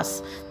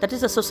Apsaras, that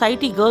is the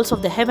society girls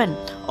of the heaven,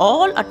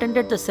 all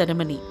attended the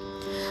ceremony.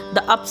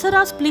 The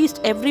Apsaras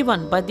pleased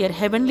everyone by their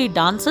heavenly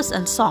dances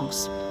and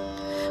songs.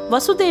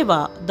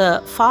 Vasudeva,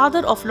 the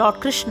father of Lord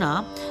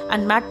Krishna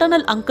and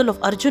maternal uncle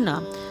of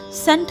Arjuna,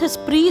 sent his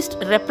priest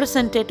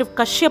representative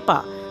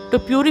Kashyapa to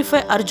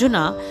purify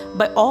Arjuna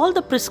by all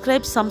the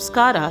prescribed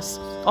samskaras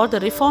or the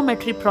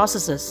reformatory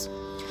processes.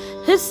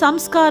 His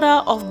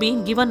samskara of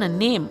being given a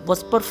name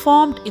was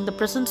performed in the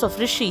presence of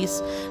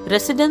rishis,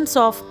 residents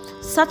of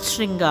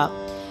Satshringa.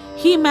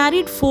 He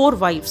married 4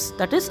 wives,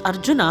 that is,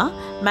 Arjuna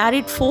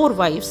married 4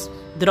 wives: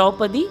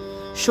 Draupadi,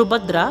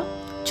 Shubhadra,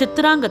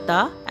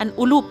 Chitrangata, and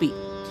Ulupi.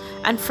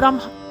 And from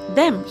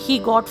them he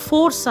got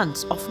 4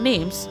 sons of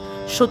names: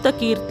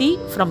 Shrutakirti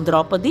from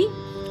Draupadi,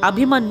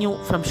 Abhimanyu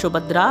from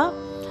Shubhadra,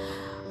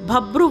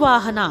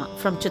 Bhabruvahana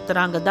from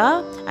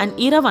Chitrangada, and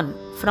Iravan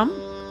from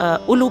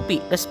Ulupi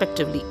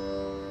respectively.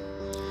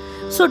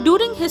 So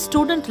during his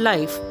student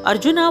life,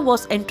 Arjuna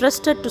was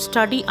entrusted to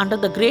study under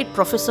the great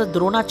professor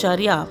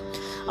Dronacharya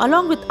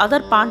along with other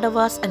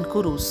Pandavas and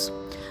Kurus.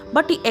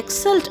 But he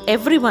excelled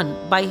everyone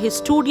by his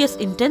studious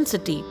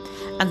intensity,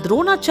 and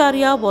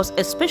Dronacharya was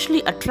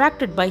especially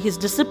attracted by his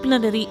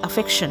disciplinary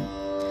affection.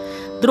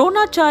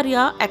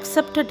 Dronacharya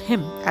accepted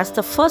him as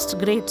the first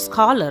great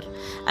scholar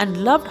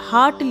and loved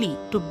heartily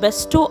to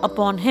bestow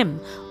upon him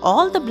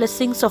all the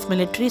blessings of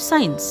military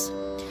science.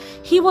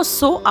 He was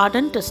so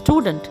ardent a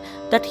student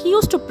that he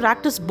used to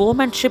practice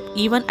bowmanship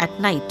even at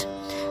night.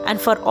 And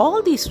for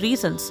all these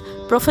reasons,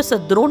 Professor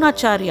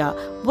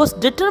Dronacharya was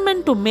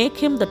determined to make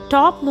him the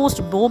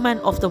topmost bowman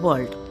of the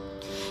world.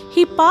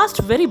 He passed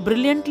very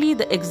brilliantly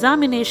the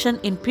examination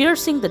in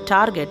piercing the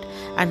target,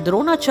 and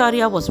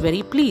Dronacharya was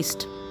very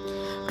pleased.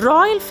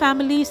 Royal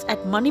families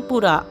at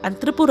Manipura and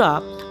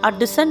Tripura are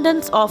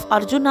descendants of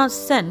Arjuna's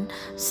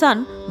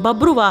son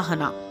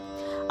Babruvahana.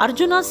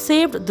 Arjuna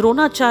saved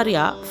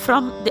Dronacharya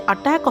from the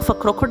attack of a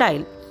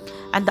crocodile,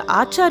 and the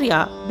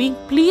Acharya, being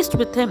pleased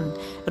with him,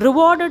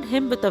 rewarded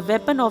him with a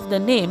weapon of the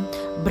name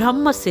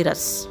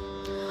Brahmasiras.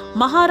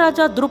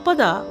 Maharaja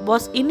Drupada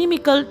was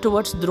inimical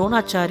towards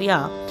Dronacharya,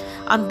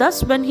 and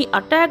thus when he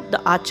attacked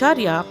the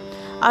Acharya,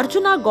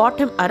 Arjuna got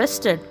him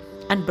arrested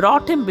and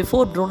brought him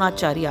before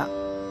Dronacharya.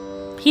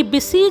 He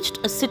besieged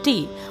a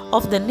city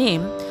of the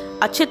name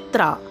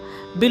Achitra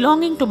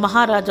belonging to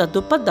Maharaja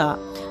Drupada,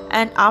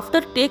 and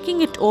after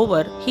taking it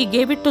over, he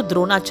gave it to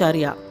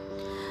Dronacharya.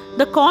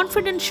 The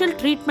confidential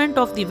treatment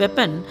of the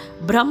weapon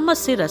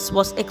Brahmasiras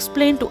was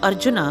explained to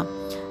Arjuna,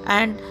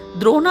 and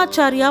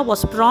Dronacharya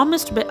was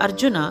promised by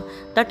Arjuna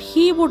that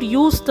he would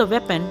use the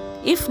weapon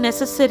if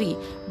necessary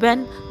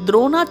when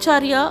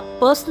Dronacharya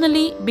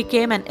personally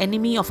became an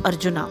enemy of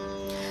Arjuna.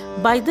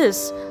 By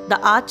this, the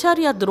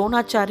Acharya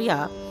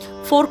Dronacharya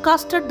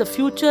forecasted the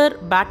future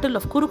battle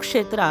of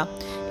Kurukshetra,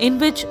 in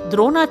which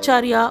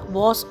Dronacharya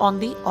was on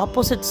the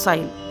opposite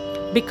side,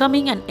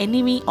 becoming an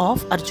enemy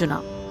of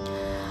Arjuna.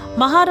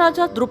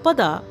 Maharaja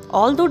Drupada,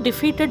 although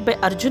defeated by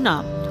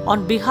Arjuna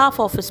on behalf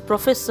of his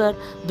professor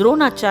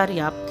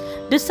Dronacharya,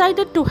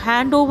 decided to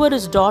hand over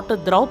his daughter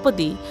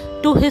Draupadi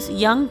to his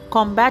young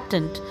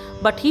combatant,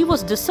 but he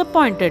was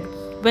disappointed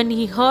when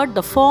he heard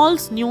the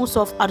false news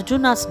of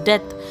Arjuna's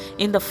death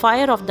in the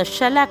fire of the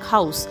Shalak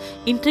house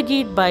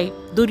intrigued by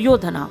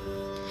Duryodhana.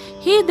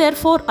 He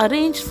therefore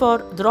arranged for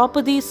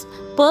Draupadi's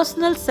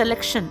personal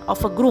selection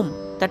of a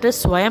groom, that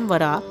is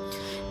Swayamvara,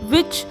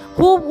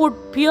 who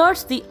would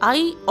pierce the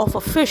eye of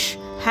a fish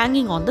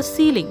hanging on the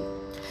ceiling.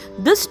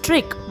 This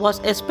trick was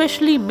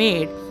especially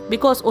made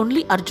because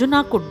only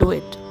Arjuna could do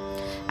it,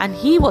 and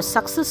he was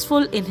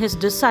successful in his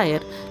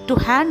desire to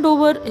hand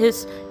over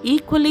his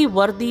equally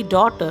worthy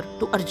daughter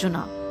to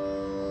Arjuna.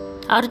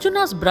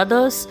 Arjuna's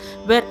brothers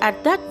were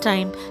at that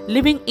time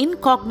living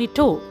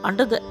incognito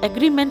under the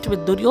agreement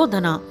with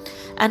Duryodhana,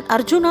 and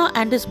Arjuna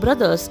and his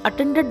brothers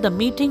attended the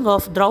meeting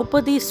of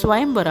Draupadi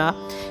Swayamvara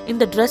in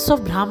the dress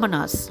of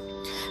Brahmanas.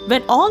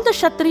 When all the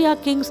Kshatriya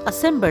kings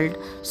assembled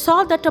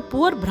saw that a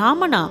poor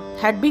Brahmana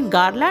had been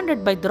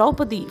garlanded by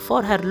Draupadi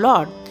for her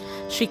lord,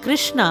 Shri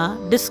Krishna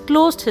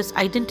disclosed his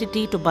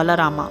identity to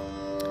Balarama.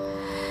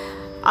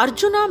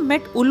 Arjuna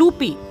met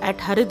Ulupi at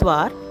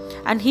Haridwar,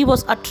 and he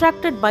was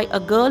attracted by a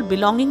girl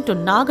belonging to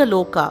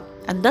Nagaloka,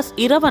 and thus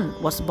Iravan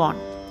was born.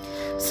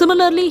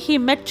 Similarly, he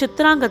met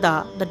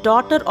Chitrangada, the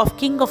daughter of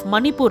king of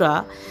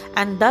Manipura,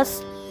 and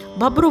thus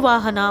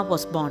Babruvahana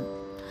was born.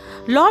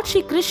 Lord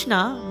Shri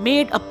Krishna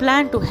made a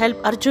plan to help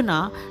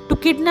Arjuna to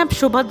kidnap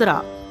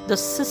Shubhadra, the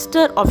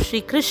sister of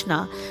Shri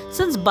Krishna,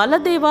 since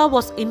Baladeva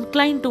was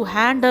inclined to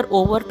hand her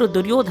over to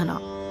Duryodhana.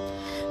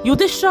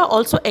 Yudhishthira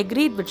also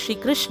agreed with Shri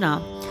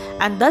Krishna,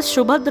 and thus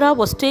Shubhadra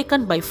was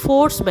taken by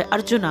force by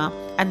Arjuna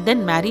and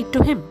then married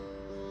to him.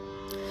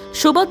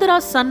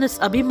 Shubhadra's son is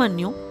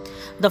Abhimanyu,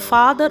 the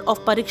father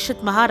of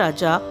Parikshit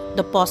Maharaja,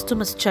 the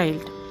posthumous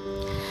child.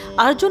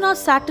 Arjuna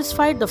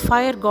satisfied the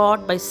fire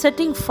god by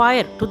setting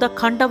fire to the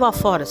Khandava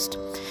forest,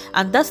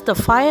 and thus the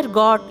fire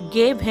god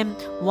gave him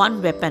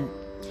one weapon.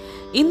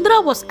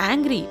 Indra was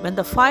angry when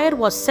the fire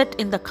was set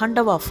in the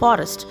Khandava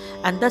forest,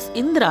 and thus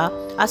Indra,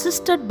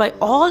 assisted by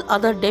all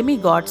other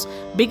demigods,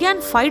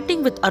 began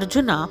fighting with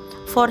Arjuna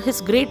for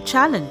his great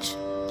challenge.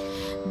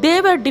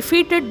 They were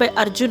defeated by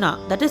Arjuna,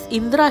 that is,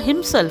 Indra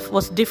himself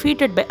was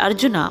defeated by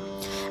Arjuna,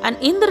 and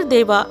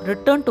Indradeva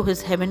returned to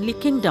his heavenly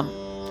kingdom.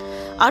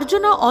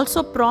 Arjuna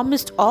also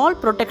promised all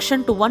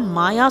protection to one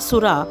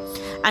Mayasura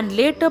and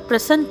later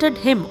presented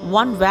him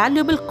one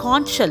valuable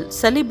conch shell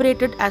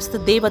celebrated as the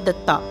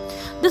Devadatta.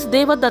 This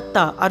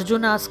Devadatta,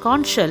 Arjuna's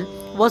conch shell,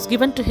 was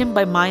given to him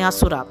by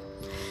Mayasura.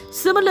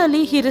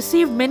 Similarly, he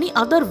received many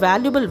other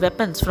valuable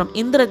weapons from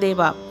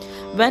Indradeva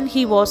when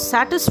he was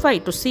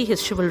satisfied to see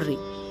his chivalry.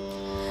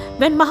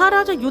 When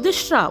Maharaja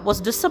Yudhishthira was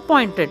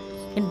disappointed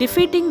in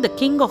defeating the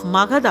king of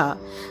Magadha,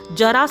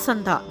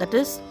 Jarasandha, that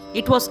is,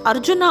 it was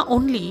Arjuna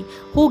only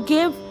who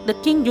gave the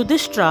king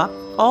Yudhishthira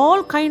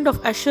all kind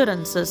of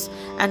assurances,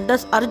 and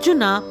thus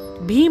Arjuna,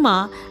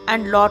 Bhima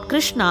and Lord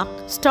Krishna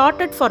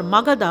started for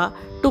Magadha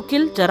to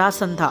kill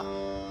Jarasandha.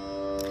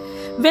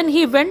 When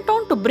he went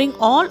on to bring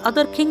all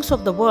other kings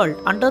of the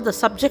world under the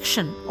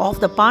subjection of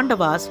the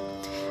Pandavas,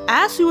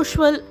 as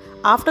usual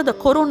after the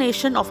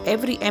coronation of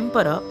every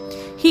emperor,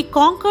 he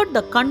conquered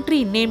the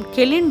country named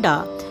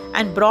Kelinda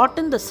and brought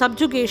in the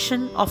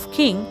subjugation of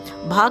King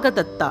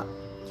Bhagadatta.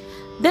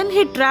 Then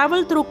he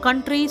travelled through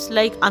countries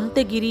like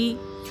Antagiri,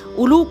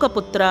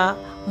 Ulukaputra,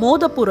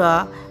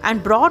 Modapura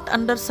and brought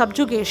under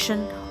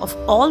subjugation of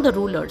all the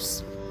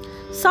rulers.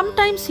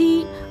 Sometimes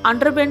he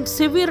underwent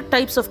severe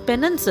types of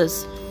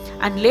penances,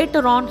 and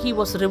later on he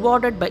was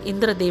rewarded by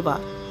Indradeva.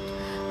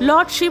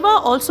 Lord Shiva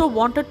also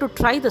wanted to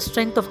try the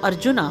strength of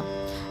Arjuna,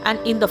 and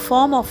in the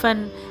form of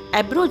an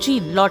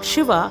aborigine, Lord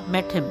Shiva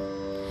met him.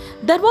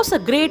 There was a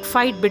great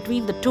fight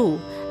between the two,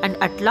 and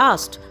at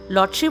last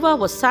Lord Shiva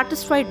was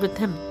satisfied with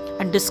him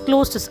and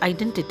disclosed his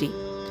identity.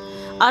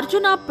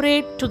 Arjuna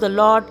prayed to the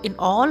Lord in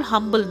all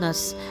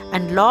humbleness,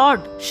 and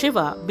Lord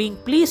Shiva, being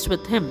pleased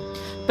with him,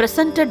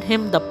 presented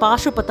him the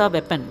Pashupata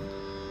weapon.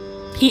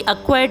 He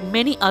acquired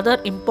many other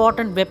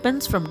important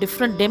weapons from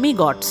different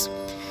demigods.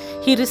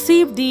 He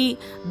received the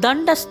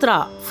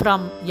Dandastra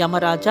from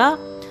Yamaraja,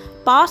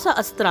 Pasa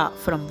Astra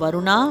from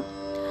Varuna,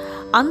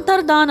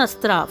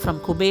 Antardhanastra from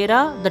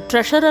Kubera, the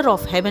treasurer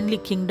of heavenly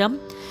kingdom.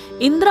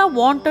 Indra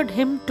wanted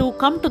him to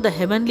come to the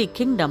heavenly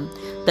kingdom,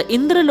 the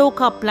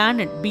Indraloka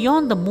planet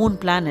beyond the moon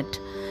planet.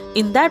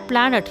 In that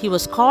planet, he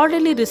was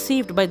cordially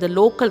received by the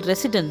local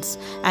residents,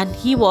 and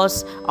he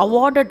was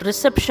awarded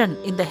reception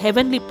in the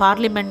heavenly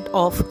parliament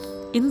of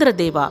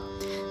Indradeva.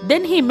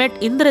 Then he met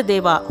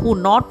Indradeva, who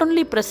not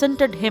only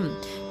presented him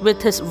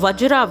with his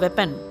Vajra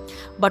weapon,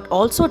 but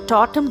also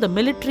taught him the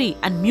military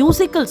and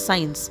musical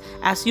science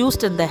as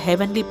used in the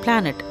heavenly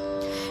planet.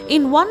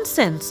 In one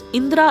sense,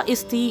 Indra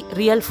is the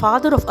real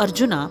father of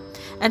Arjuna,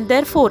 and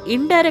therefore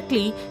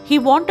indirectly he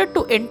wanted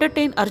to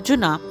entertain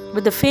Arjuna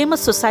with the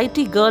famous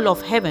society girl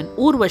of heaven,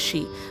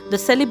 Urvashi, the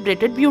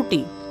celebrated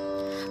beauty.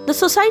 The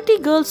society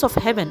girls of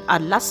heaven are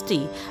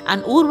lusty,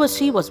 and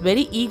Urvashi was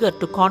very eager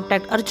to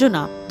contact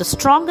Arjuna, the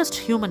strongest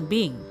human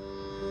being.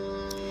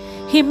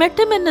 He met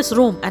him in his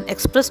room and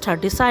expressed her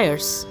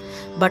desires.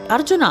 But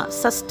Arjuna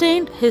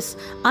sustained his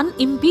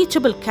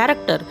unimpeachable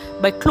character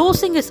by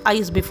closing his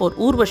eyes before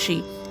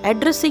Urvashi,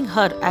 addressing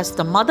her as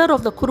the mother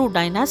of the Kuru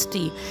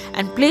dynasty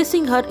and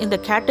placing her in the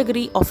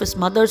category of his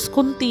mothers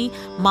Kunti,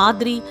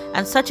 Madri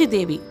and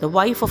Sachidevi, the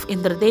wife of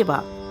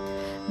Indradeva.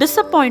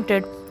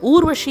 Disappointed,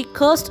 Urvashi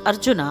cursed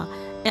Arjuna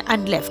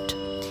and left.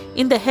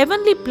 In the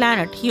heavenly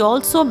planet, he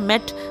also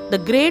met the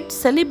great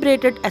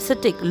celebrated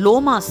ascetic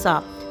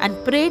Lomasa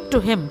and prayed to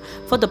him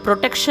for the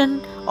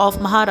protection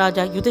of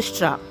Maharaja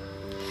Yudhishthira.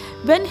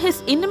 When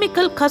his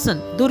inimical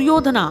cousin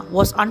Duryodhana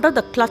was under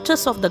the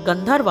clutches of the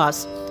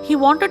Gandharvas, he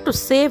wanted to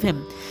save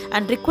him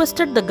and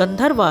requested the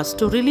Gandharvas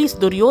to release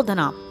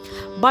Duryodhana.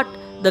 But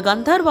the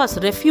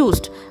Gandharvas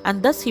refused,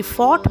 and thus he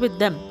fought with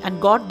them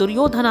and got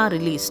Duryodhana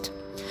released.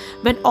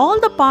 When all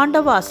the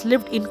Pandavas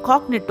lived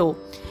incognito,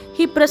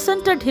 he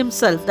presented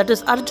himself, that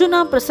is,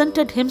 Arjuna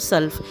presented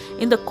himself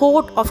in the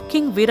court of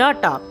King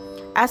Virata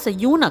as a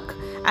eunuch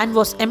and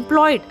was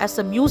employed as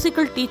a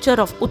musical teacher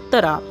of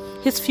Uttara,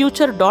 his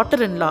future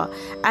daughter-in-law,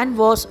 and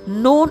was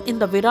known in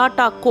the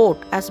Virata court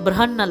as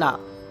Brahannala.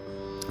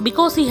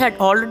 Because he had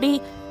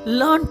already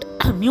learnt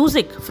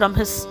music from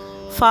his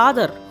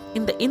father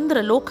in the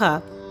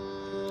Indraloka,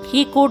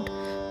 he could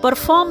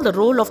perform the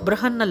role of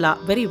Brahannala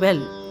very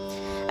well.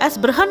 As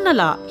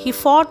Brahannala, he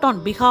fought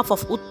on behalf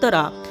of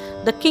Uttara,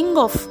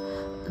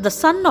 the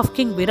son of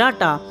King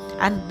Virata,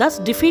 and thus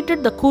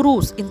defeated the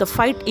Kurus in the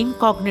fight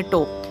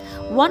incognito.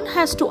 One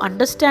has to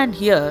understand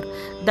here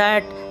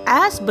that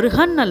as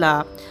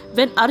Brahannala,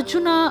 when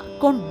Arjuna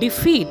could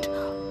defeat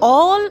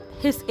all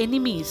his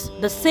enemies,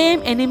 the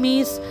same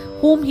enemies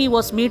whom he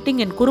was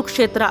meeting in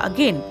Kurukshetra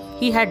again,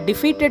 he had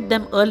defeated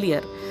them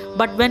earlier.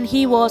 But when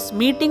he was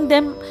meeting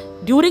them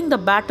during the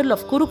battle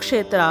of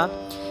Kurukshetra,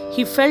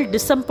 he felt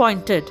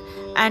disappointed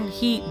and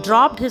he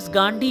dropped his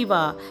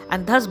Gandiva,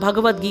 and thus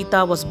Bhagavad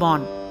Gita was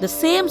born. The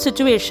same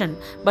situation,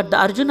 but the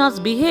Arjuna's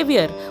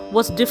behavior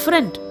was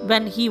different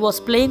when he was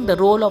playing the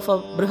role of a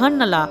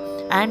Brahannala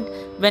and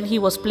when he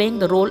was playing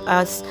the role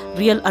as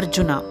real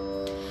Arjuna.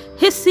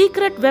 His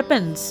secret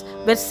weapons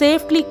were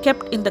safely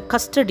kept in the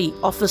custody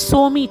of a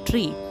Somi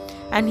tree,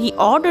 and he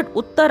ordered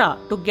Uttara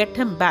to get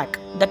him back.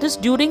 That is,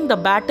 during the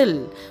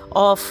battle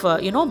of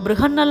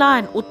Brahannala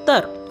and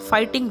Uttar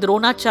fighting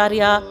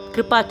Dronacharya,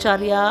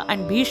 Kripacharya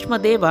and Bhishma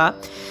Deva,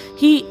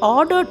 he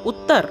ordered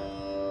Uttar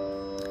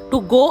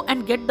to go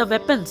and get the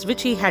weapons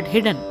which he had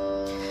hidden.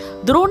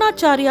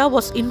 Dronacharya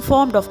was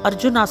informed of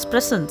Arjuna's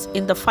presence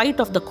in the fight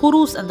of the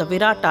Kurus and the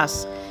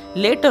Viratas.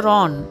 Later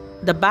on,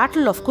 the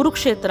battle of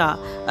Kurukshetra,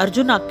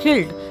 Arjuna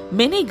killed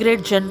many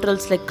great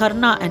generals like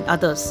Karna and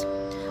others.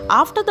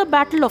 After the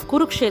battle of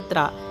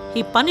Kurukshetra,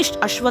 he punished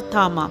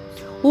Ashwathama,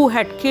 who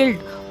had killed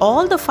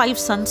all the 5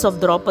 sons of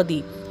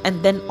Draupadi,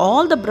 and then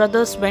all the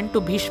brothers went to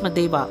Bhishma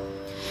Deva.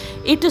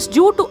 It is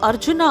due to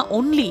Arjuna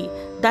only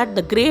that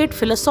the great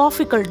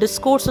philosophical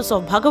discourses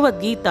of Bhagavad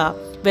Gita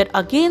were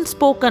again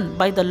spoken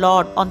by the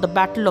Lord on the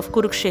battle of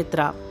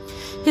Kurukshetra.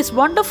 His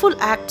wonderful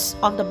acts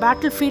on the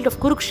battlefield of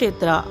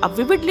Kurukshetra are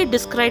vividly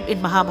described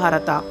in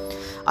Mahabharata.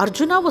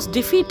 Arjuna was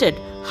defeated,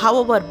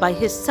 however, by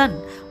his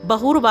son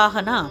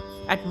Bahurvahana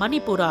at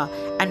Manipura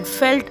and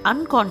felt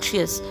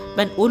unconscious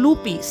when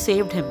Ulupi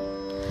saved him.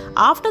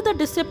 After the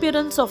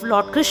disappearance of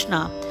Lord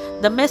Krishna,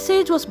 the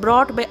message was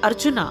brought by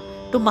Arjuna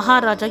to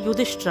Maharaja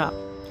Yudhishthira.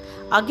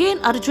 Again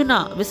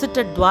Arjuna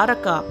visited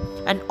Dwaraka,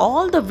 and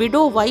all the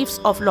widow wives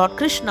of Lord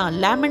Krishna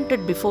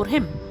lamented before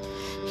him.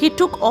 He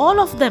took all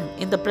of them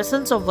in the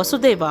presence of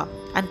Vasudeva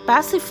and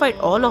pacified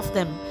all of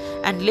them,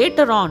 and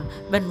later on,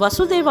 when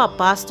Vasudeva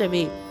passed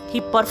away,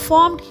 he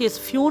performed his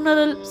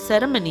funeral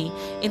ceremony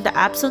in the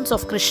absence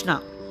of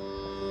Krishna.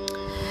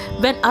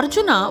 When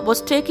Arjuna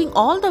was taking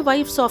all the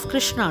wives of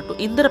Krishna to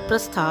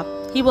Indraprastha,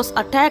 he was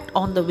attacked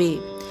on the way,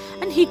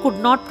 and he could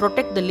not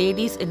protect the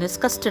ladies in his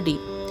custody.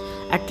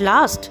 At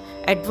last,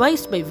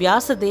 advised by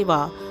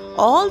Vyasadeva,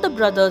 all the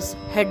brothers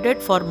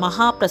headed for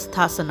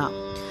Mahaprasthasana.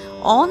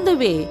 On the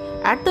way,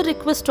 at the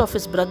request of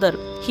his brother,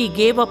 he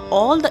gave up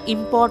all the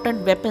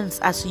important weapons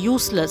as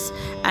useless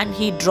and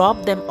he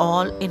dropped them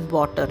all in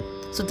water.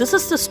 So this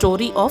is the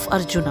story of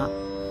Arjuna.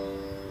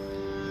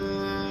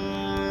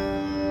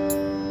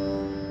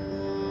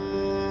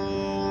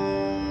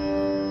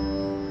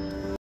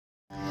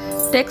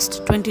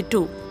 Text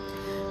 22.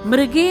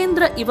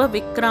 Mrigendra iva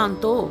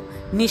vikranto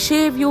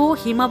nishevyo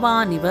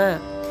himavaniva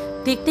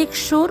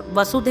titikshur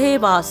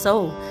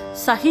vasudhevasau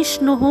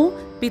sahishnuhu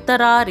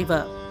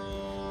pitarariva.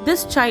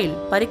 This child,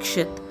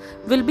 Parikshit,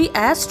 will be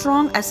as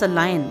strong as a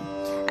lion,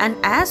 and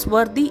as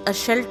worthy a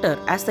shelter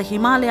as the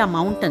Himalaya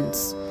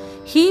mountains.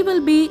 He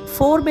will be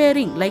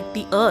forbearing like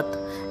the earth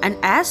and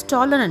as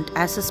tolerant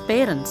as his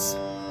parents.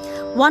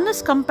 One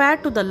is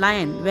compared to the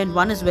lion when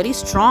one is very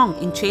strong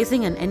in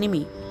chasing an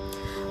enemy.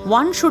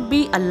 One should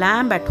be a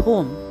lamb at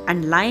home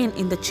and lion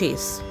in the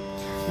chase.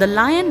 The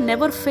lion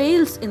never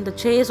fails in the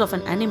chase of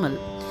an animal.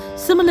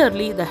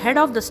 Similarly, the head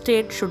of the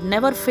state should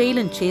never fail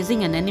in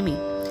chasing an enemy.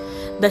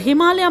 The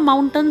Himalaya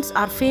mountains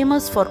are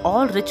famous for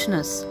all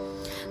richness.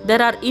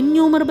 There are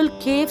innumerable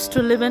caves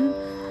to live in,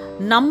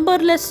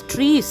 numberless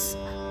trees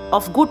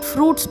of good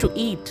fruits to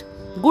eat,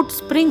 good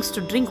springs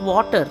to drink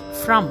water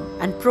from,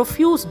 and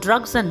profuse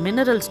drugs and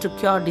minerals to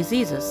cure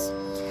diseases.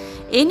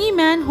 Any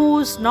man who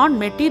is not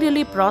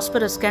materially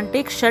prosperous can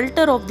take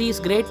shelter of these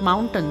great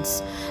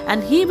mountains,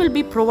 and he will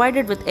be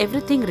provided with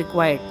everything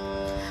required.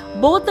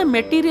 Both the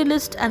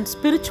materialist and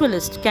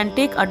spiritualist can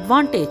take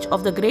advantage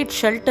of the great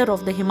shelter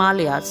of the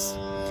Himalayas.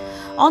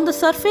 On the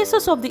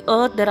surfaces of the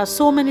earth, there are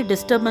so many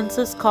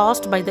disturbances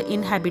caused by the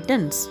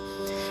inhabitants.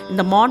 In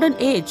the modern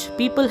age,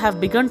 people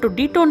have begun to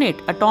detonate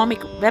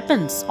atomic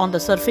weapons on the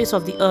surface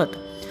of the earth.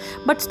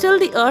 But still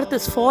the earth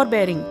is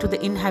forbearing to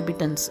the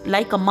inhabitants,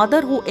 like a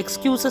mother who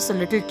excuses a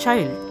little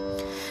child.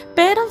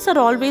 Parents are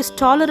always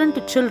tolerant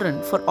to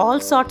children for all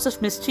sorts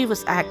of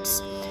mischievous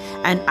acts.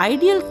 An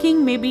ideal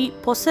king may be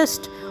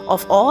possessed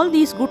of all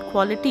these good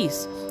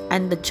qualities,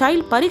 and the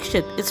child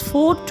Parikshit is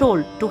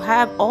foretold to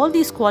have all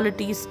these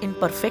qualities in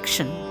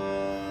perfection.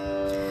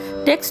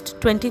 Text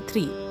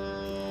 23.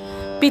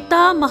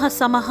 Pita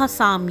mahasamaha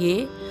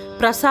samye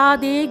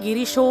prasade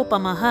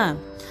girishopamaha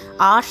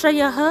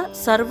Ashrayah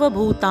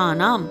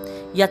sarvabhutanam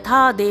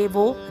yatha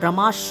devo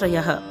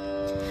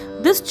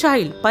ramashrayah. This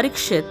child,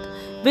 Parikshit,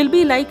 will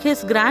be like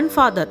his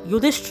grandfather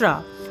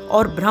Yudhishthira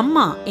or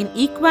Brahma in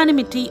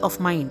equanimity of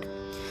mind.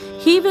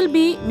 He will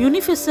be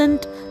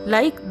munificent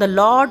like the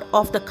lord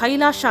of the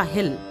Kailasha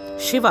hill,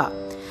 Shiva,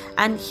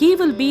 and he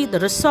will be the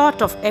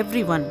resort of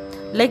everyone,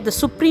 like the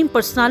Supreme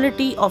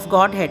Personality of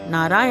Godhead,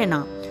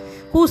 Narayana,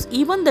 who is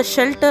even the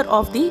shelter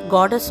of the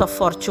goddess of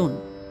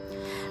fortune.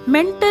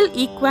 Mental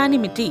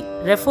equanimity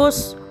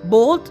refers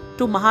both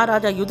to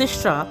Maharaja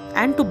Yudhishthira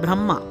and to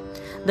Brahma,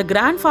 the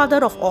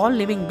grandfather of all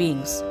living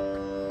beings.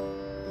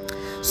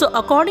 So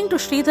according to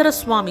Sridhara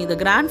Swami, the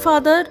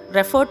grandfather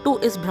referred to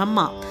is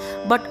Brahma,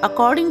 but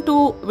according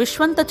to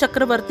Vishwanta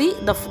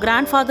Chakravarti, the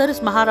grandfather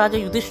is Maharaja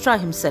Yudhishthira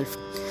himself.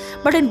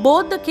 But in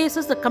both the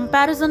cases, the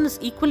comparison is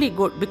equally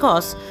good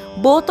because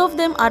both of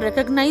them are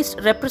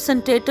recognized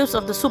representatives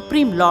of the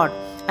Supreme Lord,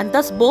 and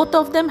thus both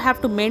of them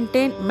have to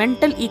maintain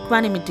mental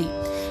equanimity,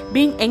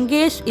 being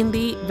engaged in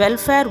the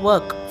welfare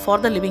work for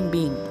the living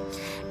being.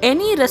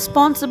 Any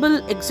responsible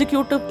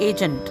executive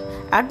agent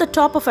at the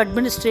top of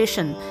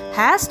administration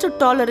has to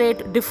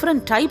tolerate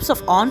different types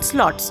of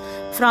onslaughts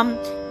from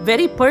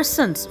very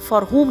persons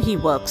for whom he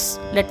works.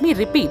 Let me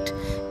repeat.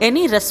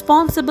 Any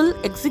responsible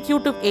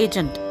executive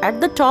agent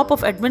at the top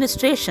of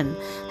administration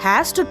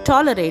has to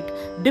tolerate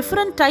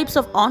different types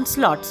of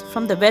onslaughts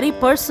from the very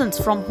persons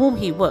from whom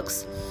he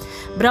works.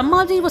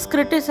 Brahmaji was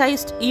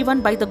criticized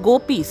even by the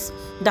gopis,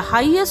 the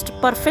highest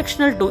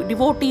perfectional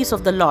devotees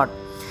of the Lord.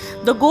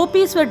 The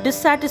gopis were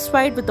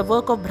dissatisfied with the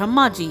work of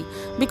Brahmaji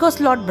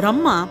because Lord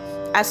Brahma,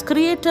 as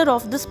creator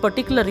of this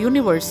particular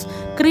universe,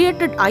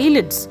 created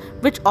eyelids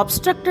which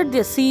obstructed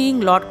their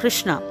seeing Lord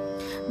Krishna.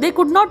 They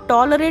could not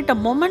tolerate a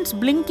moment's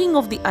blinking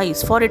of the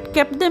eyes, for it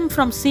kept them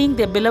from seeing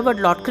their beloved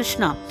Lord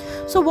Krishna.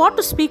 So what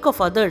to speak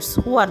of others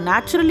who are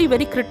naturally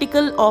very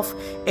critical of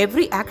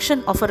every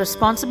action of a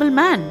responsible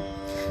man?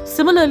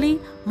 Similarly,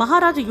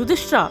 Maharaja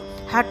Yudhishthira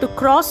had to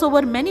cross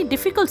over many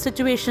difficult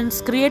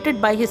situations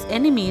created by his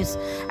enemies,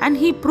 and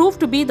he proved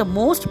to be the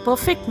most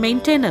perfect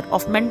maintainer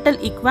of mental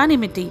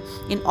equanimity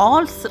in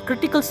all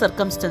critical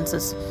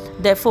circumstances.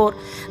 Therefore,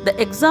 the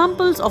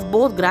examples of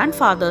both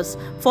grandfathers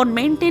for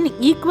maintaining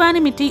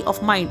equanimity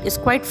of mind is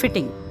quite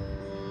fitting.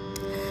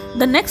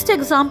 The next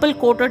example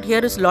quoted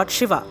here is Lord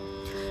Shiva.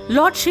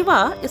 Lord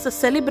Shiva is a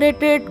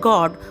celebrated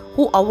god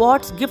who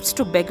awards gifts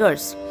to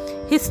beggars.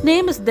 His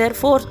name is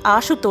therefore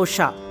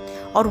Ashutosha,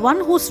 or one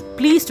who is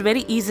pleased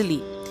very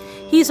easily.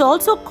 He is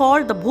also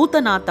called the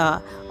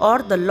Bhutanatha,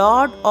 or the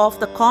Lord of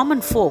the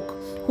common folk,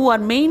 who are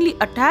mainly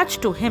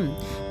attached to him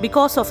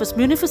because of his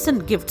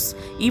munificent gifts,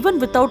 even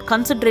without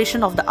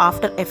consideration of the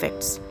after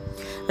effects.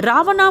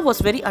 Ravana was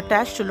very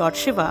attached to Lord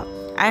Shiva,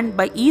 and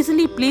by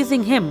easily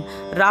pleasing him,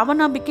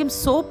 Ravana became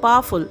so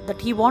powerful that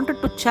he wanted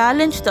to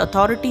challenge the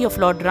authority of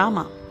Lord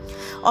Rama.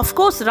 Of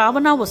course,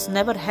 Ravana was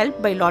never helped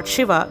by Lord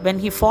Shiva when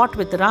he fought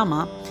with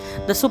Rama,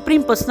 the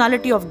Supreme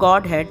Personality of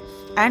Godhead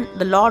and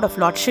the Lord of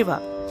Lord Shiva.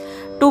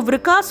 To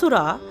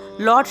Vrikasura,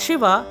 Lord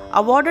Shiva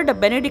awarded a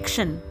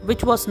benediction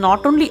which was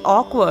not only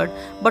awkward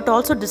but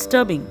also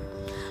disturbing.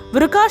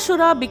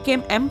 Vrikasura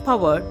became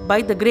empowered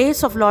by the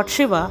grace of Lord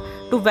Shiva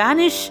to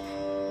vanish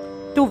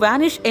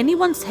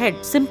anyone's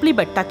head simply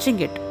by touching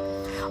it.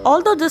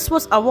 Although this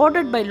was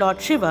awarded by Lord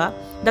Shiva,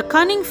 the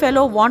cunning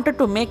fellow wanted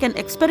to make an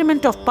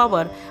experiment of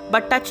power by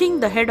touching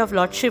the head of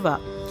Lord Shiva.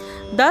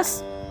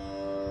 Thus,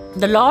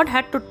 The Lord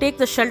had to take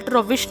the shelter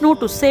of Vishnu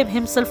to save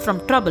himself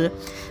from trouble,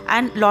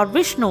 and Lord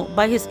Vishnu,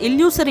 by his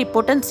illusory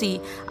potency,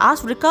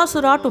 asked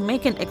Vrikasura to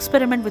make an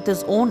experiment with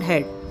his own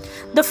head.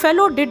 The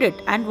fellow did it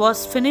and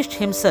was finished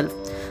himself.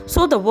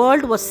 So the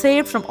world was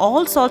saved from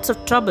all sorts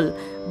of trouble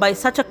by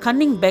such a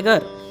cunning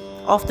beggar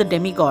of the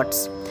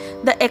demigods.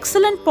 The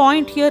excellent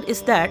point here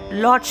is that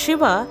Lord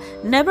Shiva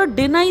never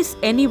denies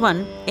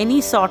anyone any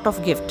sort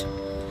of gift.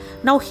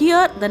 Now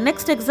here the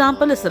next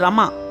example is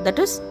Rama, that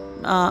is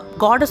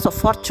goddess of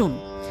fortune,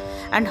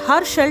 and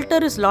her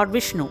shelter is Lord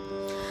Vishnu.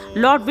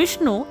 Lord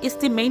Vishnu is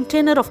the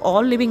maintainer of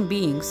all living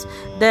beings.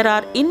 There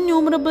are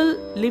innumerable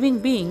living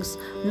beings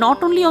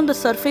not only on the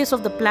surface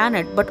of the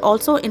planet but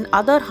also in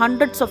other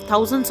hundreds of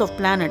thousands of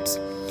planets.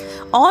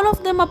 All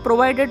of them are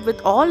provided with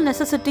all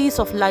necessities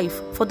of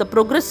life for the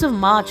progressive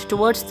march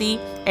towards the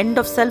end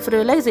of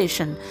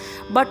self-realization.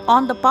 But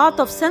on the path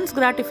of sense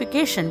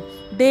gratification,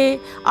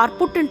 they are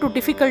put into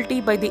difficulty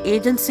by the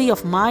agency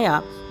of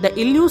Maya, the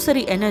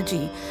illusory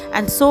energy,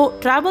 and so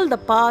travel the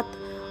path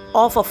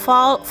of a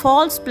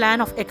false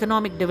plan of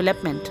economic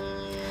development.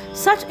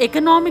 Such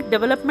economic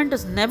development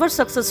is never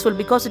successful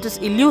because it is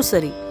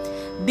illusory.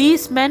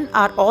 These men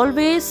are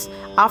always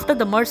after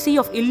the mercy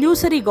of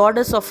illusory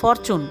goddess of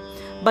fortune,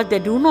 but they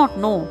do not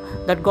know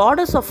that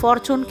goddess of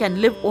fortune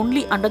can live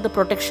only under the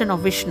protection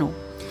of Vishnu.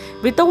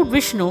 Without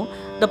Vishnu,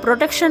 the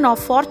protection of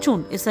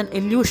fortune is an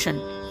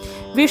illusion.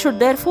 We should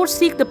therefore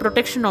seek the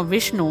protection of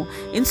Vishnu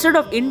instead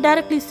of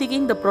indirectly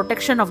seeking the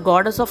protection of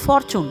goddess of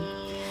fortune.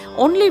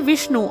 Only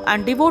Vishnu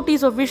and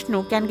devotees of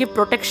Vishnu can give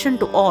protection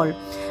to all,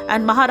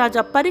 and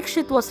Maharaja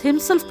Parikshit was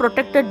himself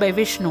protected by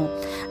Vishnu,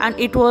 and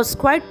it was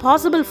quite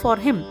possible for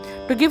him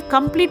to give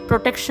complete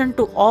protection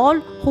to all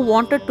who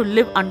wanted to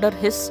live under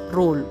his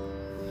rule.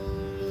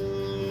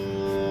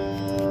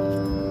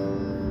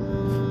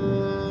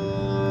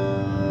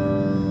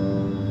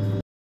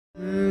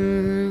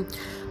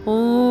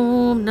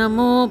 Om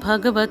Namo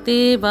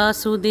Bhagavate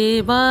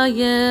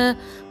Vasudevaya.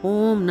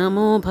 Om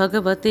Namo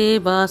Bhagavate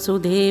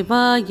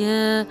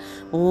Vasudevaya.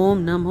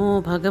 Om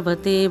Namo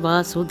Bhagavate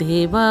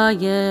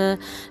Vasudevaya.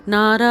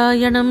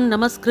 Narayanam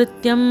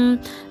Namaskrityam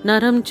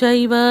Naram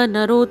Chaiva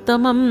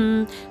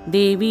Narottamam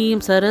Devim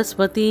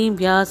Saraswatim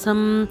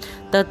Vyasam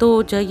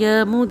Tato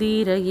Jaya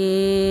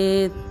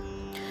Mudirayet.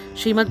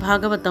 Srimad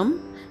Bhagavatam,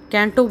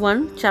 Canto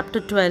 1, Chapter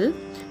 12,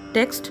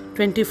 Text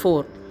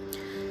 24.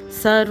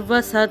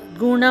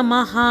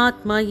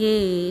 सर्वसद्गुणमहात्मये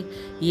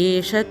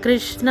येष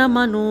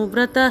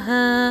कृष्णमनुव्रतः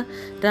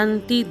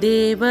रन्ति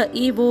Dev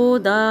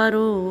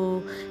इवोदारो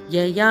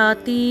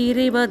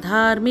ययातिरिव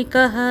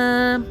धार्मिकः.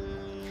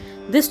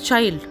 This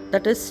child,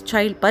 that is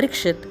child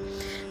Parikshit,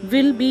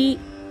 will be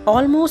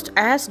almost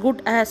as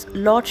good as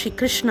Lord Shri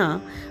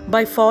Krishna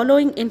by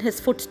following in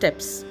his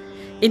footsteps.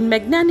 In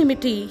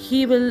magnanimity,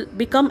 he will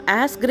become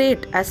as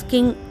great as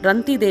King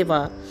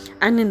Rantideva,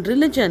 and in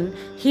religion,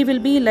 he will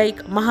be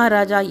like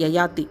Maharaja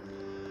Yayati.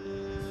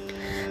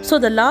 So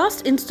the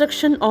last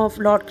instruction of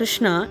Lord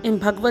Krishna in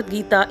Bhagavad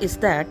Gita is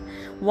that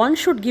one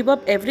should give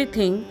up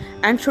everything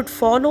and should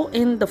follow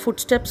in the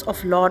footsteps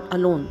of Lord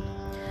alone.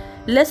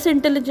 Less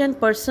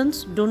intelligent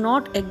persons do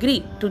not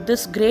agree to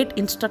this great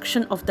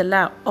instruction of the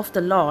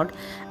Lord,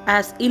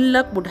 as ill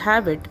luck would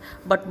have it,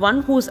 but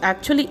one who is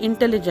actually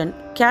intelligent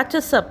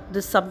catches up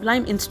this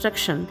sublime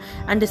instruction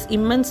and is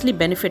immensely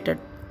benefited.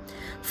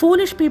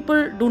 Foolish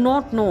people do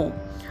not know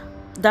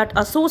that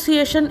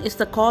association is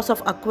the cause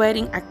of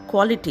acquiring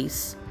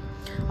qualities.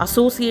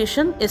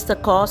 Association is the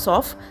cause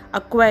of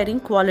acquiring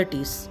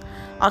qualities.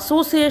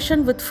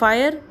 Association with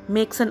fire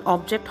makes an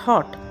object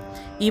hot,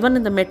 even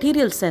in the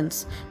material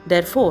sense.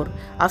 Therefore,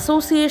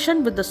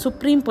 association with the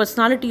Supreme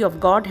Personality of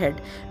Godhead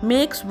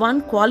makes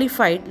one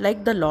qualified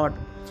like the Lord.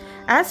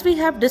 As we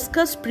have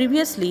discussed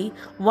previously,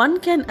 one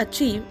can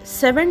achieve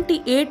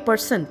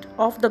 78%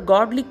 of the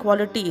godly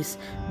qualities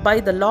by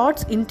the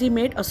Lord's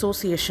intimate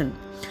association.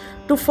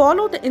 To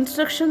follow the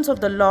instructions of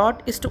the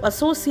Lord is to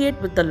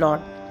associate with the Lord.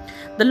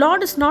 The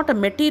Lord is not a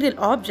material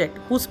object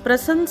whose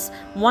presence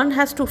one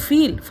has to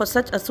feel for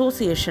such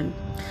association.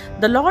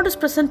 The Lord is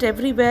present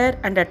everywhere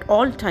and at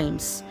all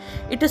times.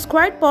 It is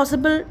quite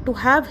possible to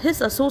have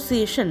His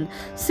association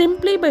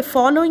simply by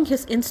following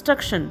His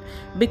instruction,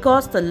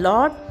 because the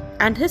Lord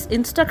and His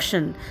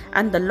instruction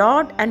and the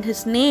Lord and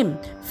His name,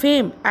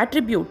 fame,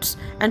 attributes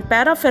and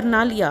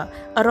paraphernalia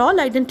are all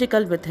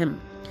identical with Him,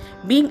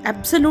 being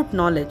absolute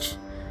knowledge.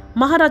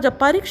 Maharaja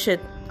Parikshit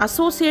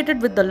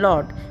associated with the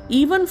Lord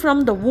even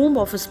from the womb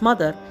of his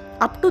mother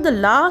up to the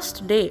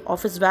last day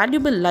of his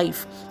valuable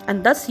life,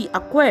 and thus he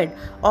acquired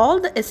all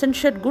the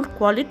essential good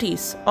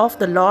qualities of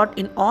the Lord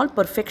in all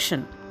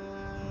perfection.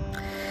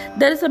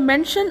 There is a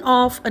mention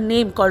of a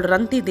name called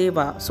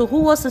Rantideva. So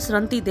who was this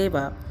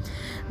Rantideva?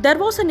 There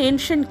was an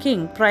ancient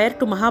king prior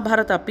to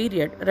Mahabharata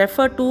period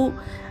referred to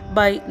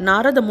by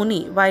Narada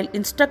Muni while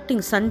instructing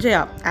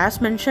Sanjaya,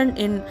 as mentioned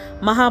in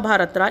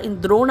Mahabharata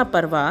in Drona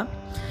Parva.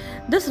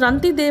 This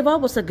Rantideva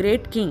was a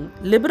great king,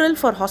 liberal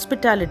for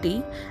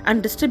hospitality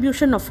and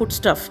distribution of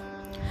foodstuff.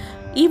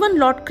 Even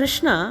Lord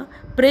Krishna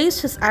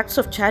praised his acts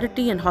of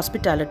charity and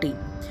hospitality.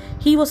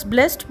 He was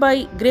blessed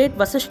by great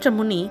Vasishtha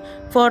Muni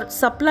for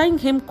supplying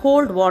him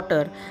cold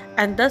water,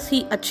 and thus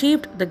he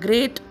achieved the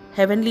great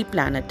heavenly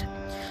planet.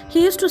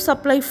 He used to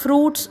supply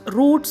fruits,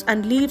 roots,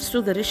 and leaves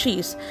to the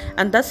rishis,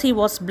 and thus he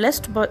was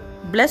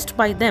blessed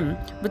by them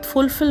with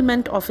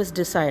fulfillment of his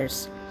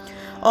desires.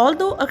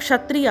 Although a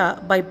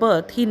Kshatriya by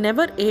birth, he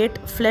never ate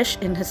flesh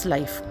in his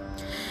life.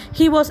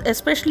 He was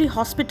especially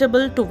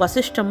hospitable to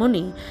Vasishtha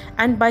Muni,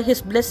 and by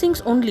his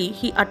blessings only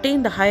he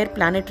attained the higher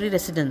planetary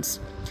residence.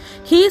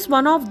 He is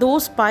one of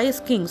those pious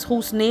kings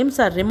whose names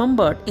are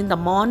remembered in the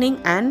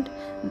morning and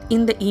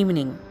in the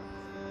evening.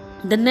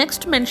 The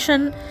next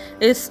mention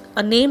is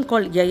a name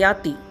called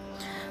Yayati.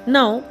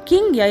 Now,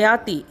 King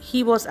Yayati,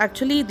 he was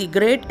actually the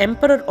great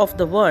emperor of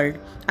the world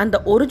and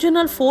the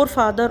original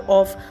forefather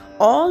of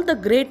all the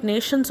great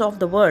nations of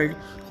the world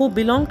who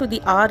belong to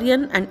the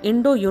Aryan and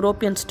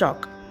Indo-European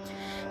stock.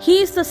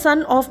 He is the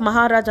son of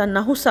Maharaja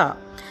Nahusa,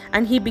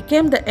 and he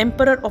became the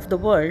emperor of the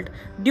world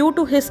due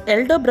to his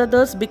elder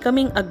brothers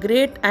becoming a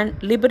great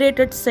and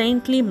liberated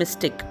saintly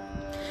mystic.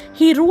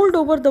 He ruled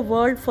over the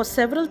world for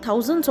several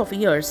thousands of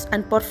years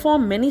and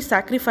performed many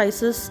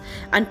sacrifices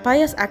and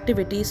pious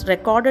activities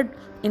recorded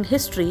in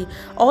history,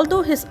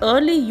 although his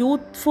early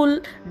youthful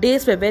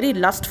days were very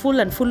lustful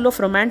and full of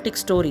romantic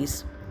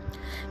stories.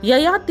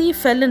 Yayati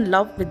fell in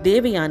love with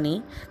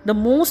Devayani, the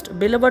most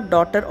beloved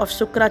daughter of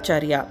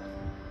Shukracharya,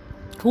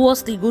 who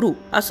was the Guru,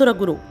 Asura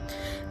Guru.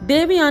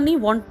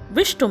 Devayani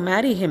wished to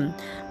marry him,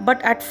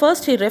 but at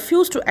first he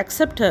refused to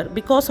accept her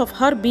because of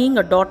her being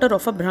a daughter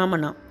of a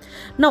Brahmana.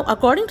 Now,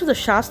 according to the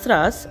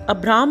Shastras, a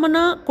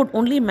Brahmana could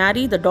only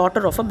marry the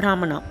daughter of a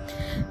Brahmana.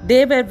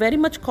 They were very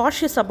much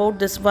cautious about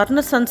this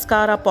Varna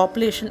Sanskara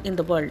population in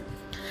the world.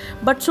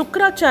 But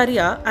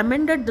Shukracharya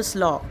amended this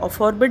law of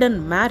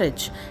forbidden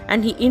marriage,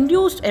 and he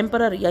induced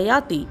Emperor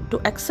Yayati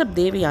to accept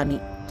Devayani.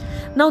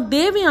 Now,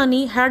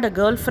 Devayani had a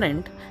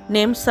girlfriend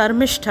named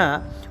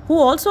Sarmishtha, who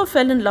also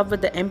fell in love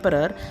with the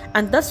emperor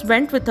and thus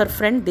went with her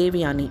friend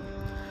Devayani.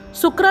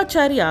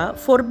 Shukracharya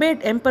forbade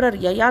Emperor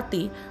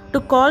Yayati to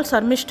call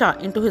Sarmishtha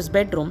into his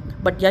bedroom,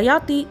 but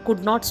Yayati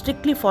could not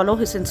strictly follow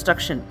his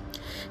instruction.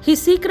 He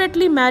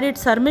secretly married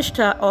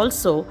Sarmishtha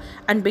also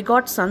and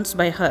begot sons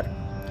by her.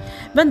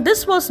 When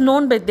this was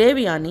known by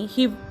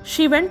Devayani,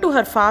 she went to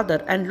her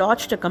father and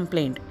lodged a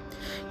complaint.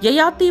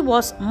 Yayati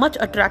was much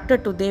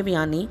attracted to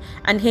Devayani,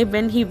 and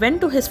when he went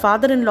to his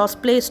father-in-law's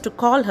place to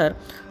call her,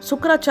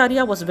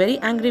 Shukracharya was very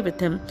angry with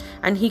him,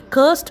 and he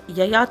cursed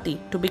Yayati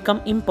to become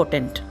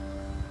impotent.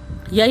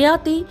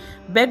 Yayati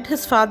begged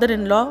his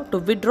father-in-law to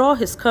withdraw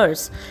his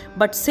curse,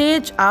 but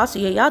sage asked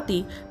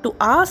Yayati to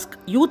ask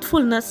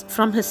youthfulness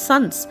from his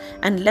sons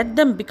and let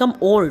them become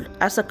old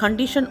as a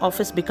condition of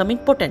his becoming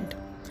potent.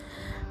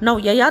 Now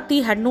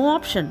Yayati had no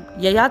option.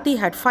 Yayati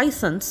had 5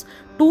 sons,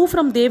 2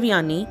 from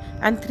Devayani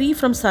and 3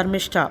 from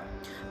Sarmishtha.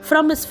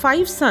 From his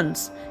 5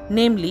 sons,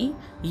 namely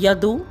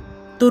Yadu,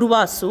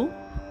 Durvasu,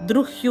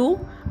 Druhyu,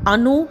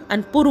 Anu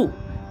and Puru,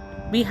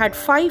 we had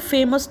 5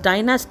 famous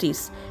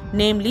dynasties,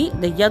 namely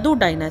the Yadu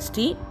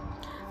dynasty,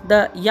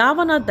 the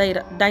Yavana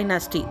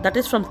dynasty, that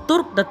is from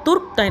the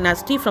Turk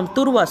dynasty from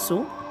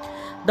Turvasu,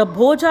 the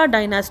Bhoja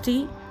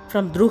dynasty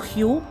from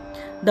Druhyu,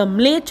 the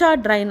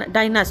Mlecha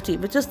dynasty,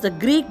 which is the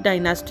Greek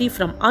dynasty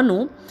from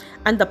Anu,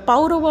 and the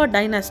Paurava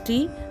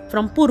dynasty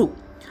from Puru,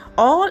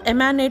 all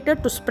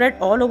emanated to spread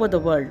all over the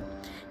world.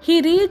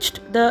 He reached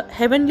the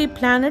heavenly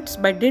planets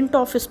by dint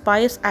of his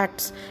pious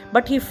acts,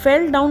 but he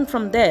fell down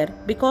from there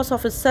because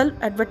of his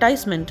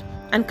self-advertisement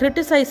and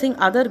criticizing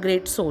other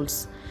great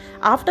souls.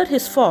 After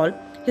his fall,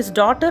 his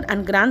daughter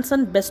and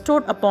grandson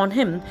bestowed upon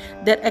him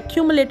their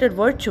accumulated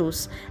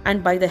virtues,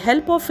 and by the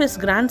help of his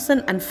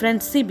grandson and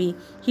friend Sibi,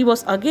 he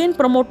was again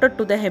promoted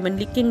to the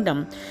heavenly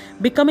kingdom,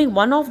 becoming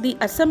one of the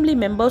assembly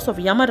members of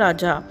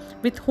Yamaraja,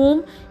 with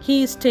whom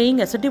he is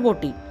staying as a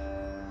devotee.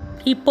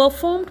 He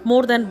performed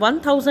more than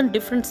 1,000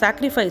 different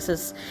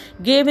sacrifices,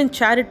 gave in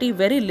charity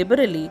very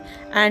liberally,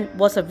 and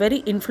was a very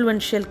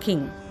influential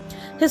king.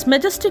 His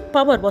majestic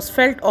power was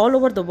felt all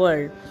over the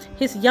world.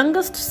 His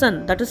youngest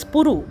son, that is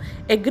Puru,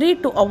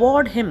 agreed to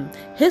award him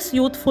his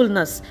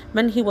youthfulness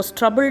when he was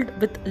troubled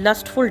with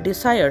lustful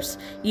desires,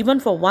 even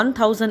for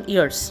 1,000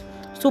 years.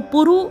 So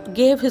Puru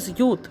gave his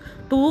youth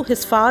to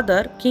his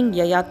father, King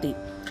Yayati.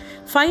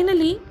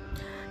 Finally,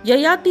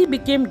 Yayati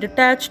became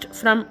detached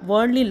from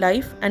worldly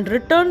life and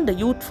returned the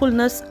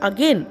youthfulness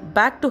again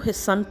back to his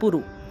son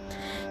Puru.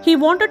 He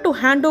wanted to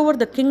hand over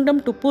the kingdom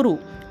to Puru,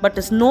 but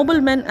his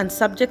noblemen and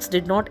subjects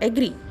did not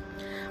agree.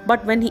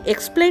 But when he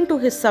explained to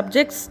his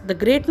subjects the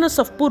greatness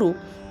of Puru,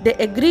 they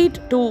agreed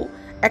to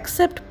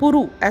accept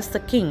Puru as the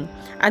king,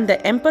 and the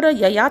Emperor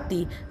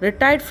Yayati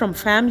retired from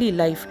family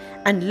life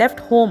and left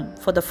home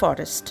for the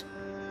forest.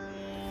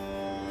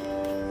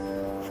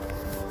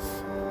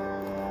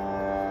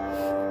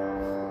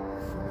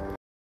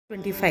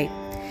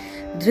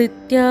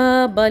 धृत्या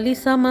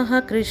बलिसमः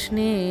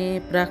कृष्णे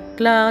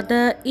प्रह्लाद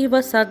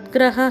इव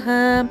सद्ग्रहः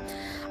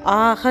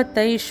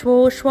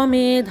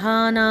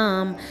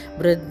आहतैश्वोश्वमेधानां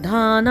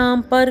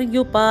वृद्धानां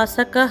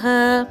पर्युपासकः.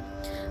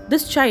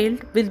 This child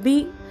will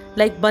be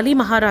like Bali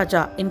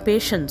Maharaja in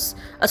patience,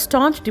 a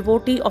staunch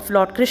devotee of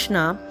Lord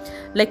Krishna,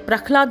 like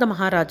Prahlada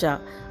Maharaja,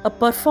 a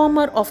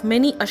performer of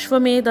many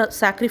Ashwamedha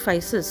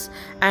sacrifices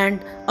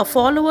and a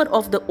follower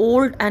of the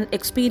old and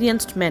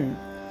experienced men.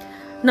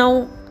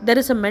 Now, there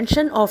is a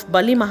mention of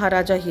Bali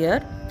Maharaja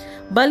here.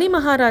 Bali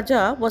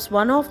Maharaja was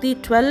one of the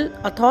 12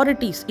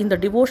 authorities in the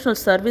devotional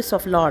service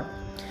of Lord.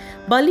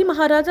 Bali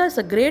Maharaja is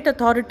a great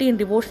authority in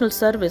devotional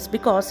service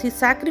because he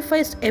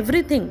sacrificed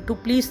everything to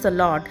please the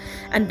Lord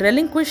and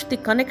relinquished the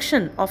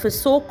connection of his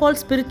so-called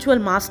spiritual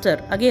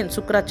master, again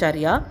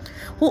Sukracharya,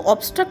 who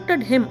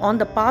obstructed him on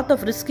the path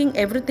of risking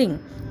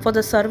everything for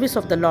the service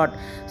of the Lord.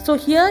 So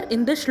here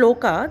in this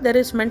shloka, there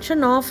is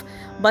mention of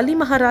Bali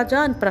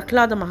Maharaja and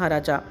Prahlada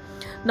Maharaja.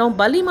 Now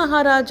Bali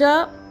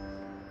Maharaja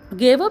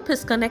gave up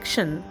his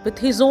connection with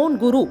his own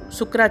guru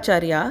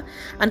Sukracharya,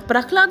 and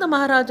Prahlada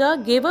Maharaja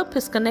gave up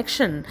his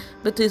connection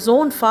with his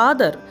own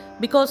father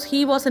because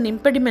he was an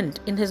impediment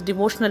in his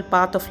devotional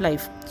path of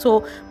life.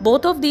 So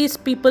both of these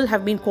people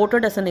have been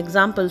quoted as an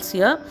examples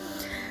here.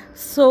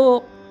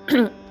 So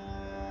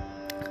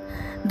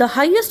the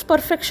highest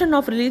perfection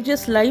of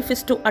religious life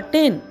is to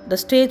attain the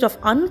stage of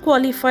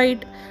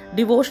unqualified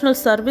devotional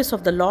service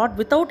of the Lord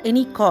without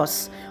any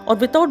cause or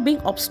without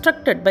being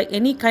obstructed by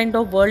any kind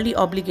of worldly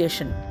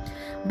obligation.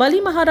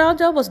 Bali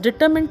Maharaja was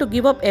determined to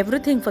give up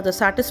everything for the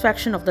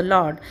satisfaction of the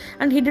Lord,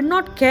 and he did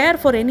not care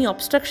for any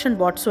obstruction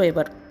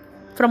whatsoever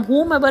from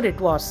whomever it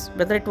was,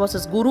 whether it was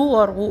his guru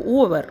or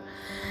whoever.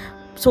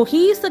 So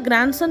he is the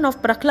grandson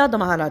of Prahlada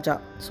Maharaja.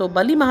 So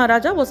Bali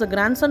Maharaja was the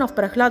grandson of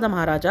Prahlada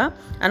Maharaja,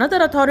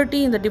 another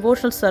authority in the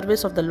devotional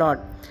service of the Lord.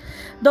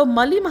 The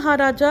Bali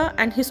Maharaja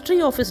and history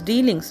of his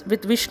dealings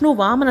with Vishnu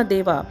Vamana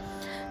Deva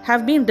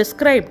have been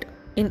described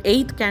in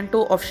 8th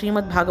canto of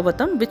Srimad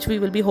Bhagavatam, which we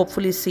will be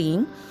hopefully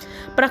seeing.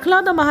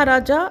 Prahlada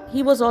Maharaja,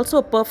 he was also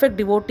a perfect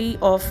devotee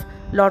of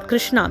Lord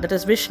Krishna, that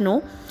is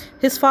Vishnu.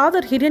 His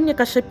father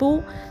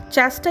Hiranyakashipu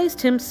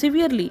chastised him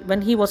severely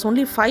when he was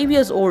only 5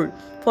 years old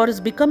for his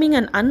becoming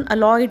an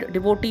unalloyed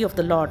devotee of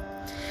the Lord.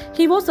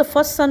 He was the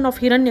first son of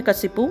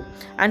Hiranyakashipu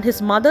and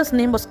his mother's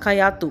name was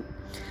Kayatu.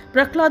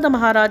 Prahlada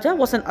Maharaja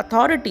was an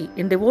authority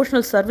in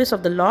devotional service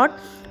of the Lord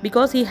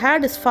because he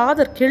had his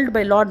father killed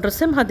by Lord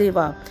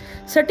Nrsimhadeva,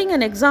 setting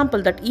an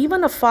example that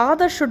even a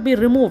father should be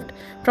removed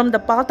from the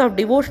path of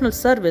devotional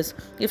service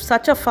if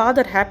such a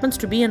father happens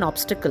to be an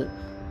obstacle.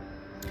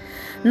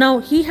 Now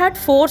he had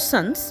 4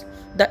 sons.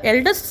 The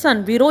eldest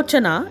son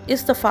Virochana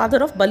is the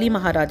father of Bali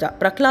Maharaja.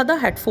 Prahlada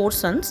had 4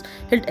 sons.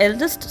 His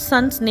eldest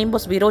son's name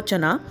was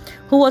Virochana,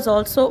 who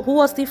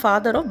was the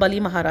father of Bali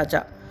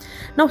Maharaja.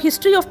 Now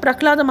history of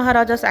Prahlada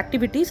Maharaja's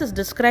activities is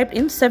described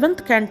in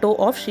 7th canto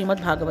of Srimad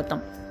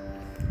Bhagavatam.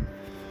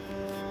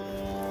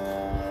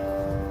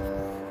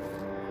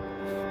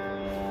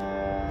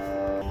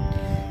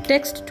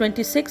 Text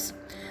 26.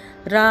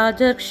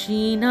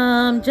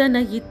 Rajarkshinam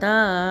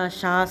janayita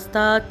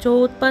shasta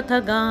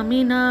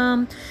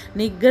chotpathagamina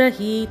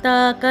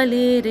nigrahita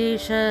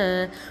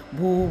kaleresha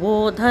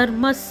bhuvo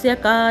dharmasya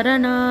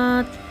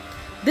karanat.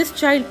 This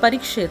child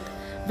Parikshit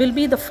will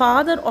be the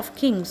father of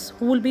kings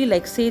who will be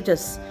like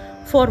sages.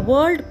 For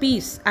world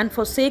peace and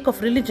for sake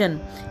of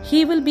religion,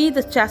 he will be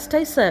the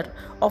chastiser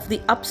of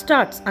the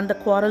upstarts and the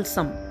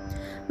quarrelsome.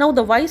 Now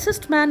the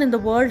wisest man in the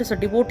world is a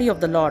devotee of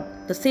the Lord.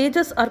 The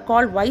sages are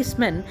called wise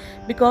men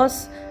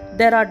because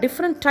there are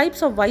different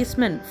types of wise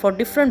men for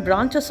different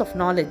branches of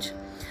knowledge.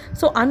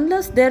 So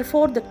unless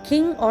therefore the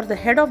king or the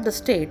head of the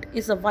state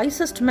is the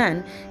wisest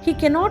man, he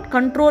cannot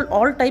control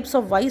all types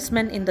of wise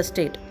men in the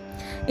state.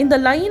 In the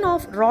line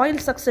of royal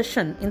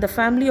succession in the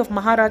family of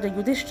Maharaja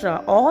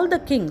Yudhishthira, all the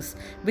kings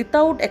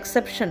without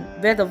exception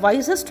were the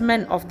wisest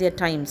men of their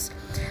times.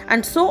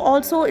 And so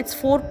also it's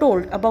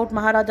foretold about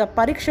Maharaja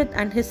Parikshit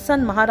and his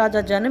son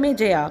Maharaja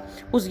Janamejaya,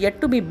 who is yet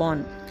to be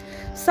born.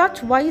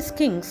 Such wise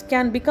kings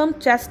can become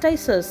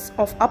chastisers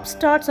of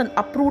upstarts and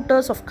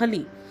uprooters of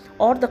Kali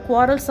or the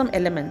quarrelsome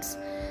elements.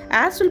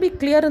 As will be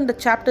clear in the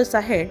chapters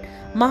ahead,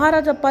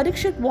 Maharaja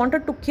Parikshit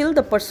wanted to kill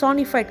the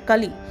personified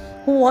Kali,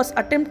 who was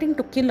attempting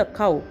to kill a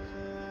cow,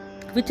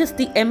 which is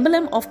the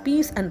emblem of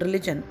peace and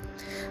religion.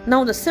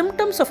 Now the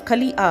symptoms of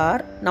Kali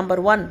are: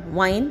 number 1,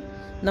 wine;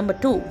 number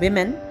 2,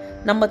 women;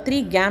 number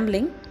 3,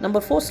 gambling;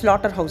 number 4,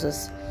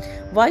 slaughterhouses.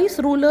 Wise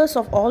rulers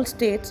of all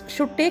states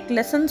should take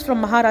lessons from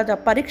Maharaja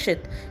Parikshit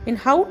in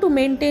how to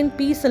maintain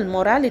peace and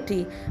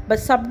morality by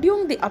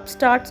subduing the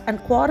upstarts and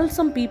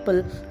quarrelsome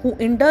people who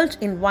indulge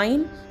in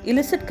wine,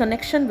 illicit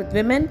connection with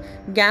women,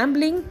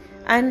 gambling,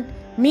 and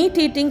meat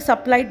eating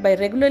supplied by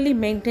regularly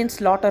maintained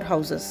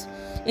slaughterhouses.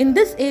 In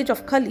this age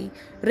of Kali,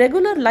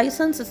 regular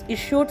license is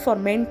issued for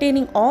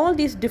maintaining all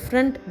these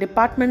different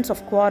departments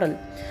of quarrel.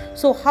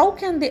 So how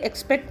can they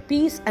expect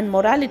peace and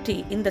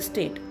morality in the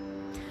state?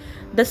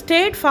 The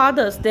state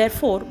fathers,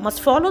 therefore,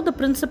 must follow the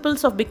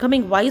principles of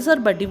becoming wiser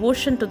by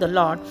devotion to the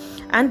Lord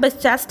and by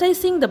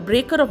chastising the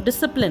breaker of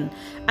discipline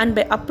and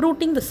by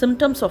uprooting the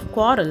symptoms of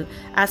quarrel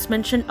as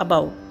mentioned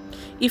above.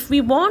 If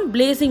we want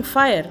blazing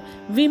fire,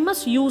 we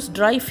must use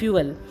dry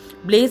fuel.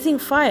 Blazing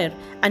fire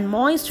and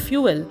moist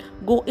fuel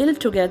go ill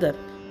together.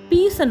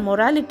 peace and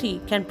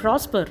morality can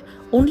prosper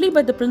only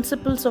by the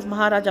principles of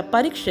Maharaja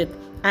Parikshit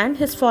and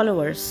his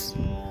followers.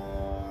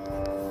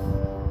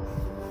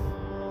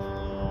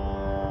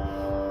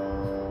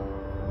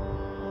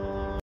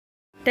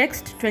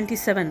 Text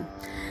 27.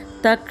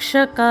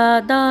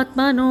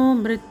 Takshakadatmano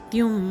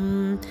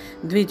mrityum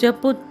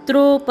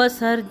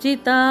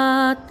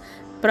dvijaputropasarjitat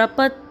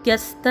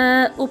prapatyasta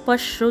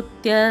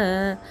upashrutya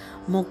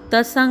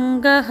mukta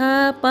sangaha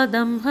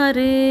padam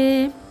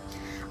hare.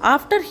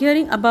 After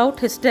hearing about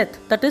his death,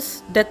 that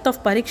is, death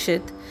of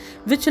Parikshit,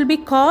 which will be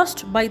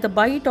caused by the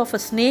bite of a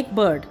snake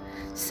bird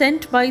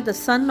sent by the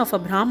son of a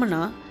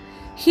Brahmana,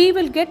 he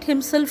will get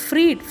himself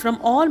freed from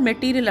all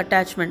material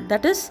attachment.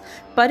 That is,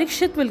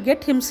 Parikshit will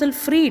get himself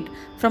freed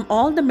from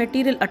all the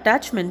material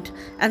attachment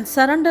and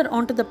surrender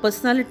onto the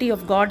personality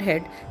of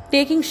Godhead,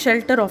 taking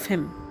shelter of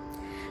him.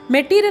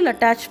 Material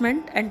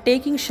attachment and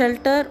taking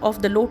shelter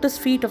of the lotus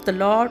feet of the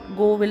Lord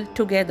go well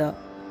together.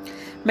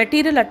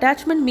 Material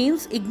attachment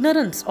means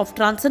ignorance of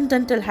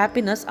transcendental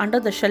happiness under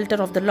the shelter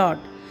of the Lord.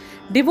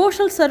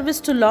 Devotional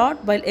service to Lord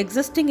while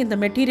existing in the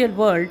material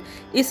world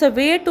is a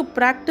way to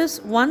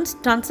practice one's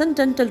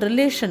transcendental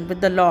relation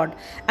with the Lord,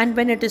 and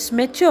when it is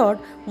matured,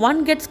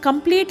 one gets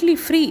completely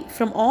free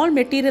from all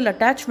material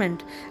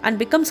attachment and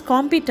becomes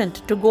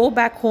competent to go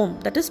back home,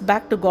 that is,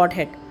 back to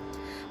Godhead.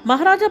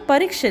 Maharaja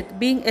Parikshit,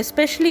 being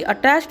especially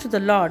attached to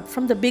the Lord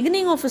from the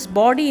beginning of his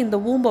body in the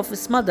womb of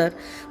his mother,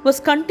 was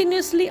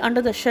continuously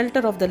under the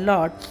shelter of the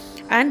Lord,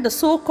 and the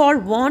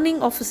so-called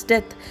warning of his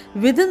death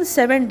within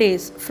 7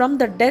 days from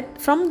the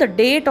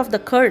date of the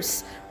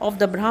curse of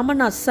the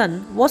Brahmana's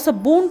son was a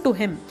boon to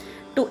him,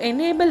 to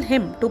enable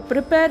him to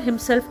prepare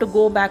himself to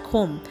go back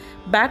home,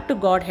 back to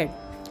Godhead.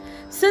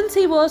 Since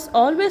he was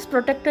always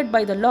protected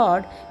by the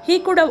Lord, he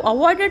could have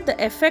avoided the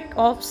effect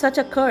of such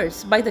a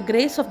curse by the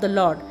grace of the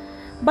Lord.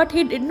 But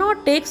he did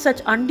not take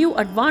such undue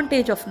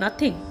advantage of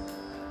nothing,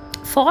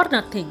 for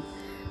nothing.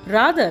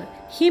 Rather,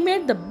 he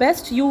made the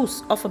best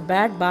use of a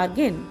bad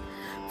bargain.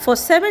 For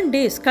 7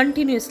 days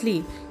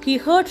continuously, he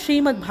heard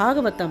Srimad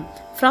Bhagavatam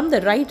from the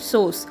right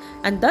source,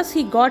 and thus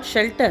he got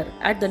shelter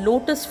at the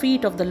lotus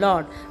feet of the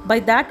Lord by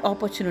that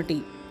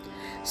opportunity.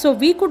 So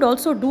we could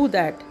also do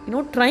that,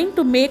 trying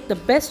to make the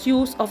best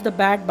use of the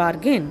bad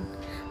bargain.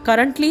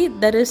 Currently,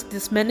 there is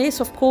this menace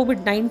of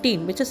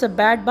COVID-19, which is a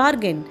bad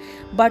bargain,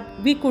 but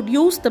we could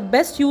use the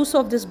best use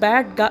of this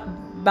bad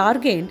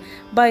bargain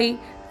by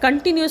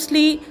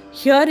continuously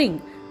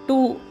hearing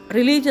to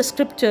religious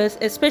scriptures,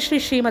 especially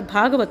Srimad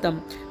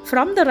Bhagavatam,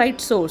 from the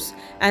right source,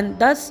 and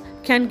thus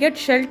can get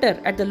shelter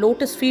at the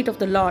lotus feet of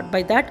the Lord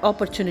by that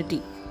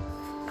opportunity.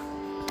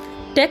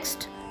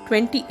 Text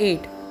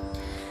 28.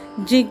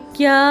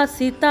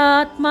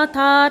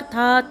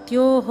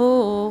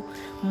 Jigyasitatmatharthatyoho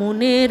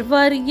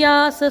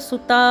munirvaryasa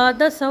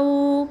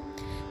sutadasau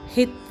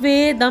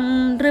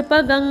hitvedam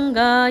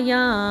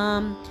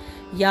nripagangayam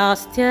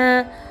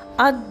yastya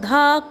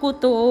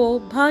adhakuto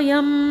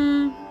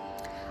bhayam.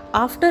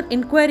 After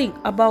inquiring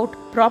about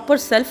proper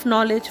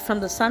self-knowledge from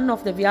the son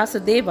of the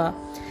Vyasadeva,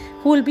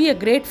 who will be a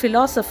great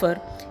philosopher,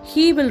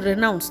 he will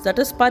renounce, that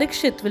is,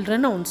 Parikshit will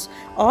renounce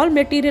all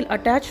material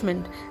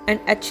attachment and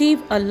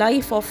achieve a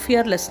life of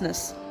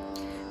fearlessness.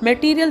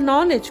 Material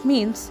knowledge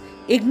means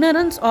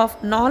ignorance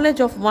of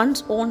knowledge of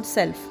one's own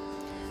self.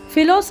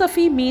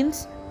 Philosophy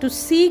means to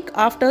seek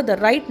after the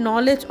right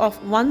knowledge of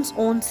one's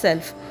own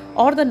self,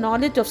 or the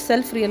knowledge of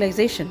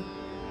self-realization.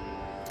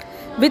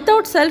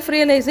 Without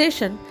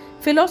self-realization,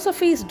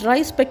 philosophy is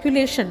dry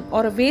speculation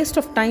or a waste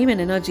of time and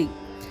energy.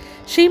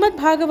 Srimad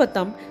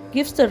Bhagavatam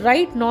gives the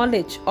right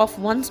knowledge of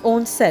one's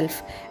own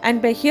self,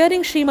 and by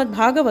hearing Srimad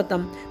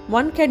Bhagavatam,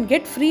 one can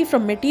get free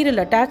from material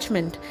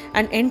attachment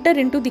and enter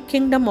into the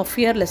kingdom of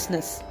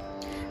fearlessness.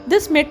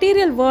 This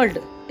material world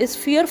is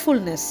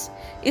fearfulness.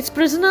 Its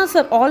prisoners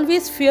are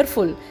always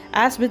fearful,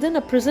 as within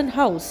a prison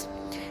house.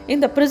 In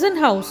the prison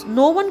house,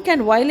 no one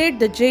can violate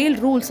the jail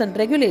rules and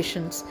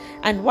regulations,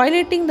 and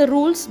violating the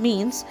rules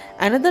means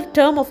another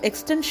term of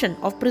extension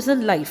of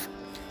prison life.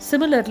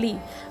 Similarly,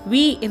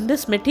 we in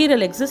this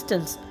material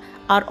existence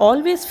are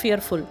always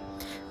fearful.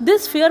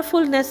 This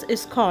fearfulness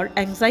is called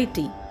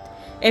anxiety.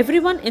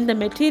 Everyone in the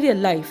material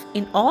life,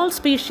 in all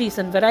species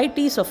and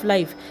varieties of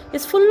life,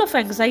 is full of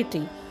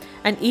anxiety,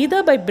 and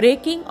either by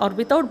breaking or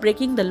without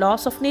breaking the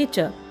laws of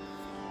nature.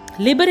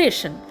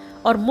 Liberation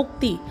or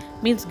mukti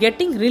means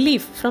getting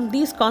relief from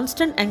these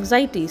constant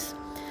anxieties.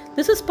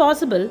 This is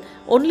possible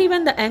only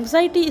when the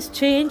anxiety is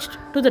changed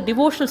to the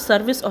devotional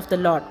service of the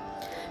Lord.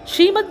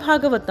 Srimad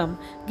Bhagavatam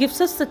gives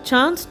us the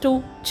chance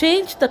to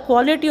change the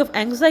quality of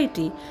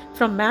anxiety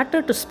from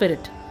matter to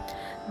spirit.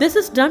 This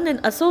is done in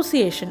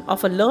association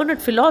of a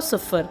learned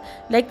philosopher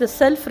like the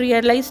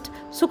self-realized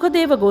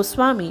Sukadeva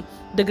Goswami,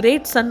 the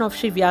great son of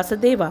Sri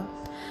Vyasadeva.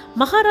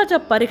 Maharaja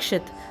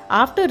Parikshit,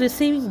 after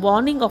receiving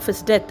warning of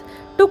his death,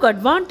 took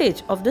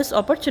advantage of this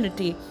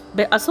opportunity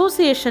by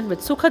association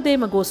with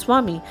Sukadeva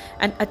Goswami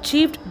and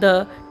achieved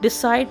the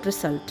desired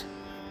result.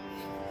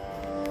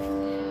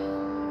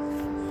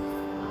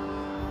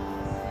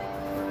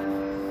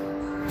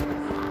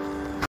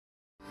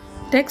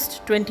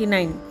 Text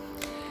 29.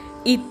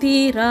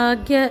 इति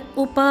राज्ञ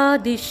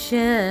उपादिश्य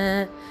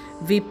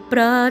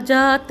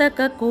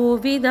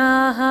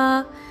विप्राजातककोविदाः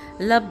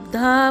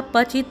लब्धा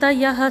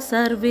पचितयः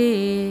सर्वे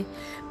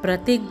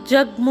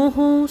प्रतिजग्मुः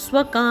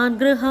स्वकान्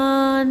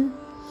गृहान्.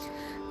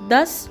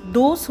 Thus,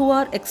 those who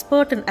are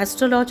expert in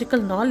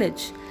astrological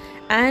knowledge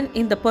and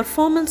in the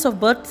performance of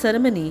birth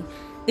ceremony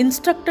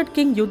instructed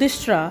King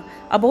Yudhishthira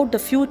about the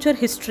future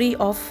history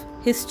of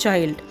his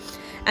child,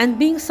 and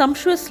being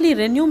sumptuously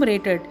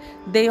remunerated,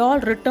 they all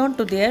returned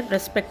to their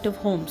respective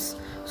homes.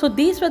 So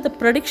these were the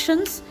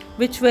predictions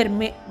which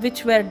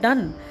were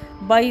done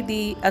by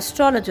the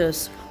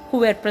astrologers who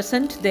were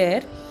present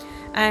there.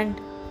 And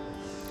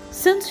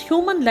since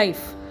human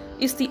life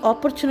is the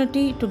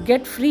opportunity to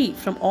get free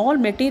from all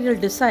material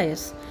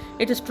desires,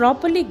 it is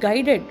properly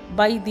guided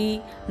by the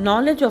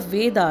knowledge of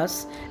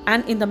Vedas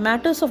and in the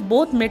matters of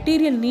both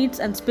material needs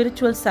and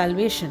spiritual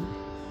salvation.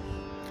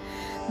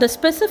 The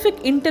specific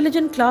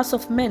intelligent class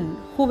of men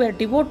who were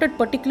devoted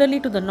particularly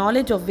to the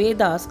knowledge of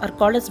Vedas are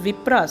called as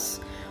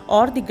Vipras,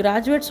 or the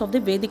graduates of the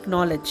Vedic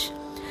knowledge.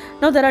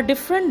 Now there are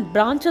different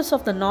branches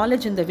of the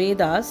knowledge in the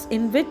Vedas,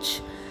 in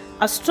which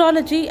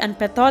astrology and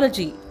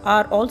pathology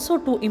are also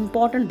two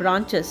important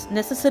branches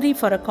necessary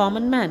for a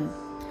common man.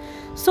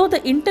 So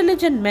the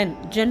intelligent men,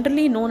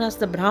 generally known as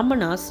the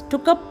Brahmanas,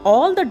 took up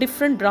all the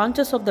different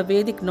branches of the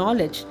Vedic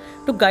knowledge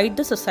to guide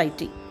the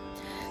society.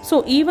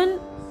 So even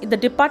the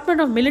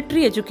department of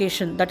military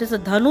education, that is the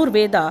Dhanur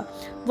Veda,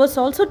 was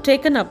also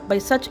taken up by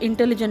such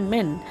intelligent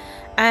men,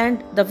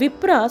 and the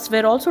Vipras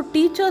were also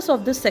teachers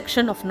of this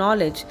section of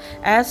knowledge,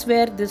 as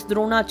were this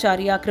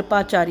Dronacharya,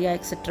 Kripacharya,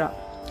 etc.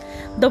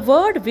 The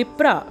word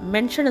Vipra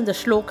mentioned in the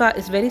shloka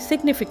is very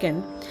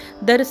significant.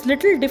 There is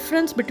little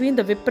difference between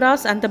the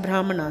Vipras and the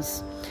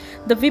Brahmanas.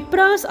 The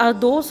Vipras are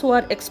those who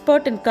are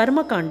expert in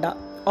Karma Kanda,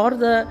 or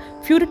the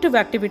fruitive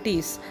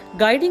activities,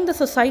 guiding the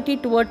society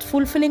towards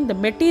fulfilling the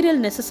material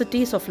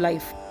necessities of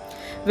life,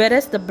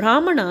 whereas the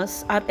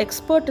Brahmanas are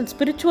expert in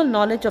spiritual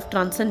knowledge of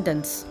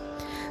transcendence.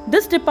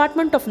 This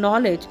department of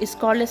knowledge is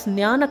called as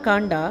Jnana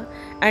Kanda,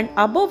 and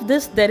above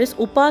this there is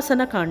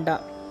Upasana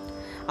Kanda.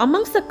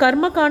 Amongst the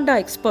Karma Kanda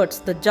experts,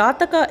 the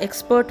Jataka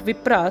expert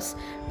Vipras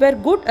were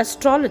good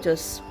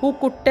astrologers who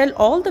could tell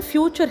all the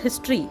future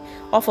history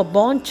of a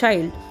born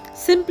child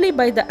simply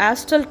by the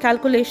astral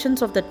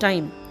calculations of the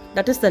time,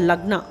 that is the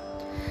Lagna.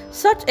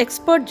 Such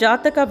expert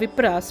Jataka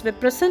Vipras were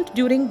present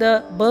during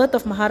the birth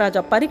of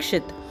Maharaja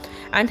Parikshit,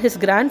 and his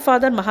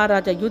grandfather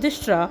Maharaja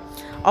Yudhishthira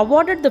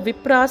awarded the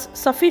Vipras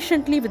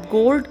sufficiently with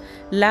gold,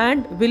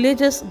 land,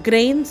 villages,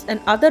 grains and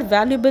other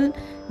valuable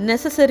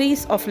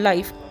necessaries of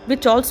life,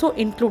 which also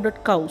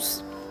included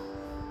cows.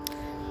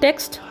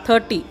 Text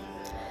 30.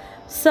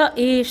 Sa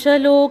esha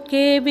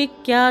loke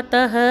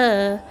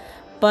vikyatah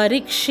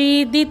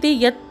parikshiditi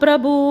yat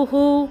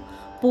prabhuhu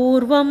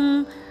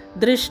purvam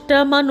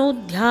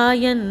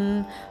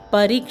drishtamanudhyayan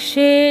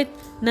parikshet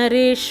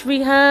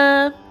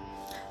nareshviha.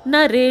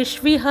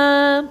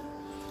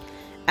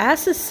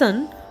 As his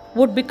son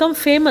would become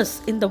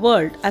famous in the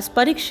world as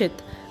Parikshit,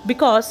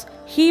 because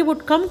he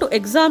would come to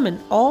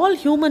examine all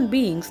human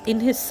beings in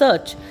his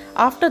search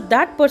after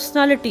that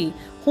personality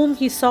whom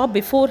he saw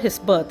before his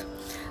birth.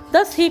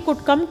 Thus he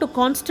could come to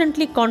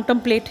constantly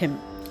contemplate him.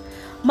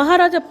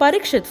 Maharaja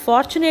Parikshit,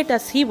 fortunate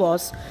as he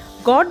was,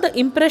 got the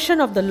impression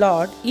of the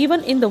Lord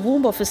even in the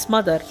womb of his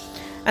mother,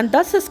 and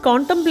thus his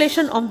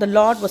contemplation of the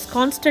Lord was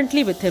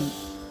constantly with him.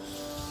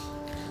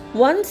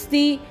 Once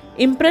the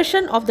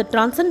impression of the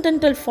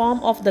transcendental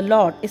form of the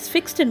Lord is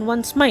fixed in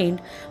one's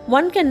mind,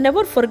 one can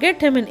never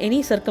forget him in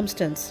any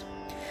circumstance.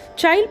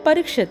 Child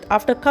Parikshit,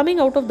 after coming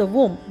out of the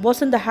womb,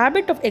 was in the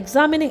habit of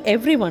examining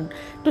everyone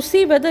to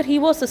see whether he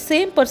was the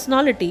same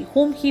personality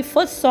whom he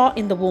first saw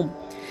in the womb.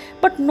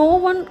 But no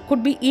one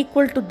could be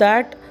equal to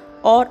that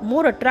or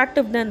more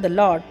attractive than the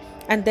Lord,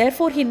 and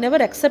therefore he never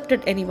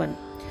accepted anyone.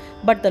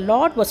 But the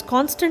Lord was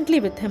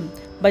constantly with him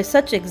by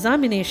such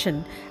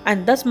examination,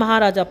 and thus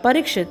Maharaja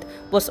Parikshit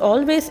was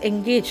always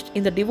engaged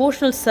in the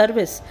devotional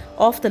service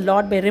of the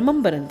Lord by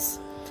remembrance.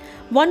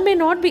 One may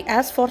not be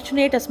as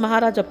fortunate as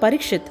Maharaja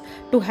Parikshit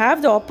to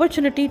have the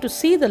opportunity to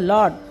see the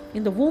Lord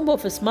in the womb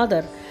of his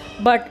mother,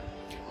 but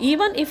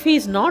even if he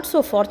is not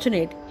so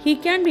fortunate, he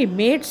can be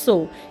made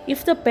so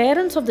if the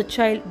parents of the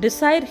child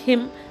desire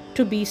him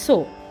to be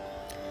so.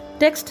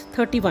 Text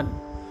 31.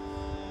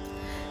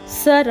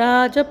 Sa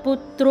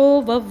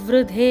Rajaputro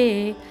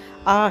Vavridhe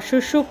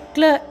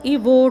Ashusukla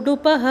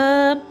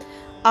Ivodupah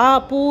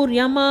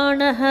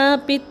Apuryamanaha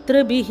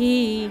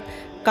Pitrabhihi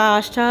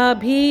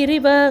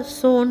Kashtabhiriva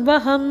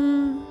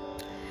Sonvaham.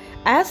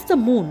 As the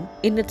moon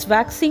in its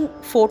waxing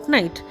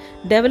fortnight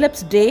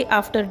develops day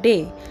after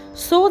day,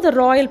 so the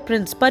royal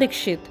prince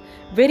Parikshit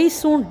very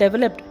soon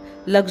developed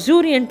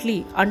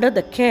luxuriantly under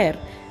the care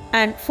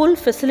and full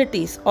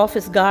facilities of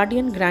his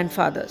guardian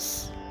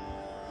grandfathers.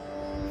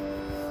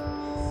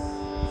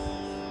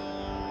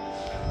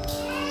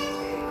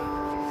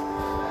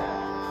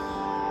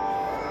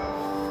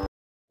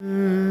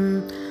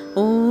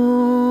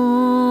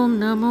 Om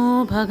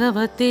Namo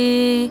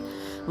Bhagavate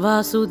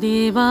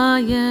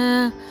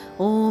Vasudevaya.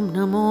 Om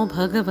Namo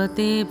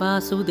Bhagavate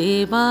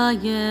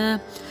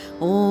Vasudevaya.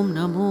 Om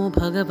Namo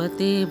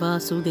Bhagavate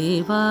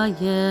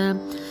Vasudevaya.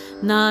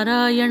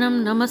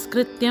 Narayanam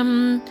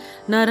Namaskrityam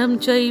Naram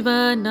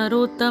Chaiva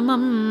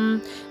Narottamam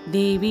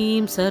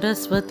Devim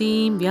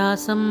Saraswatim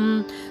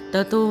Vyasam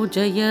Tato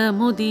Jaya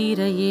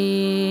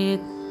Mudirayet.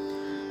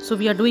 So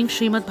we are doing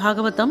Srimad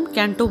Bhagavatam,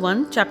 Canto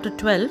 1, Chapter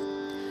 12.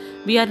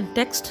 We are in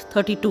text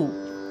 32.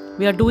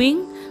 We are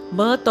doing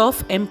birth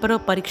of Emperor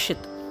Parikshit.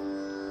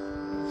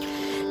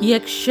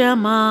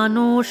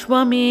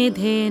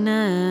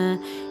 Yakshmanoshvamedhena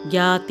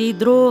Gyati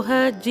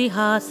Droha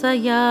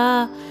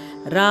Jihasaya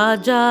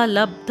Raja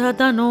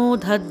Labdhadano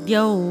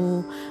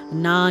Dhadyau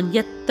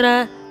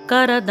Nanyatra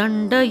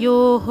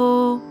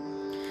Karadandayoho.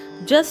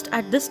 Just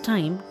at this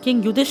time,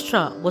 King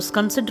Yudhishthira was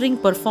considering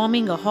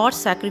performing a horse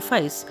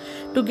sacrifice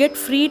to get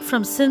freed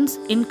from sins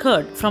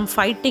incurred from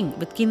fighting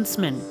with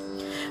kinsmen.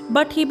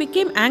 But he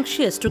became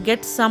anxious to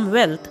get some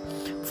wealth,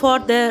 for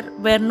there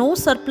were no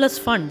surplus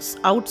funds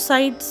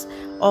outside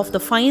of the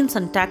fines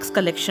and tax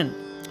collection.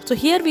 So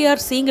here we are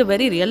seeing a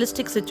very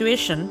realistic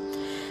situation.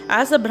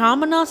 As the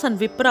Brahmanas and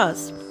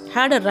Vipras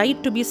had a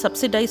right to be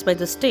subsidized by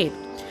the state,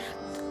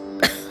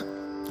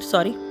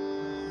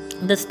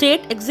 the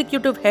state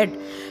executive head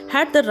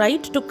had the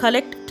right to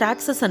collect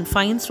taxes and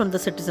fines from the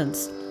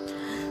citizens.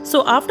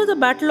 So after the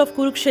battle of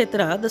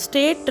Kurukshetra, the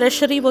state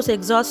treasury was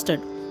exhausted,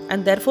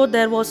 and therefore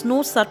there was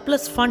no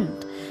surplus fund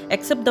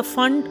except the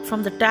fund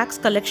from the tax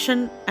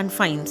collection and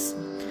fines.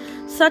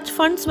 Such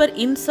funds were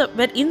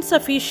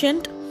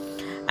insufficient,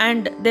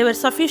 and they were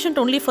sufficient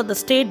only for the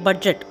state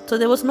budget, so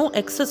there was no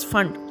excess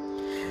fund.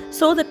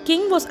 So the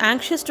king was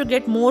anxious to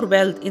get more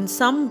wealth in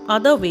some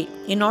other way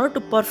in order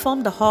to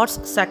perform the horse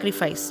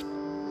sacrifice.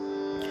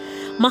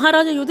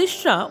 Maharaja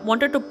Yudhishthira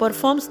wanted to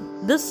perform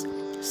this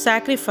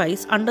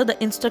sacrifice under the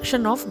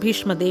instruction of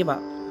Bhishma Deva.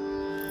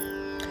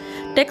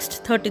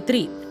 Text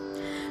 33.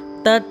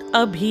 Tat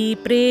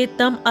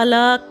abhipretam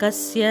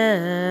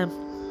alakasya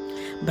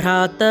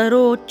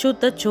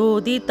bhratarochuta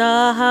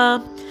choditaha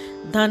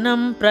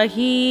dhanam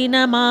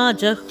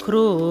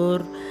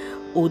prahinamajakrur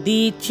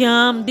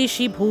udichyam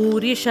dishi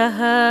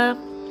bhurishaha.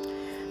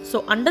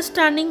 So,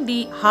 understanding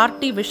the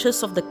hearty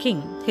wishes of the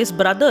king, his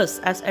brothers,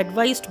 as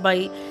advised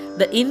by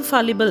the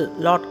infallible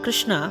Lord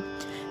Krishna,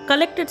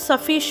 collected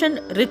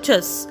sufficient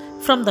riches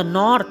from the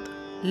north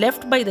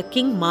left by the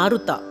king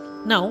Maruta.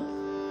 Now,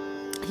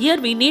 here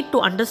we need to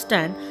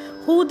understand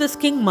who this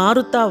king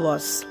Maruta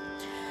was.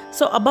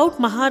 So, about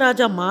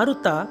Maharaja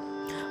Maruta,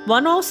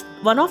 one of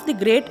the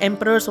great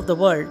emperors of the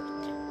world.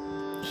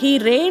 He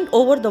reigned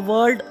over the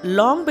world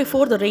long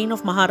before the reign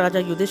of Maharaja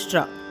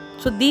Yudhishthira.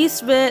 So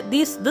this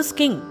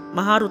king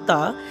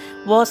Maharuta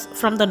was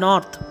from the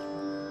north,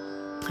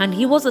 and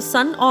he was a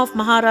son of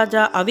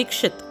Maharaja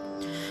Avikshit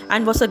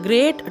and was a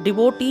great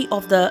devotee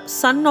of the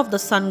son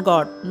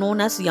god known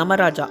as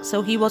Yamaraja.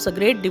 So he was a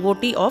great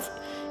devotee of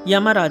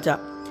Yamaraja.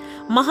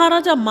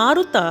 Maharaja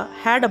Maruta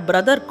had a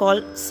brother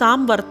called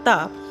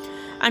Samvarta,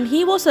 and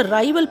he was a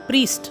rival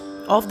priest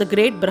of the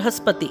great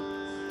Brahaspati,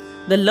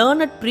 the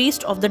learned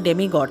priest of the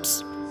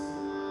demigods.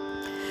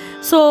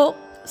 So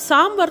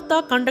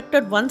Samvarta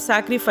conducted one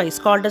sacrifice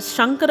called as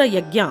Shankara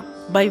Yajna,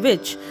 by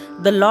which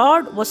the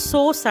Lord was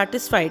so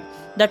satisfied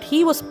that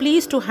he was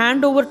pleased to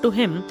hand over to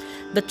him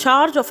the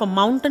charge of a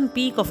mountain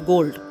peak of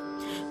gold.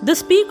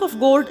 This peak of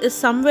gold is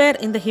somewhere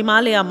in the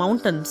Himalaya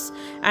mountains,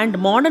 and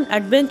modern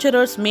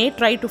adventurers may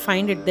try to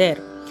find it there.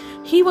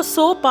 He was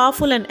so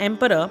powerful an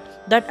emperor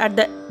that at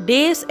the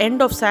day's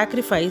end of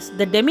sacrifice,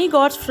 the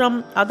demigods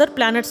from other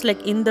planets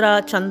like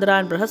Indra, Chandra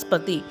and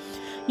Brahaspati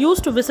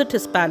used to visit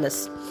his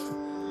palace.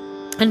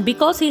 And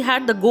because he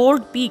had the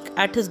gold peak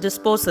at his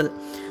disposal,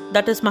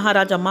 that is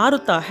Maharaja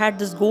Maruta had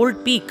this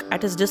gold peak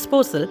at his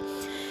disposal,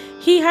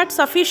 he had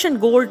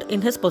sufficient gold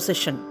in his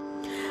possession.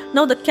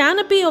 Now the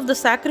canopy of the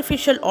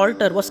sacrificial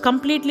altar was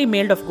completely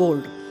made of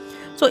gold.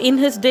 So in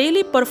his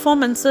daily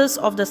performances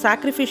of the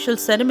sacrificial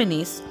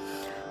ceremonies,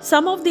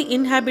 some of the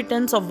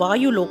inhabitants of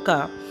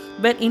Vayuloka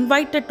were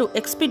invited to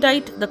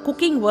expedite the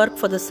cooking work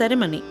for the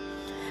ceremony,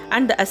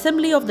 and the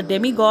assembly of the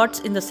demigods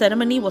in the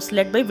ceremony was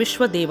led by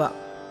Vishwadeva.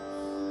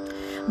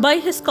 By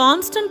his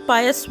constant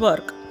pious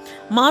work,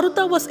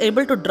 Maruta was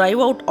able to drive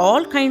out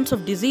all kinds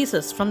of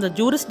diseases from the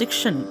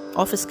jurisdiction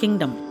of his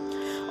kingdom.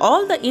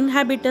 All the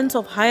inhabitants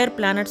of higher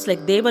planets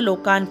like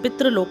Devaloka and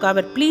Pitraloka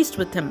were pleased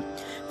with him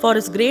for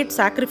his great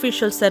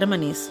sacrificial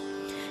ceremonies.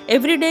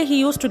 Every day he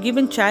used to give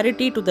in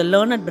charity to the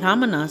learned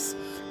Brahmanas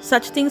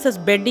such things as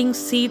bedding,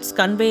 seats,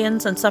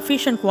 conveyance and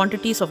sufficient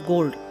quantities of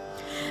gold.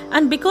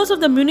 And because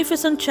of the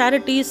munificent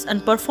charities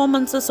and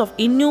performances of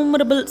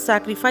innumerable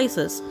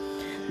sacrifices,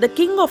 the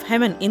king of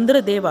heaven,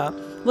 Indradeva,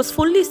 was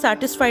fully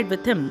satisfied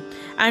with him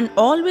and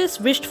always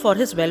wished for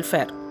his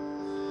welfare.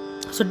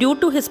 So due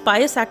to his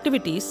pious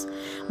activities,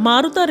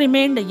 Maruta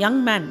remained a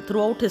young man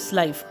throughout his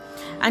life,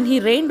 and he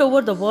reigned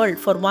over the world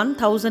for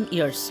 1000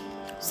 years,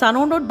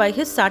 surrounded by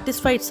his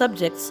satisfied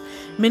subjects,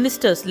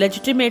 ministers,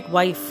 legitimate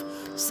wife,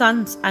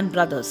 sons and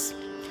brothers.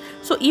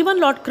 So even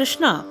Lord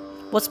Krishna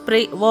was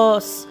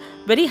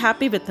very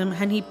happy with him,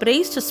 and he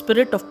praised his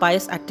spirit of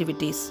pious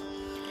activities.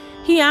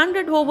 He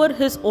handed over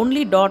his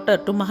only daughter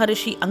to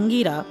Maharishi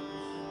Angira,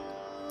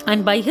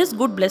 and by his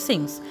good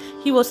blessings,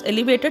 he was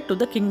elevated to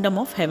the kingdom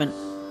of heaven.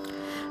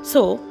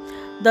 So,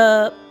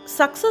 the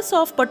success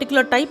of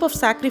particular type of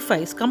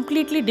sacrifice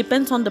completely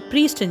depends on the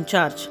priest in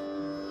charge.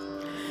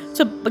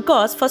 So,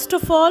 because first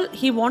of all,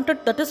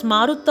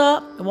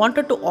 Maruta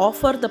wanted to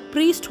offer the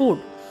priesthood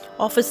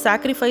of his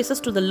sacrifices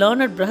to the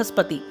learned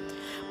Brihaspati.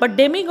 But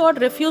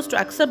demigod refused to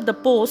accept the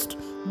post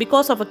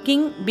because of a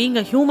king being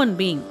a human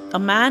being, a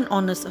man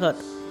on this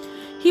earth.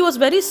 He was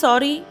very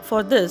sorry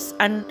for this,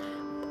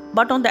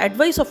 but on the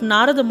advice of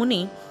Narada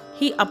Muni,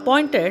 he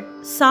appointed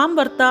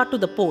Samvarta to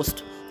the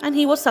post, and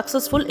he was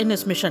successful in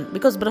his mission.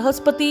 Because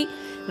Brihaspati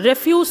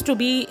refused to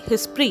be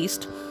his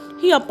priest,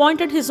 he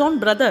appointed his own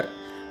brother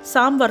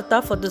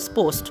Samvarta for this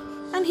post,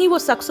 and he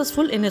was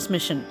successful in his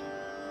mission.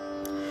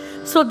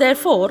 So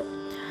therefore,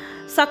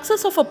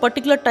 success of a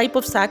particular type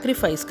of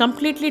sacrifice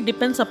completely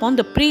depends upon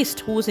the priest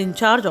who is in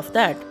charge of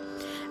that.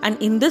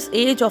 And in this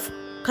age of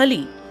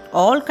Kali,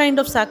 all kind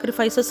of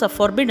sacrifices are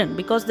forbidden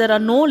because there are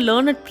no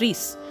learned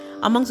priests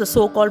amongst the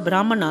so-called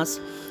Brahmanas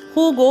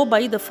who go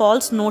by the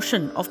false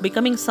notion of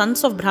becoming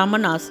sons of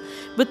Brahmanas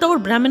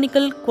without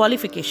Brahminical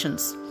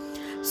qualifications.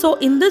 So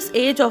in this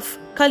age of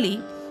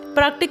Kali,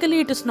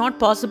 practically it is not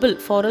possible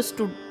for us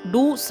to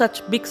do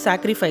such big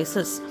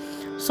sacrifices.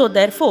 So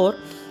therefore,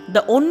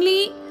 the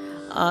only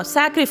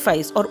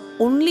sacrifice or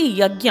only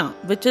yajna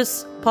which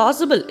is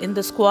possible in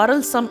this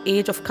quarrelsome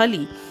age of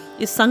Kali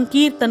is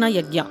Sankirtana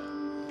yajna.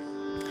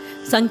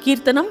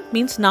 Sankirtanam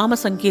means Nama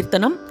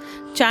Sankirtanam,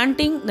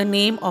 chanting the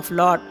name of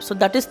Lord. So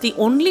that is the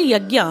only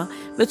yajna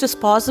which is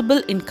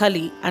possible in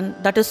Kali, and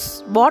that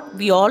is what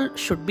we all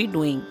should be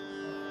doing.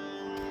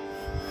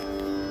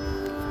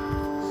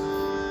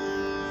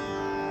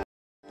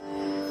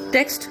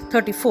 Text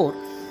 34.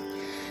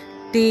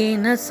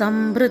 Tena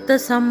sambrita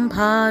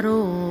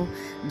sambharo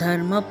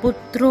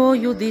dharmaputro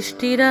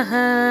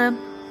yudhishthiraha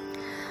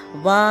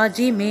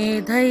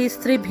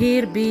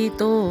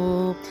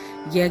vajimedhaistribhirbhito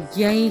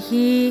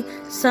yagyaihi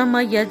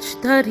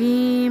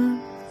samayajtharim.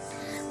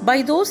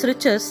 By those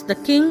riches, the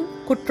king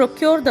could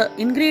procure the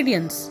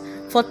ingredients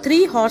for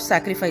 3 horse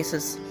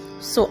sacrifices.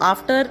 So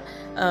after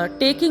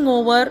taking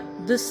over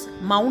this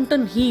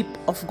mountain heap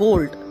of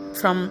gold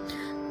from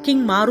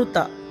King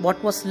Maruta,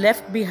 what was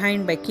left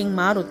behind by King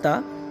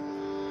Maruta,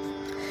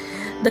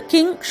 the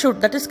king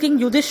King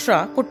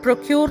Yudhishthira could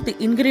procure the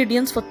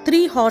ingredients for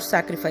 3 horse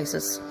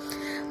sacrifices.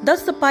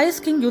 Thus the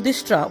pious King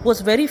Yudhishthira was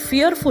very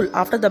fearful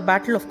after the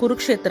battle of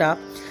Kurukshetra,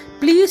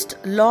 pleased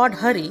Lord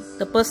Hari,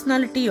 the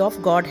personality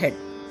of Godhead.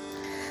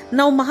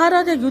 Now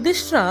Maharaja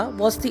Yudhishthira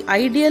was the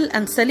ideal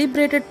and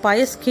celebrated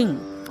pious king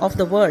of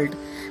the world,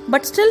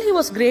 but still he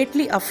was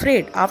greatly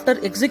afraid after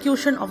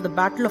execution of the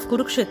battle of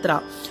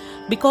Kurukshetra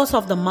because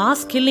of the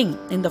mass killing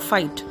in the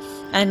fight,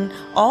 and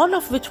all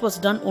of which was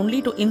done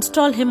only to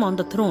install him on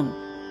the throne.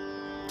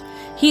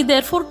 He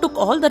therefore took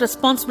all the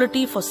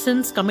responsibility for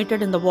sins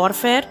committed in the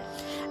warfare,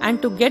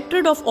 and to get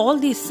rid of all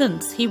these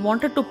sins, he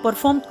wanted to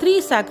perform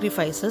 3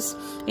 sacrifices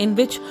in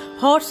which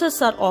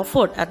horses are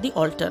offered at the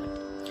altar.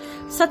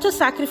 Such a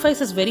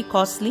sacrifice is very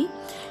costly.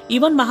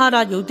 Even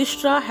Maharaja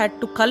Yudhishthira had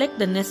to collect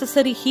the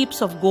necessary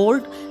heaps of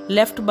gold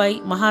left by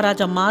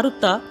Maharaja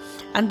Maruta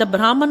and the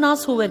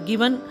Brahmanas who were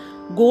given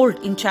gold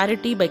in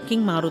charity by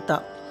King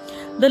Maruta.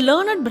 The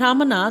learned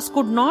Brahmanas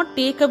could not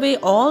take away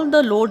all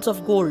the loads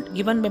of gold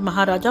given by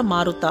Maharaja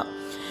Maruta,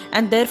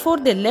 and therefore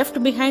they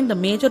left behind the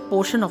major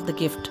portion of the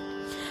gift.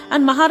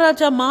 And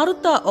Maharaja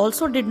Maruta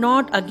also did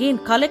not again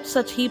collect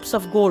such heaps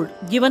of gold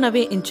given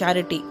away in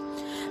charity.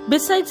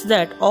 Besides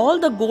that, all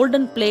the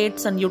golden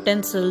plates and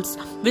utensils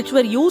which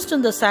were used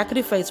in the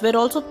sacrifice were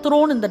also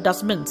thrown in the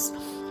dustbins,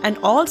 and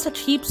all such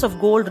heaps of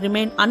gold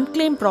remained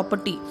unclaimed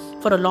property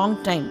for a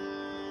long time,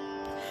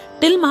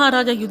 till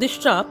Maharaja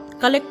Yudhishthira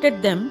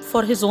collected them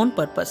for his own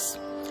purpose.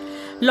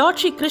 Lord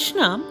Shri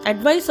Krishna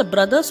advised the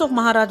brothers of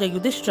Maharaja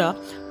Yudhishthira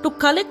to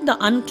collect the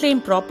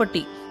unclaimed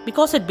property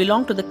because it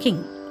belonged to the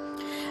king.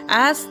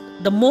 As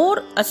the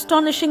more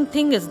astonishing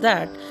thing is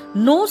that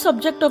no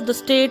subject of the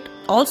state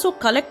also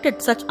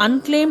collected such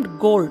unclaimed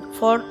gold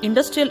for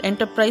industrial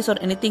enterprise or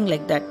anything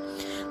like that.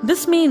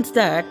 This means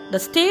that the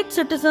state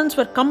citizens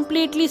were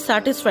completely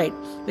satisfied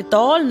with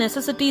all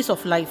necessities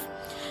of life,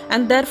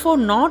 and therefore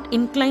not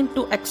inclined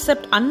to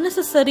accept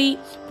unnecessary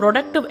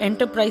productive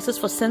enterprises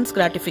for sense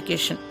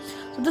gratification.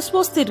 So this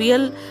was the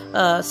real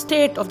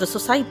state of the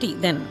society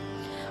then.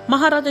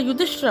 Maharaja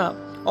Yudhishthira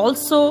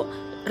also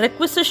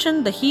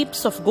requisitioned the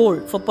heaps of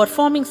gold for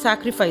performing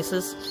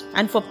sacrifices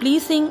and for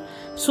pleasing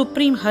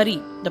Supreme Hari,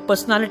 the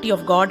personality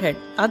of Godhead.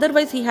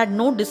 Otherwise he had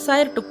no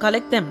desire to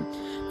collect them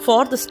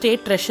for the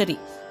state treasury.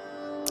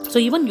 So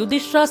even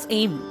Yudhishthira's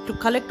aim to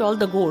collect all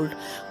the gold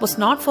was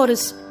not for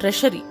his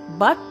treasury,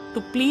 but to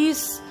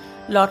please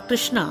Lord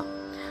Krishna,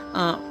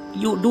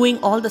 doing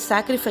all the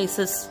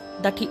sacrifices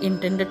that he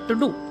intended to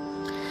do.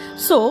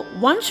 So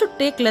one should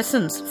take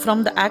lessons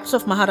from the acts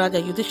of Maharaja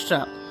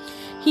Yudhishthira.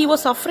 He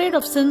was afraid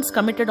of sins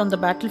committed on the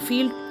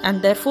battlefield,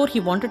 and therefore he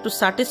wanted to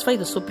satisfy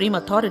the supreme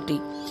authority.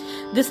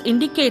 This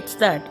indicates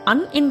that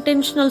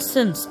unintentional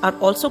sins are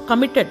also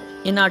committed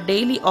in our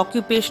daily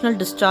occupational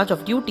discharge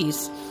of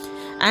duties.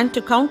 And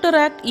to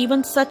counteract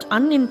even such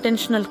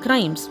unintentional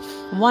crimes,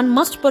 one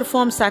must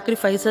perform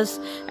sacrifices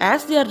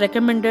as they are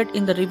recommended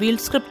in the revealed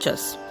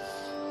scriptures.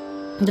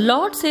 The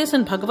Lord says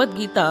in Bhagavad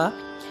Gita,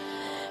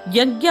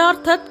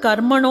 Yagyarthat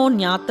karmano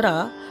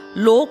nyatra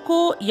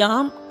loko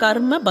yam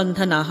karma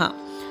bandhanaha,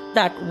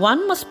 that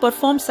one must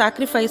perform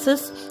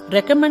sacrifices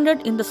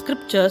recommended in the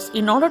scriptures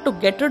in order to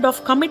get rid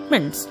of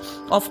commitments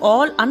of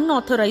all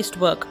unauthorized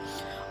work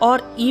or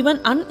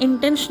even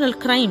unintentional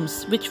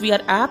crimes which we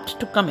are apt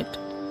to commit.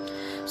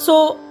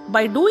 So,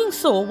 by doing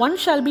so, one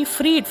shall be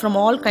freed from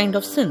all kind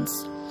of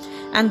sins.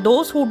 And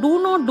those who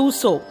do not do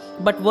so,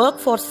 but work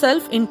for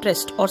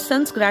self-interest or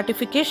sense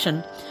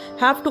gratification,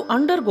 have to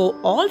undergo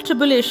all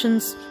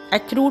tribulations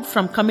accrued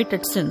from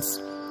committed sins.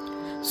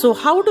 So,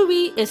 how do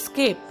we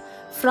escape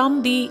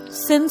from the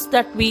sins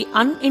that we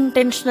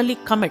unintentionally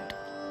commit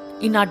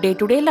in our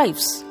day-to-day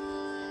lives?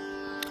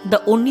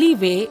 The only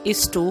way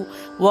is to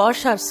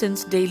wash our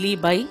sins daily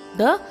by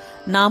the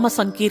Nama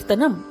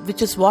Sankirtanam,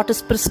 which is what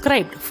is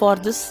prescribed for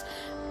this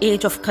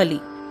age of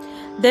Kali.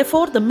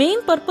 Therefore, the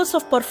main purpose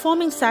of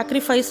performing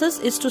sacrifices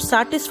is to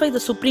satisfy the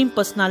Supreme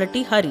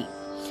Personality Hari.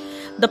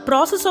 The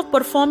process of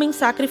performing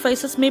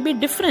sacrifices may be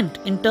different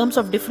in terms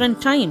of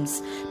different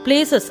times,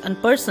 places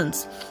and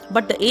persons,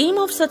 but the aim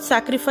of such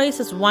sacrifice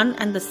is one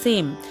and the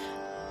same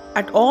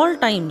at all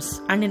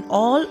times and in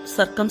all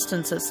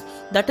circumstances,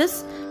 that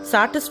is,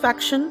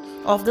 satisfaction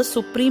of the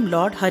Supreme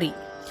Lord Hari.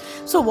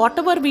 So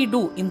whatever we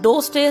do, in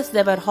those days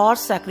there were horse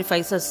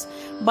sacrifices,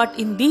 but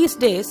in these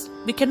days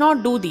we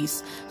cannot do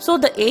these. So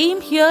the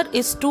aim here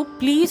is to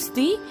please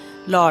the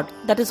Lord.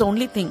 That is the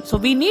only thing. So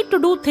we need to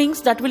do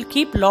things that will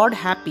keep Lord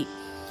happy.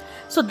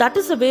 So that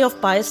is the way of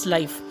pious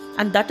life,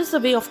 and that is the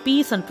way of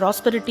peace and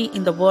prosperity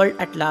in the world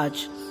at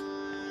large.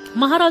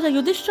 Maharaja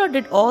Yudhishthira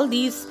did all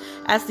these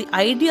as the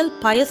ideal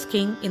pious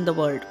king in the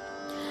world.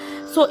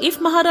 So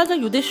if Maharaja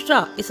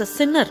Yudhishthira is a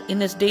sinner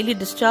in his daily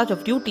discharge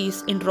of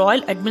duties in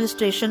royal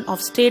administration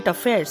of state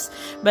affairs,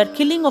 where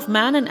killing of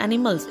man and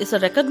animals is a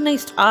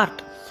recognized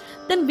art,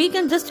 then we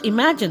can just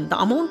imagine the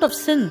amount of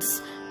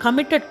sins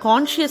committed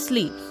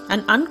consciously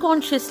and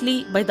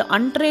unconsciously by the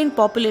untrained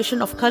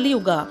population of Kali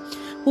Yuga,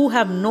 who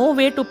have no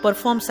way to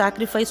perform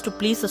sacrifice to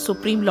please the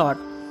Supreme Lord.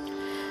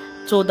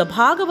 So the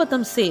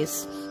Bhagavatam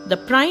says, the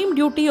prime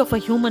duty of a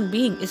human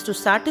being is to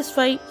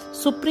satisfy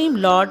Supreme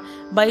Lord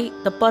by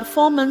the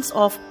performance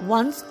of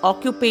one's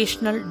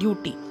occupational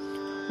duty.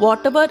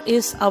 Whatever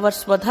is our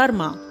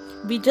swadharma,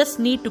 we just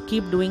need to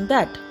keep doing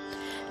that.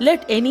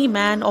 Let any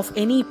man of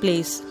any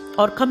place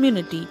or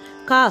community,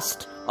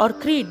 caste or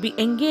creed be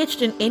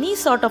engaged in any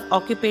sort of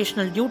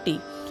occupational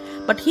duty,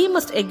 but he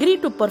must agree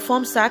to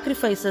perform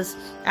sacrifices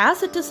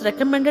as it is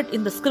recommended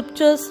in the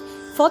scriptures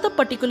for the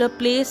particular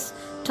place,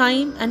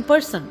 time and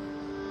person.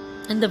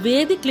 In the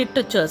Vedic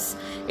literatures,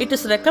 it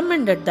is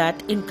recommended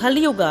that in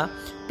Kali Yuga,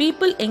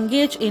 people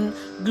engage in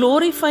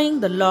glorifying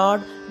the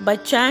Lord by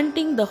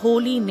chanting the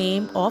holy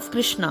name of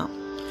Krishna.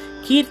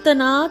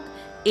 Kirtanat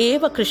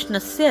eva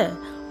Krishnasya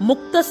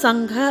mukta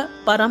sangha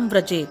param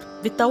vrajet,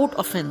 without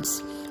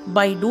offense.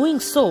 By doing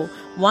so,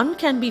 one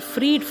can be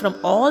freed from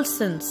all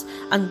sins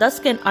and thus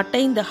can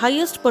attain the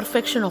highest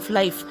perfection of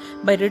life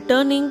by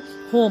returning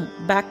home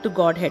back to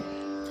Godhead.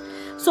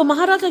 So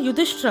Maharaja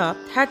Yudhishthira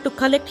had to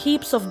collect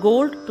heaps of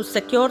gold to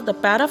secure the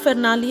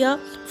paraphernalia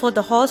for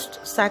the horse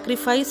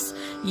sacrifice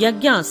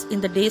yajnas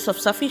in the days of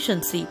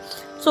sufficiency.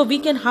 So we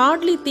can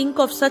hardly think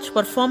of such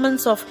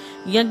performance of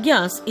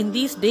yajnas in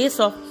these days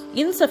of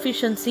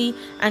insufficiency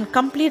and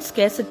complete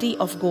scarcity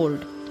of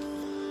gold.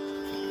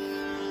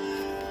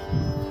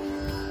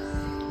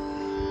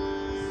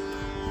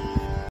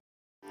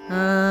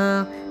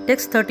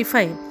 Text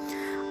 35.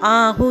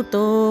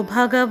 Ahuto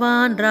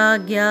Bhagavan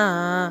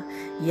Ragya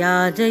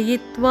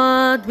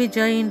Yajayitva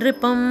Dvijain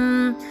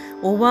Ripam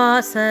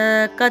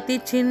Uvasa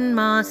Katichin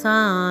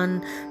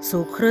Masan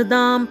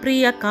Sukhridam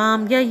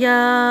Priyakam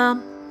Yaya.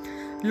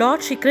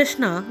 Lord Shri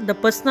Krishna, the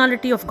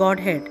personality of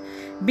Godhead,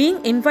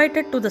 being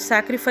invited to the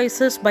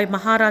sacrifices by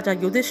Maharaja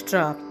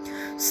Yudhishthira,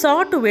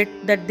 saw to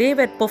it that they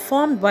were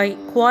performed by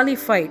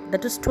qualified,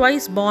 that is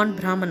twice born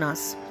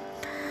Brahmanas.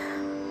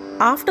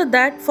 After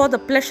that, for the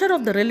pleasure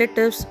of the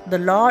relatives, the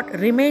Lord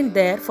remained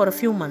there for a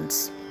few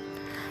months.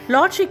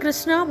 Lord Shri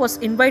Krishna was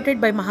invited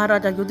by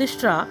Maharaja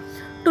Yudhishthira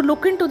to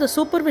look into the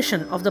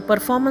supervision of the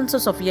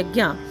performances of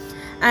yajna,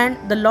 and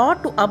the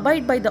Lord, to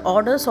abide by the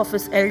orders of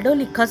his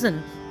elderly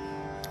cousin,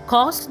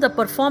 caused the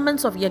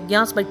performance of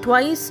yajnas by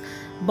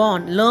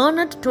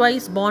learned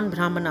twice born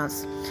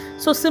Brahmanas.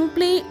 So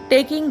simply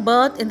taking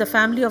birth in the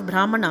family of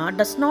Brahmana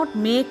does not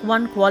make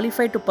one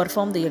qualified to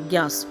perform the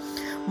yajnas.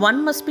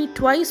 One must be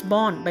twice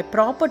born by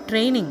proper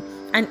training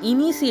and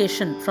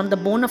initiation from the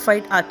bona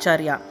fide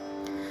Acharya.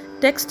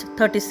 Text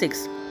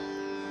 36.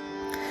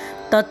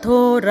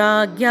 Tatho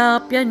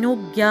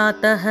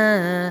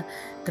ragyapyanugyatah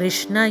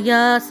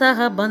Krishnaya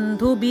saha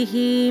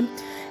bandhubihi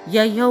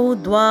Yayau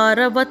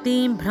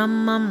Dwaravatim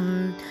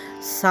Brahmam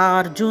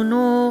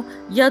Sarjuno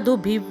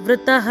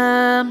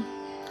Yadubhivritah.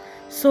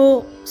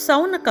 So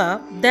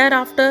Saunaka,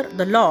 thereafter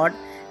the Lord,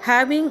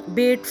 having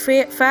bade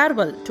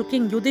farewell to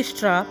King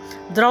Yudhishthira,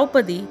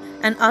 Draupadi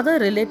and other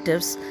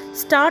relatives,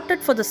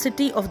 started for the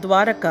city of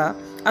Dwaraka,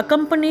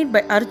 accompanied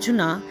by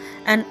Arjuna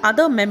and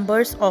other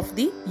members of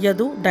the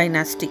Yadu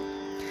dynasty.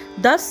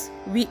 Thus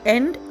we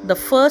end the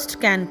first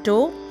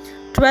canto,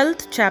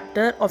 12th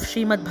chapter of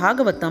Srimad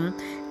Bhagavatam,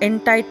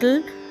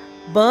 entitled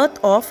Birth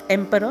of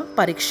Emperor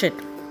Parikshit.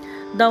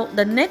 Now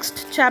the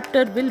next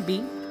chapter will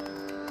be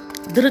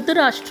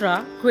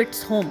Dhritarashtra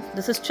quits home.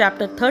 This is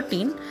chapter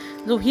 13.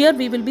 So here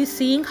we will be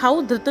seeing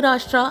how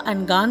Dhritarashtra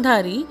and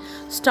Gandhari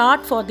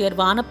start for their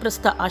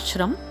Vanaprastha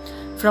ashram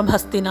from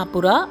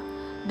Hastinapura.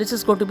 This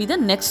is going to be the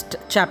next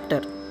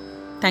chapter.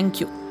 Thank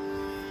you.